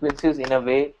your sequences in a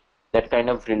way that kind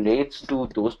of relates to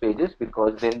those pages,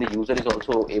 because then the user is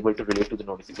also able to relate to the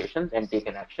notifications and take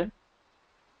an action,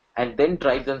 and then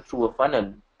drive them through a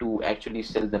funnel to actually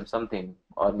sell them something,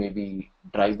 or maybe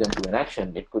drive them to an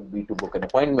action. It could be to book an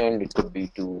appointment, it could be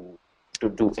to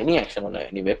do any action on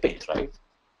any web page, right?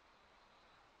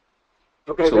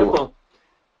 Okay, So Vipul.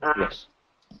 yes.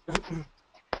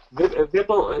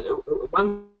 Vipul,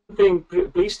 one thing,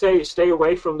 please stay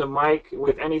away from the mic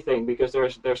with anything because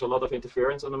there's a lot of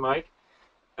interference on the mic.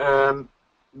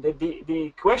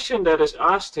 The question that is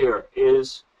asked here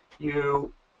is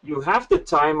you have the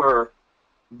timer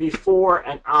before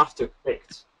and after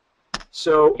clicked.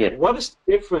 So Yeah. what is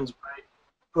the difference by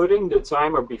putting the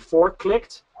timer before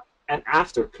clicked and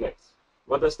after clicked?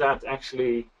 What does that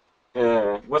actually?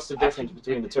 What's the difference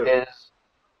between the two?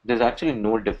 There's actually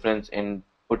no difference in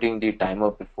putting the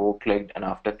timer before clicked and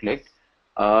after clicked.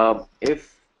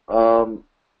 If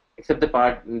except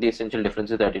the essential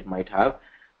differences that it might have.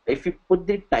 If you put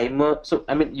the timer, so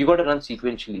I mean, you got to run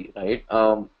sequentially, right?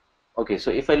 Okay,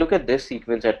 so if I look at this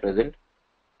sequence at present,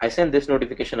 I send this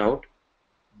notification out.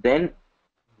 Then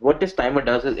what this timer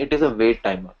does is it is a wait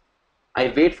timer.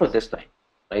 I wait for this time,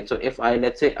 right? So if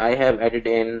let's say I have added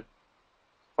in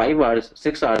 5 hours,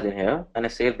 6 hours in here, and I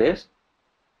save this,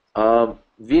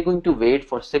 we're going to wait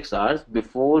for 6 hours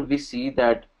before we see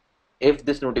that if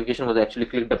this notification was actually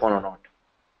clicked upon or not,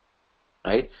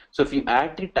 right? So if you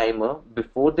add the timer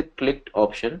before the clicked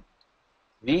option,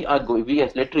 we as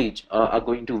LetReach are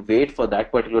going to wait for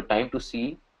that particular time to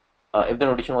see if the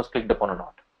notification was clicked upon or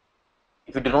not.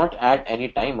 If you do not add any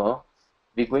timer,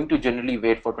 we're going to generally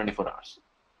wait for 24 hours.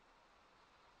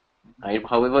 Right?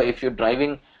 However, if you're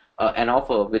driving an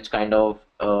offer which kind of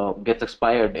gets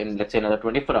expired in, let's say, another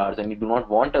 24 hours, and you do not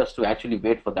want us to actually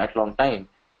wait for that long time,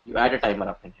 you add a timer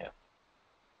up in here.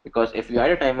 Because if you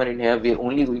add a timer in here, we're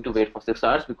only going to wait for 6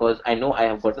 hours, because I know I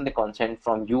have gotten the consent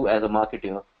from you as a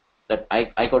marketer that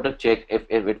I got to check if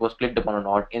it was clicked upon or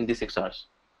not in the 6 hours.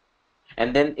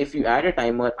 And then if you add a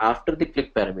timer after the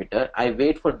click parameter, I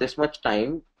wait for this much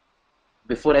time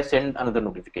before I send another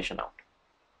notification out.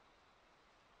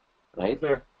 Right?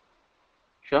 Clear.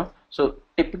 Sure. So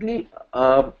typically,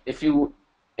 if you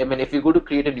go to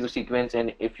create a new sequence,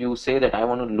 and if you say that I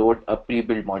want to load a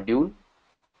pre-built module,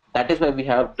 that is why we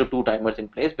have the 2 timers in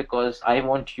place, because I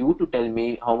want you to tell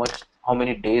me how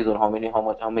many days, or how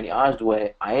many hours do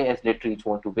I as LetReach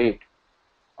want to wait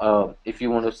if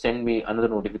you want to send me another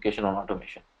notification on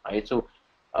automation, right? So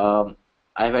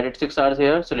I've added 6 hours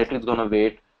here, so LetReach is going to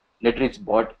wait. LetReach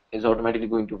bot is automatically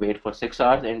going to wait for 6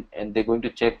 hours, and they're going to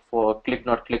check for click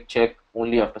not click check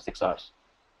only after 6 hours.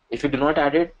 If you do not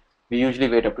add it, we usually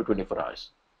wait up to 24 hours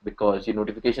because your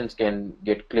notifications can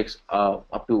get clicks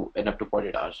up to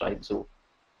 48 hours, right? So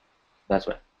that's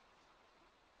why.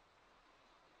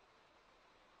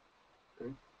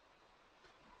 Okay.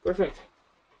 Perfect.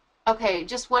 Okay,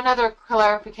 just one other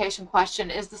clarification question.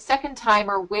 Is the second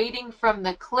timer waiting from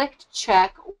the clicked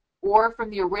check or from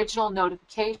the original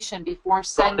notification before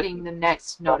sending the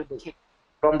next notification?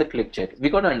 From the click check, we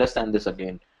got to understand this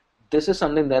again. This is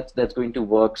something that's going to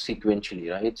work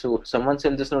sequentially, right? So someone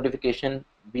sends this notification,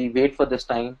 we wait for this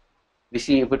time, we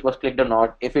see if it was clicked or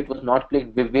not. If it was not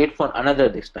clicked, we wait for another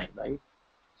this time, right?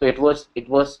 So it was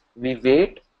we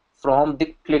wait from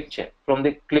the click check, from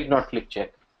the click not click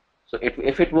check. So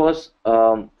if it was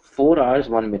 4 hours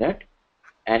 1 minute,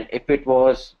 and if it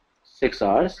was 6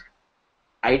 hours,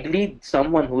 ideally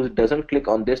someone who doesn't click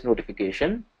on this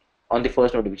notification, on the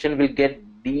first notification, will get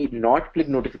the not click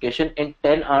notification in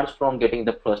 10 hours from getting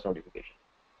the first notification.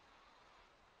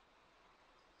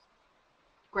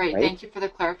 Great, Right? thank you for the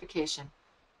clarification.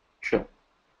 Sure.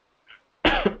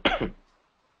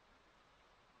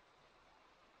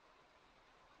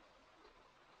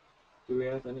 Do we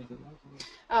have anything else?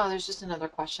 Oh, there's just another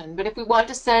question. But if we want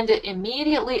to send it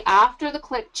immediately after the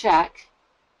click check,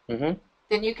 Mm-hmm.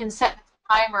 then you can set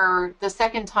the timer, the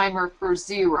second timer, for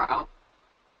 0.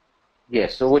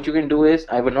 Yes, so what you can do is,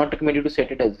 I would not recommend you to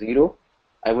set it as 0.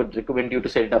 I would recommend you to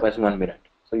set it up as 1 minute.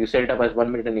 So you set it up as 1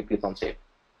 minute and you click on save.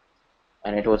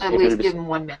 And At it will least be, give them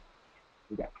 1 minute.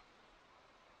 yeah.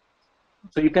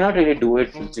 So you cannot really do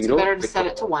it It's 0 better to set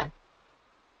it to because, 1.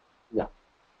 yeah.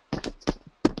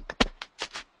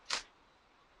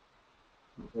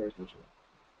 Very good.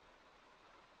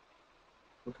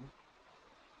 Okay.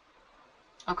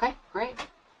 Okay, great.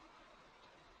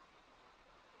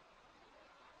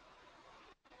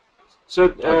 So,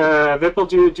 Okay. Vipul,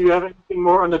 do you have anything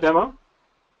more on the demo?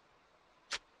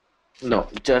 No,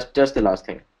 just the last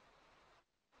thing.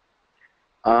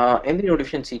 In the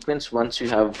notification sequence, once you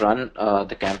have run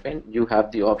the campaign, you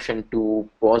have the option to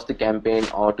pause the campaign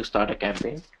or to start a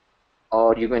campaign,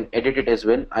 or you can edit it as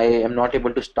well. I am not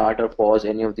able to start or pause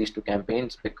any of these two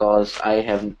campaigns because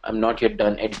I'm not yet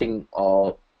done editing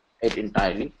it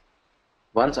entirely.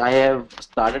 Once I have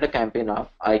started a campaign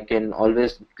up, I can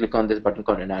always click on this button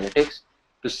called Analytics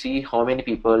to see how many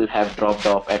people have dropped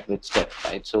off at which step,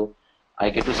 right? So I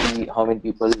get to see how many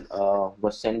people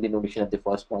was sent the notification at the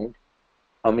first point,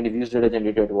 how many views did I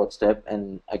generate at what step,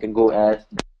 and I can go as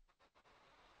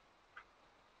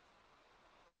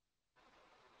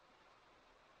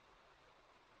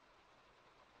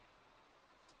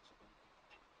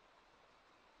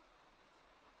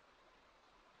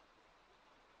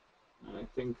I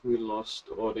think we lost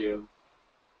audio.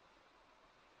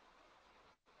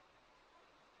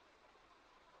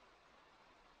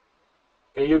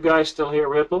 Can you guys still hear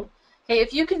Vipul? Hey,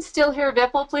 if you can still hear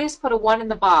Vipul, please put a 1 in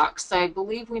the box. I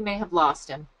believe we may have lost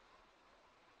him.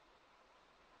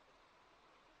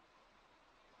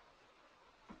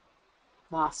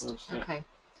 Lost. Yeah. Okay.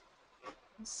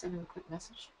 Let's send him a quick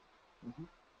message. Mhm.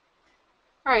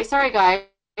 All right, sorry guys.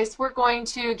 We're going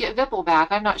to get Vipul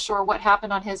back. I'm not sure what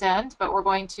happened on his end, but we're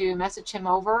going to message him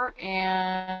over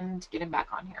and get him back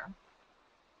on here.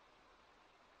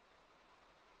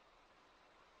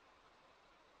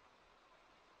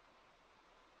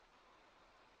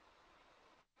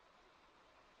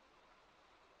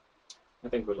 I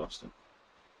think we lost him.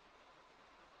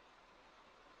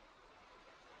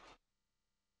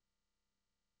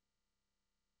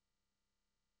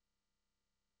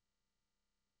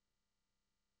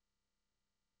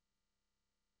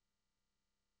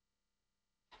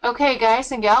 Okay,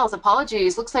 guys and gals,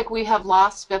 apologies. Looks like we have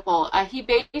lost Vipul. He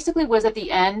basically was at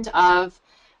the end of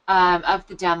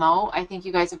the demo. I think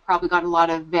you guys have probably got a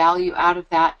lot of value out of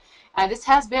that. This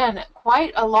has been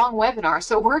quite a long webinar,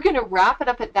 so we're going to wrap it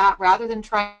up at that rather than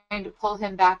trying to pull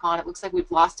him back on. It looks like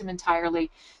we've lost him entirely.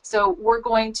 So we're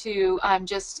going to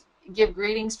just give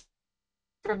greetings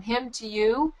from him to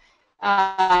you.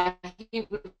 He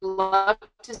would love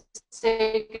to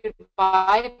say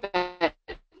goodbye,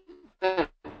 but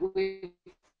we've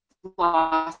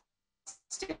lost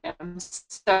him.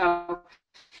 So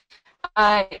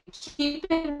keep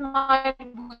in mind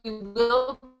we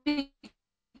will be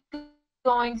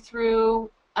going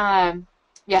through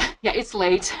yeah, it's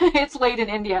late. It's late in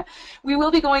India. We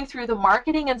will be going through the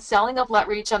marketing and selling of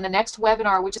LetReach on the next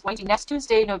webinar, which is going to be next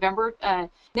Tuesday,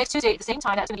 next Tuesday at the same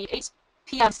time. That's going to be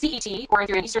p.m. CET, or if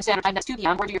you're in Eastern Standard Time, that's 2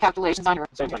 p.m., or do your calculations on your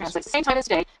translate. Same time as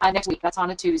today, next week. That's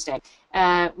on a Tuesday.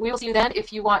 We will see you then.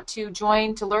 If you want to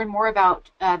join to learn more about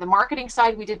the marketing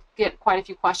side, we did get quite a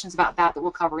few questions about that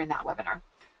we'll cover in that webinar.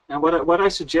 And what I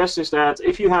suggest is that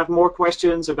if you have more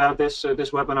questions about this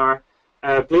webinar,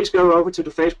 please go over to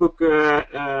the Facebook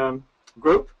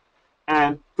group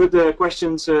and put the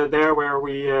questions there where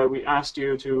we asked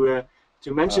you to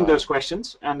mention those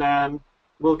questions, and then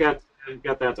we'll get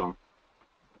that on.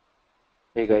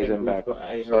 Hey guys, I'm back. Sorry,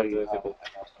 I lost audio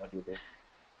there.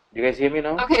 Do you guys hear me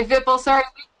now? Okay, Vipul, sorry.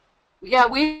 Yeah,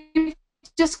 we've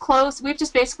just closed. We've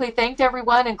just basically thanked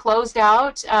everyone and closed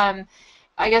out.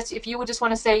 I guess if you would just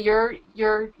want to say your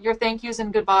thank yous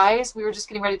and goodbyes, we were just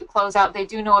getting ready to close out. They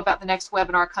do know about the next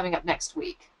webinar coming up next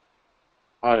week.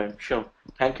 All right, sure.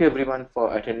 Thank you everyone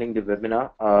for attending the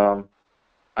webinar.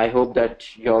 I hope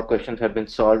that your questions have been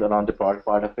solved around the product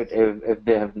part of it. If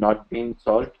they have not been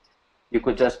solved, you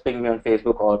could just ping me on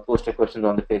Facebook or post your questions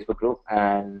on the Facebook group,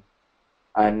 and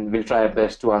we'll try our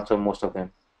best to answer most of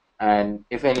them. And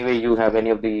if anyway you have any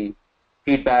of the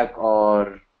feedback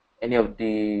or any of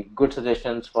the good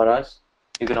suggestions for us,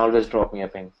 you can always drop me a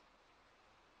ping.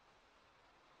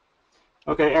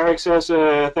 Okay, Eric says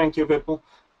thank you, Vipul.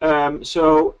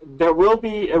 So there will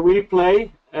be a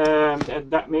replay, and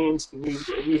that means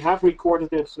we have recorded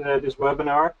this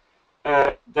webinar.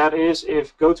 That is,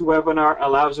 if GoToWebinar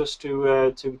allows us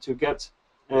to get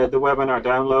the webinar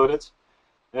downloaded.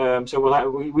 So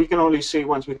we can only see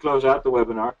once we close out the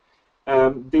webinar.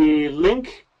 The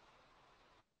link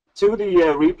to the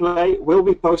replay will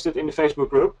be posted in the Facebook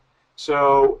group.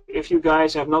 So if you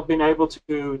guys have not been able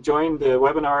to join the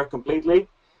webinar completely,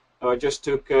 or just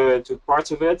took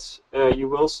parts of it, you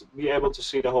will be able to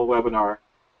see the whole webinar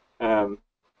on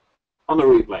the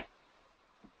replay.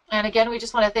 And again, we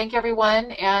just want to thank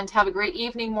everyone and have a great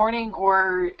evening, morning,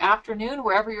 or afternoon,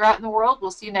 wherever you're at in the world.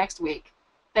 We'll see you next week.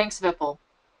 Thanks, Vipul.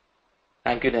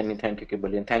 Thank you, Danny. Thank you,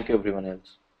 Kimberly. And thank you, everyone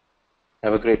else.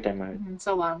 Have a great time ahead.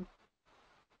 So long.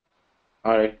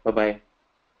 All right. Bye-bye.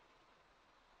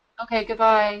 Okay,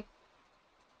 goodbye.